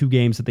 22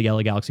 games that the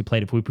LA Galaxy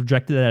played, if we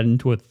projected that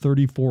into a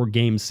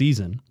 34-game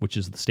season, which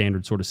is the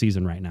standard sort of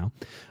season right now,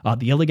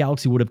 the LA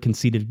Galaxy would have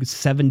conceded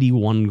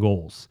 71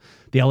 goals.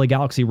 The LA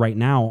Galaxy right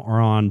now are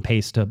on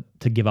pace to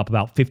give up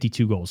about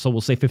 52 goals. So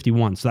we'll say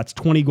 51. So that's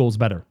 20 goals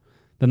better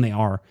than they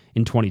are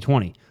in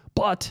 2020.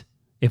 But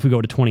if we go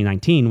to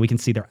 2019, we can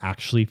see they're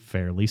actually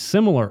fairly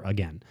similar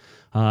again.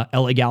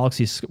 LA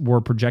Galaxy were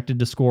projected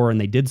to score,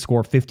 and they did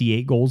score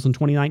 58 goals in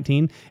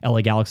 2019. LA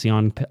Galaxy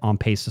on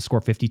pace to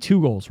score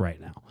 52 goals right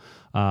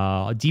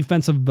now.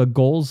 Defensive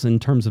goals in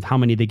terms of how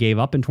many they gave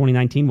up in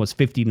 2019 was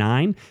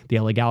 59. The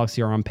LA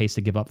Galaxy are on pace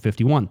to give up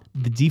 51.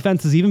 The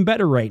defense is even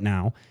better right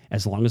now,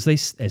 as long as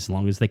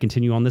they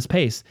continue on this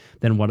pace,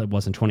 than what it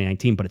was in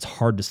 2019. But it's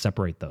hard to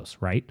separate those,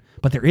 right?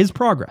 But there is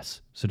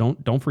progress, so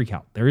don't freak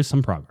out. There is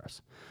some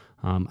progress.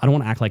 I don't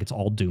want to act like it's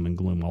all doom and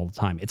gloom all the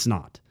time. It's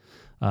not.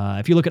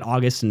 If you look at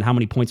August and how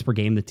many points per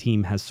game the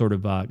team has sort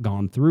of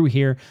gone through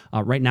here,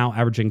 right now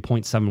averaging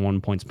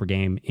 0.71 points per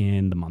game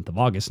in the month of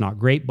August. Not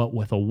great, but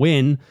with a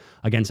win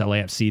against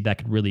LAFC, that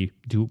could really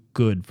do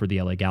good for the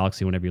LA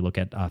Galaxy whenever you look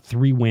at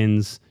 3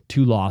 wins,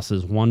 2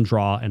 losses, 1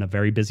 draw, and a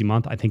very busy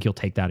month. I think you'll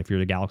take that if you're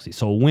the Galaxy.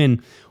 So a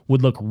win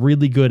would look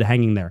really good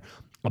hanging there.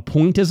 A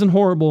point isn't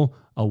horrible.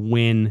 A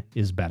win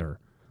is better.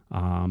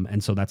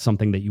 And so that's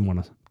something that you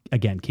want to,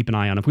 again, keep an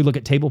eye on. If we look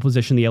at table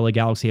position, the LA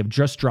Galaxy have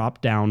just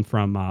dropped down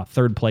from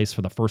 3rd place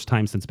for the first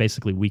time since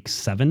basically week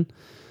 7,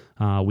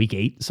 week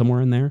 8, somewhere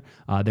in there.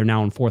 They're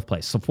now in 4th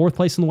place. So 4th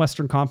place in the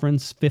Western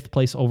Conference, 5th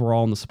place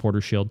overall in the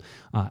Supporters Shield.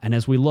 And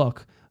as we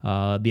look,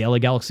 the LA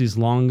Galaxy's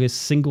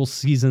longest single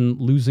season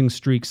losing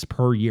streaks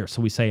per year. So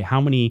we say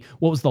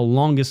what was the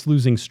longest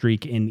losing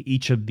streak in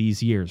each of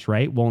these years,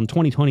 right? Well, in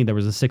 2020, there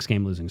was a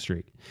 6-game losing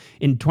streak.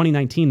 In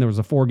 2019, there was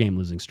a 4-game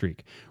losing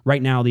streak.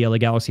 Right now, the LA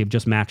Galaxy have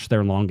just matched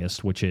their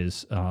longest, which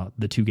is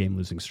the 2-game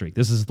losing streak.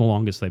 This is the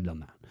longest they've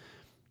done that.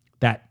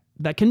 That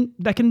that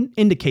can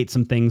indicate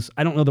some things.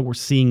 I don't know that we're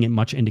seeing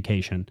much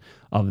indication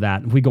of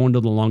that. If we go into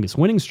the longest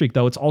winning streak,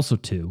 though, it's also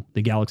 2.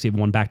 The Galaxy have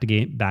won back to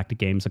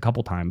games a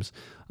couple times.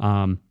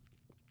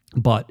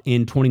 But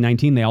in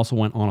 2019, they also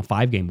went on a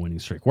 5-game winning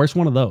streak. Where's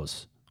one of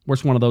those?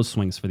 Where's one of those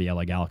swings for the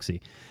LA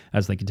Galaxy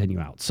as they continue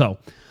out? So,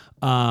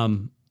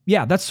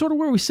 yeah, that's sort of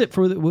where we sit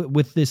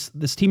with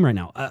this team right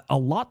now. A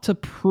lot to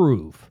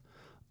prove.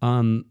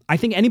 I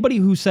think anybody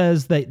who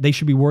says that they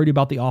should be worried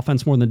about the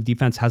offense more than the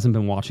defense hasn't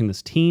been watching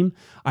this team.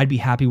 I'd be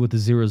happy with the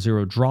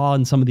 0-0 draw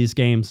in some of these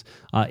games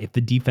if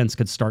the defense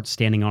could start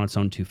standing on its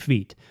own 2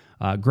 feet.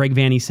 Greg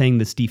Vanney saying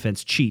this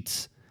defense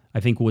cheats,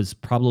 I think was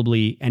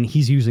probably, and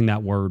he's using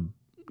that word,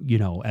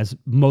 as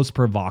most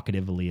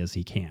provocatively as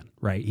he can,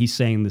 right? He's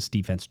saying this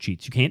defense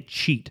cheats. You can't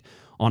cheat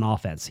on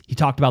offense. He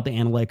talked about the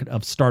analytic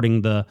of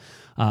starting the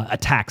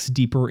attacks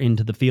deeper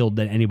into the field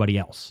than anybody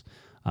else.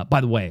 By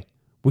the way,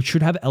 we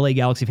should have LA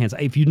Galaxy fans.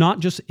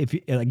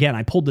 Again,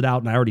 I pulled it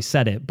out and I already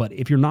said it, but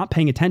if you're not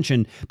paying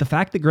attention, the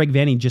fact that Greg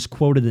Vanney just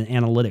quoted an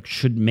analytic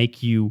should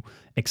make you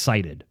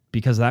excited,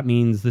 because that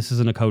means this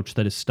isn't a coach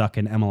that is stuck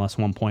in MLS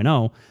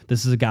 1.0.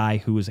 This is a guy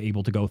who is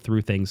able to go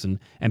through things and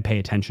pay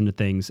attention to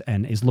things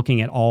and is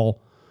looking at all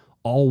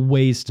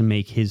ways to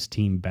make his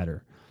team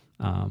better.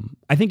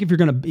 I think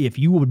if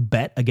you would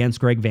bet against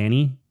Greg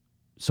Vanney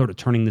sort of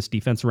turning this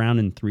defense around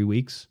in 3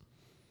 weeks,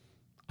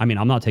 I mean,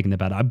 I'm not taking the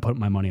bet. I'm putting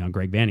my money on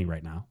Greg Vanney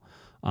right now.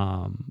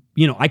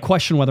 I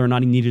question whether or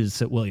not he needed to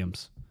sit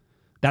Williams.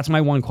 That's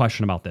my one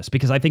question about this,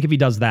 because I think if he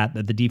does that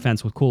the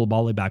defense with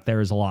Koulibaly back there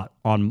is on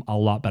a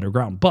lot better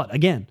ground. But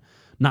again,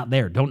 not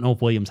there. Don't know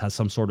if Williams has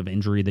some sort of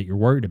injury that you're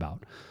worried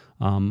about.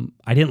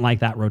 I didn't like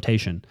that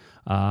rotation.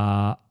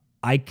 Listen,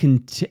 I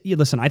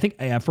think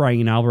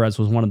Efrain Alvarez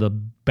was one of the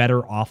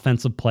better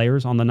offensive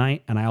players on the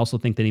night, and I also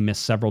think that he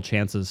missed several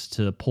chances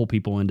to pull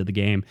people into the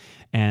game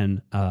and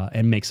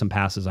make some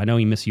passes. I know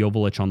he missed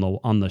Joveljic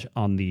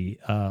on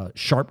the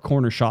sharp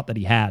corner shot that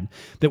he had.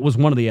 That was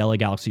one of the LA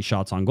Galaxy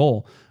shots on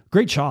goal.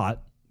 Great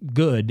shot,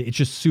 good. It's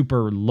just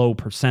super low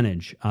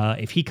percentage.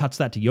 If he cuts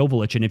that to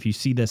Joveljic, and if you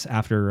see this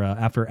after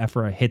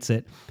Efra hits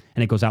it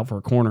and it goes out for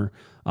a corner,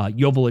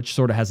 Joveljic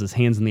sort of has his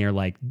hands in the air,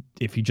 like,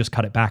 if you just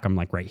cut it back, I'm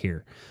like right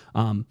here.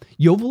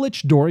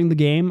 Joveljic during the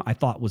game, I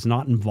thought was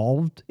not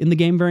involved in the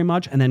game very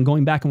much. And then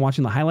going back and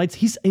watching the highlights,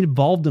 he's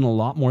involved in a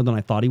lot more than I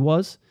thought he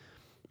was.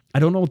 I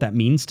don't know what that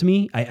means to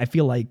me. I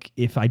feel like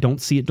if I don't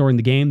see it during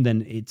the game,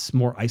 then it's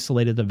more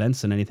isolated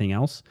events than anything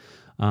else.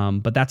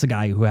 But that's a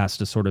guy who has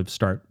to sort of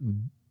start,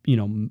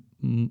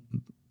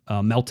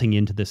 melting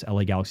into this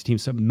LA Galaxy team,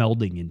 so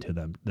melding into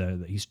them.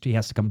 He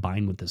has to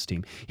combine with this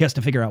team. He has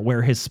to figure out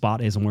where his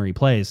spot is and where he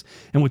plays.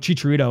 And with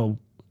Chicharito,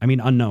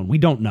 unknown. We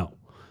don't know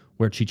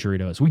where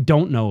Chicharito is. We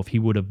don't know if he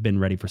would have been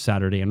ready for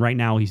Saturday. And right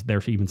now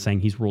they're even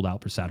saying he's ruled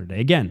out for Saturday.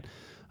 Again,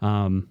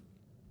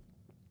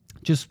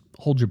 just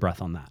hold your breath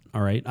on that.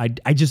 All right.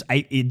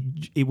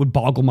 It would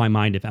boggle my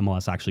mind if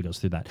MLS actually goes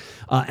through that.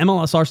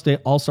 MLS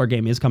All-Star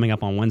Game is coming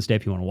up on Wednesday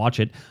if you want to watch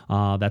it.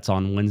 That's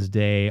on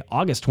Wednesday,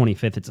 August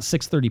 25th. It's a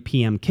 6:30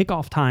 p.m.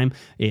 kickoff time.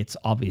 It's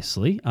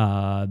obviously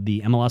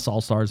the MLS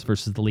All-Stars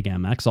versus the Liga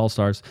MX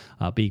All-Stars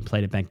being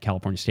played at Banc of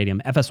California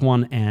Stadium.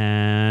 FS1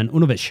 and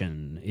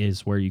Univision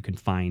is where you can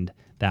find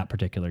that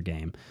particular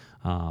game.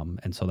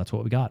 And so that's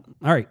what we got.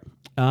 All right.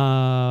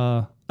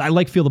 I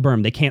like Feel the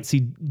Berm. They can't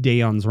see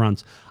Dejon's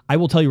runs. I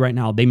will tell you right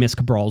now, they miss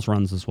Cabral's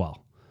runs as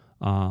well.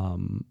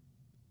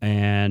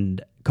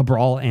 And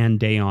Cabral and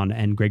Dejon,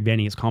 and Greg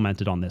Vanney has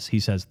commented on this. He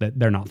says that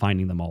they're not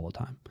finding them all the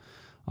time.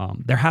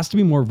 There has to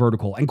be more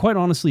vertical. And quite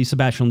honestly,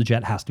 Sebastian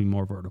Lletget has to be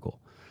more vertical.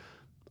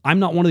 I'm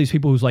not one of these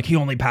people who's like, he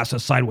only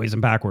passes sideways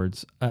and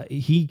backwards.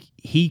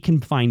 He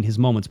can find his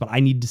moments, but I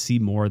need to see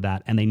more of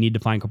that. And they need to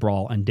find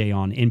Cabral and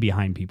Dejon in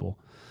behind people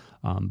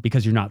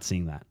because you're not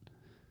seeing that.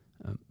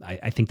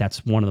 I think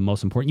that's one of the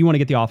most important. You want to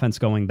get the offense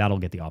going, that'll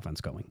get the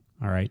offense going.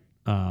 All right.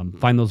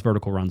 Find those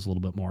vertical runs a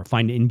little bit more.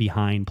 Find in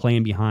behind, play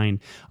in behind.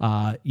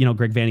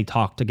 Greg Vanney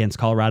talked against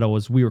Colorado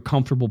as we were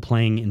comfortable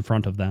playing in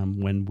front of them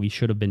when we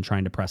should have been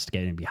trying to press to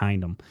get in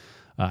behind them.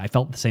 I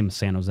felt the same with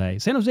San Jose.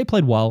 San Jose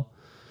played well.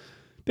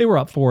 They were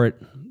up for it.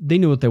 They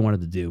knew what they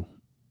wanted to do.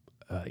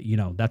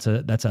 That's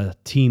a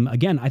team,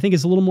 again, I think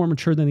is a little more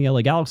mature than the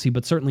LA Galaxy,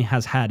 but certainly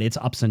has had its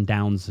ups and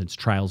downs, its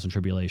trials and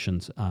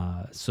tribulations.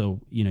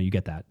 So you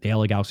get that. The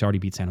LA Galaxy already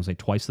beat San Jose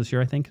twice this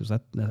year, I think. Is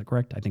that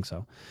correct? I think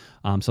so.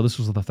 So this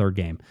was the third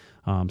game.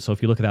 So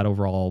if you look at that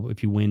overall,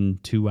 if you win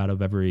 2 out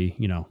of every,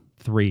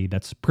 3,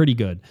 that's pretty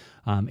good.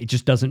 It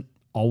just doesn't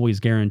always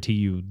guarantee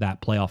you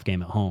that playoff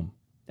game at home.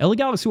 LA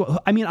Galaxy,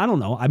 I don't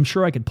know. I'm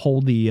sure I could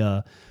poll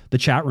the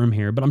chat room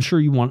here, but I'm sure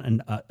you want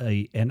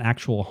an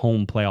actual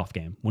home playoff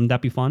game. Wouldn't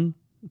that be fun?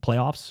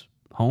 Playoffs,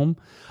 home.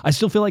 I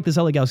still feel like this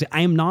LA Galaxy,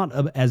 I am not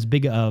as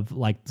big of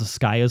like the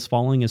sky is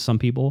falling as some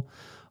people.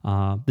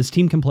 This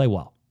team can play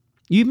well.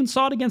 You even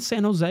saw it against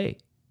San Jose.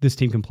 This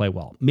team can play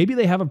well. Maybe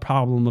they have a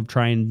problem of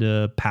trying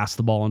to pass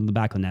the ball into the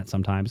back of the net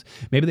sometimes.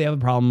 Maybe they have a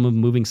problem of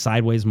moving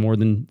sideways more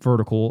than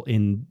vertical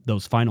in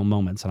those final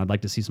moments, and I'd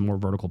like to see some more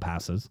vertical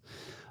passes.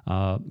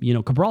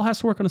 Cabral has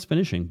to work on his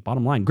finishing,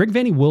 bottom line. Greg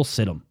Vanney will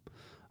sit him.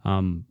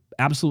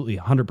 Absolutely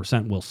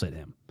 100% will sit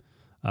him.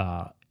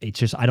 It's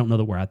just, I don't know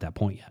that we're at that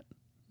point yet,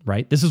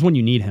 right? This is when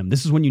you need him.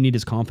 This is when you need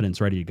his confidence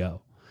ready to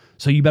go.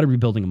 So you better be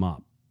building him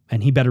up,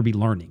 and he better be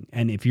learning.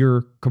 And if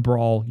you're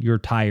Cabral, you're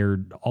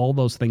tired, all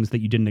those things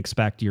that you didn't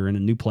expect, you're in a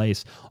new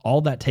place,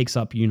 all that takes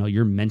up,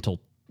 your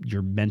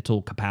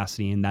mental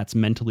capacity, and that's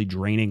mentally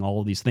draining.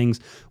 All of these things,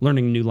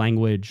 learning a new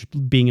language,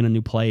 being in a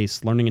new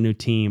place, learning a new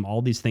team,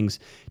 all these things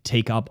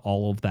take up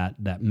all of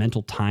that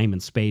mental time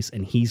and space,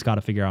 and he's got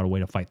to figure out a way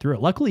to fight through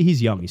it. Luckily,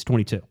 he's young. He's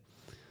 22.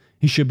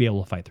 He should be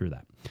able to fight through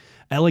that.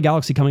 LA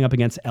Galaxy coming up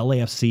against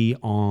LAFC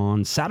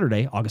on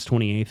Saturday, August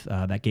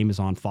 28th. That game is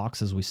on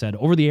Fox, as we said,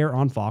 over the air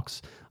on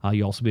Fox.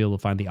 You'll also be able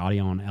to find the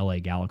audio on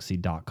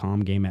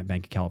LAGalaxy.com. Game at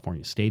Bank of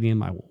California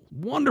Stadium. I will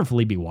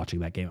wonderfully be watching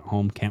that game at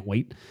home. Can't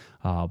wait.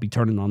 I'll be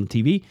turning on the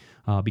TV,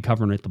 be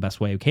covering it the best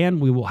way I can.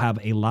 We will have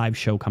a live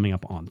show coming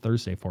up on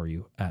Thursday for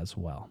you as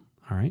well.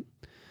 All right.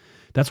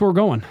 That's where we're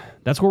going.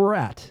 That's where we're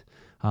at.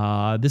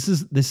 This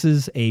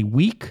is a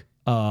week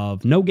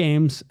of no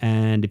games,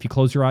 and if you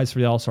close your eyes for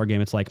the All-Star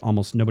game, it's like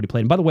almost nobody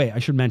played. And by the way, I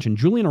should mention,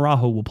 Julian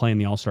Araujo will play in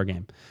the All-Star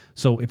game.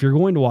 So if you're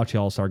going to watch the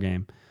All-Star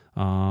game,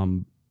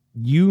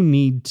 you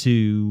need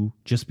to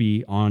just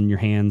be on your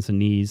hands and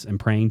knees and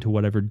praying to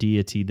whatever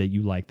deity that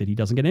you like, that he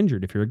doesn't get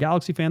injured. If you're a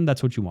Galaxy fan,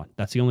 that's what you want.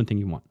 That's the only thing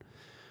you want.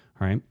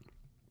 All right.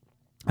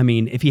 I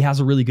mean, if he has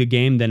a really good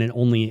game, then it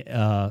only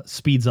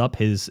speeds up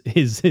his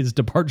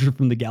departure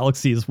from the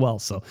Galaxy as well.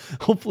 So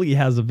hopefully he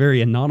has a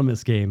very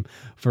anonymous game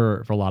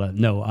for a lot of.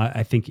 No,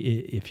 I think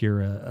if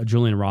you're a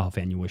Julian Araujo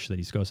fan, you wish that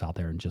he goes out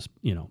there and just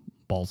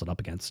balls it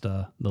up against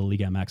the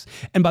Liga MX.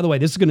 And by the way,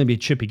 this is going to be a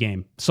chippy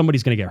game.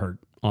 Somebody's going to get hurt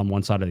on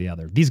one side or the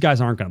other. These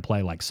guys aren't going to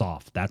play like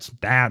soft. That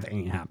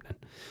ain't happening.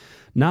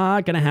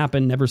 Not going to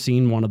happen. Never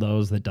seen one of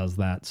those that does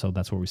that. So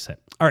that's where we sit.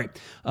 All right.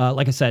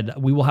 Like I said,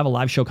 we will have a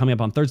live show coming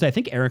up on Thursday. I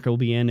think Erica will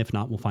be in. If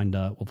not, we'll find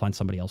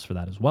somebody else for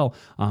that as well.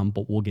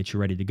 But we'll get you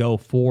ready to go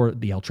for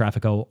the El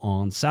Tráfico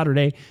on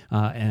Saturday.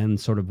 And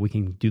sort of we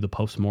can do the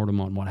post-mortem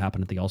on what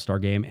happened at the All-Star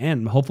game.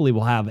 And hopefully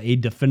we'll have a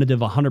definitive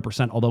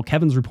 100%. Although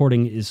Kevin's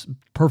reporting is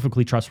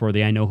perfectly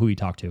trustworthy. I know who he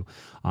talked to.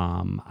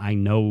 I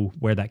know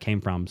where that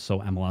came from. So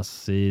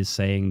MLS is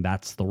saying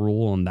that's the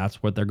rule and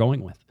that's what they're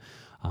going with.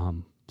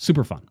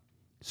 Super fun.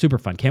 Super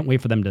fun. Can't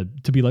wait for them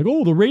to be like,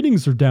 oh, the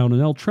ratings are down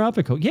in El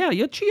Tráfico. Yeah,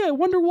 gee, I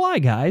wonder why,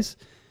 guys.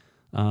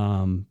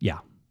 Yeah,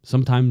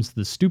 sometimes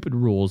the stupid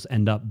rules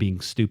end up being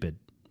stupid.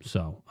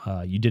 So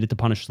you did it to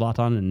punish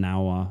Zlatan, and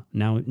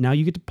now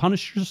you get to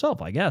punish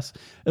yourself, I guess.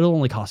 It'll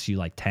only cost you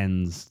like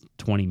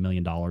 $20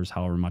 million,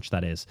 however much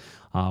that is,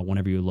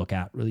 whenever you look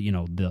at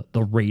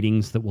the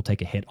ratings that will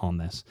take a hit on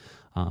this.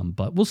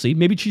 But we'll see.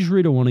 Maybe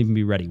Chicharito won't even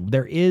be ready.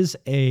 There is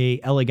a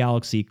LA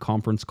Galaxy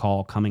conference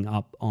call coming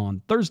up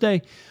on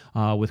Thursday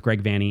with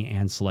Greg Vanney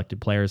and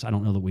selected players. I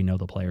don't know that we know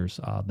the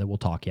players that will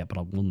talk yet,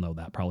 but we'll know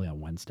that probably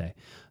on Wednesday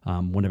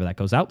whenever that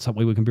goes out. So that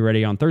way we can be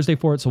ready on Thursday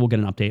for it. So we'll get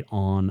an update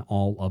on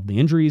all of the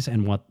injuries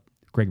and what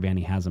Greg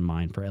Vanney has in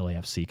mind for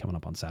LAFC coming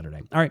up on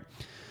Saturday. All right.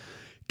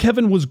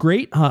 Kevin was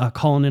great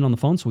calling in on the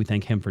phone, so we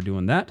thank him for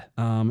doing that.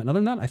 And other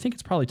than that, I think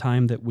it's probably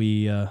time that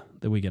we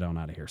get on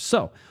out of here.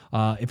 So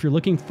if you're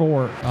looking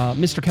for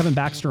Mr. Kevin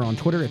Baxter on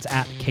Twitter, it's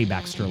at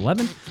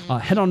kbaxter11.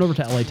 Head on over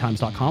to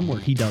latimes.com, where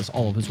he does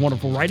all of his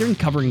wonderful writing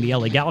covering the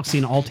LA Galaxy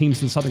and all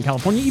teams in Southern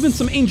California, even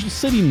some Angel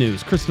City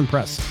news. Kristen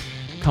Press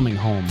coming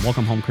home.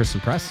 Welcome home,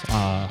 Kristen Press.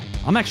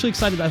 I'm actually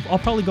excited. I'll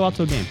probably go out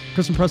to a game.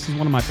 Kristen Press is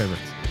one of my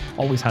favorites.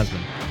 Always has been.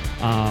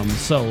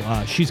 So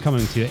she's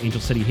coming to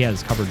Angel City. He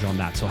has coverage on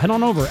that. So head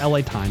on over,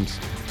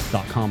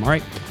 latimes.com. All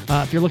right.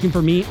 If you're looking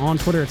for me on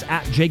Twitter, it's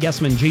at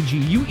jguesman,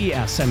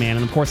 JGUESMAN,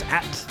 and of course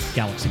at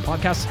Galaxy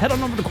Podcast. Head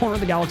on over to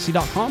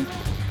cornerofthegalaxy.com,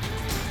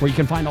 where you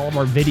can find all of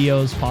our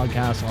videos,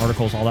 podcasts,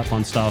 articles, all that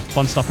fun stuff.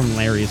 Fun stuff from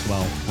Larry as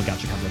well. We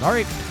got you covered. All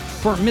right.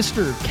 For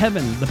Mr.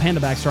 Kevin, the Panda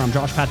Baxter, I'm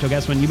Josh Pato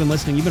Guesman. You've been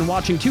listening. You've been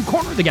watching to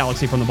Corner of the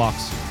Galaxy from the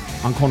Box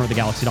on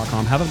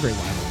cornerofthegalaxy.com. Have a great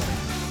one, everybody.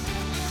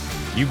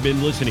 You've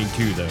been listening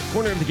to the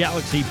Corner of the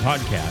Galaxy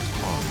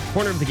podcast on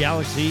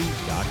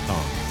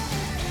cornerofthegalaxy.com.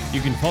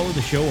 You can follow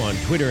the show on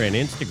Twitter and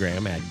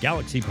Instagram at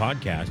Galaxy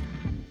Podcast,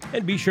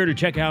 and be sure to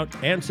check out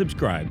and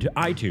subscribe to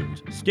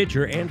iTunes,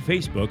 Stitcher, and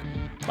Facebook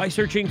by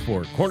searching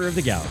for Corner of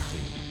the Galaxy.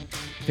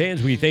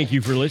 Fans, we thank you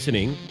for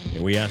listening,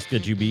 and we ask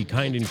that you be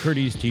kind and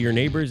courteous to your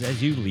neighbors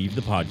as you leave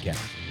the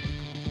podcast.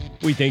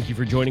 We thank you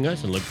for joining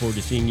us and look forward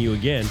to seeing you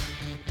again.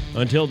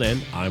 Until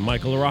then, I'm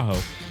Michael Araujo.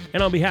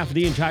 And on behalf of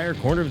the entire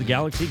Corner of the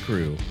Galaxy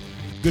crew,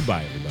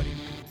 goodbye, everybody.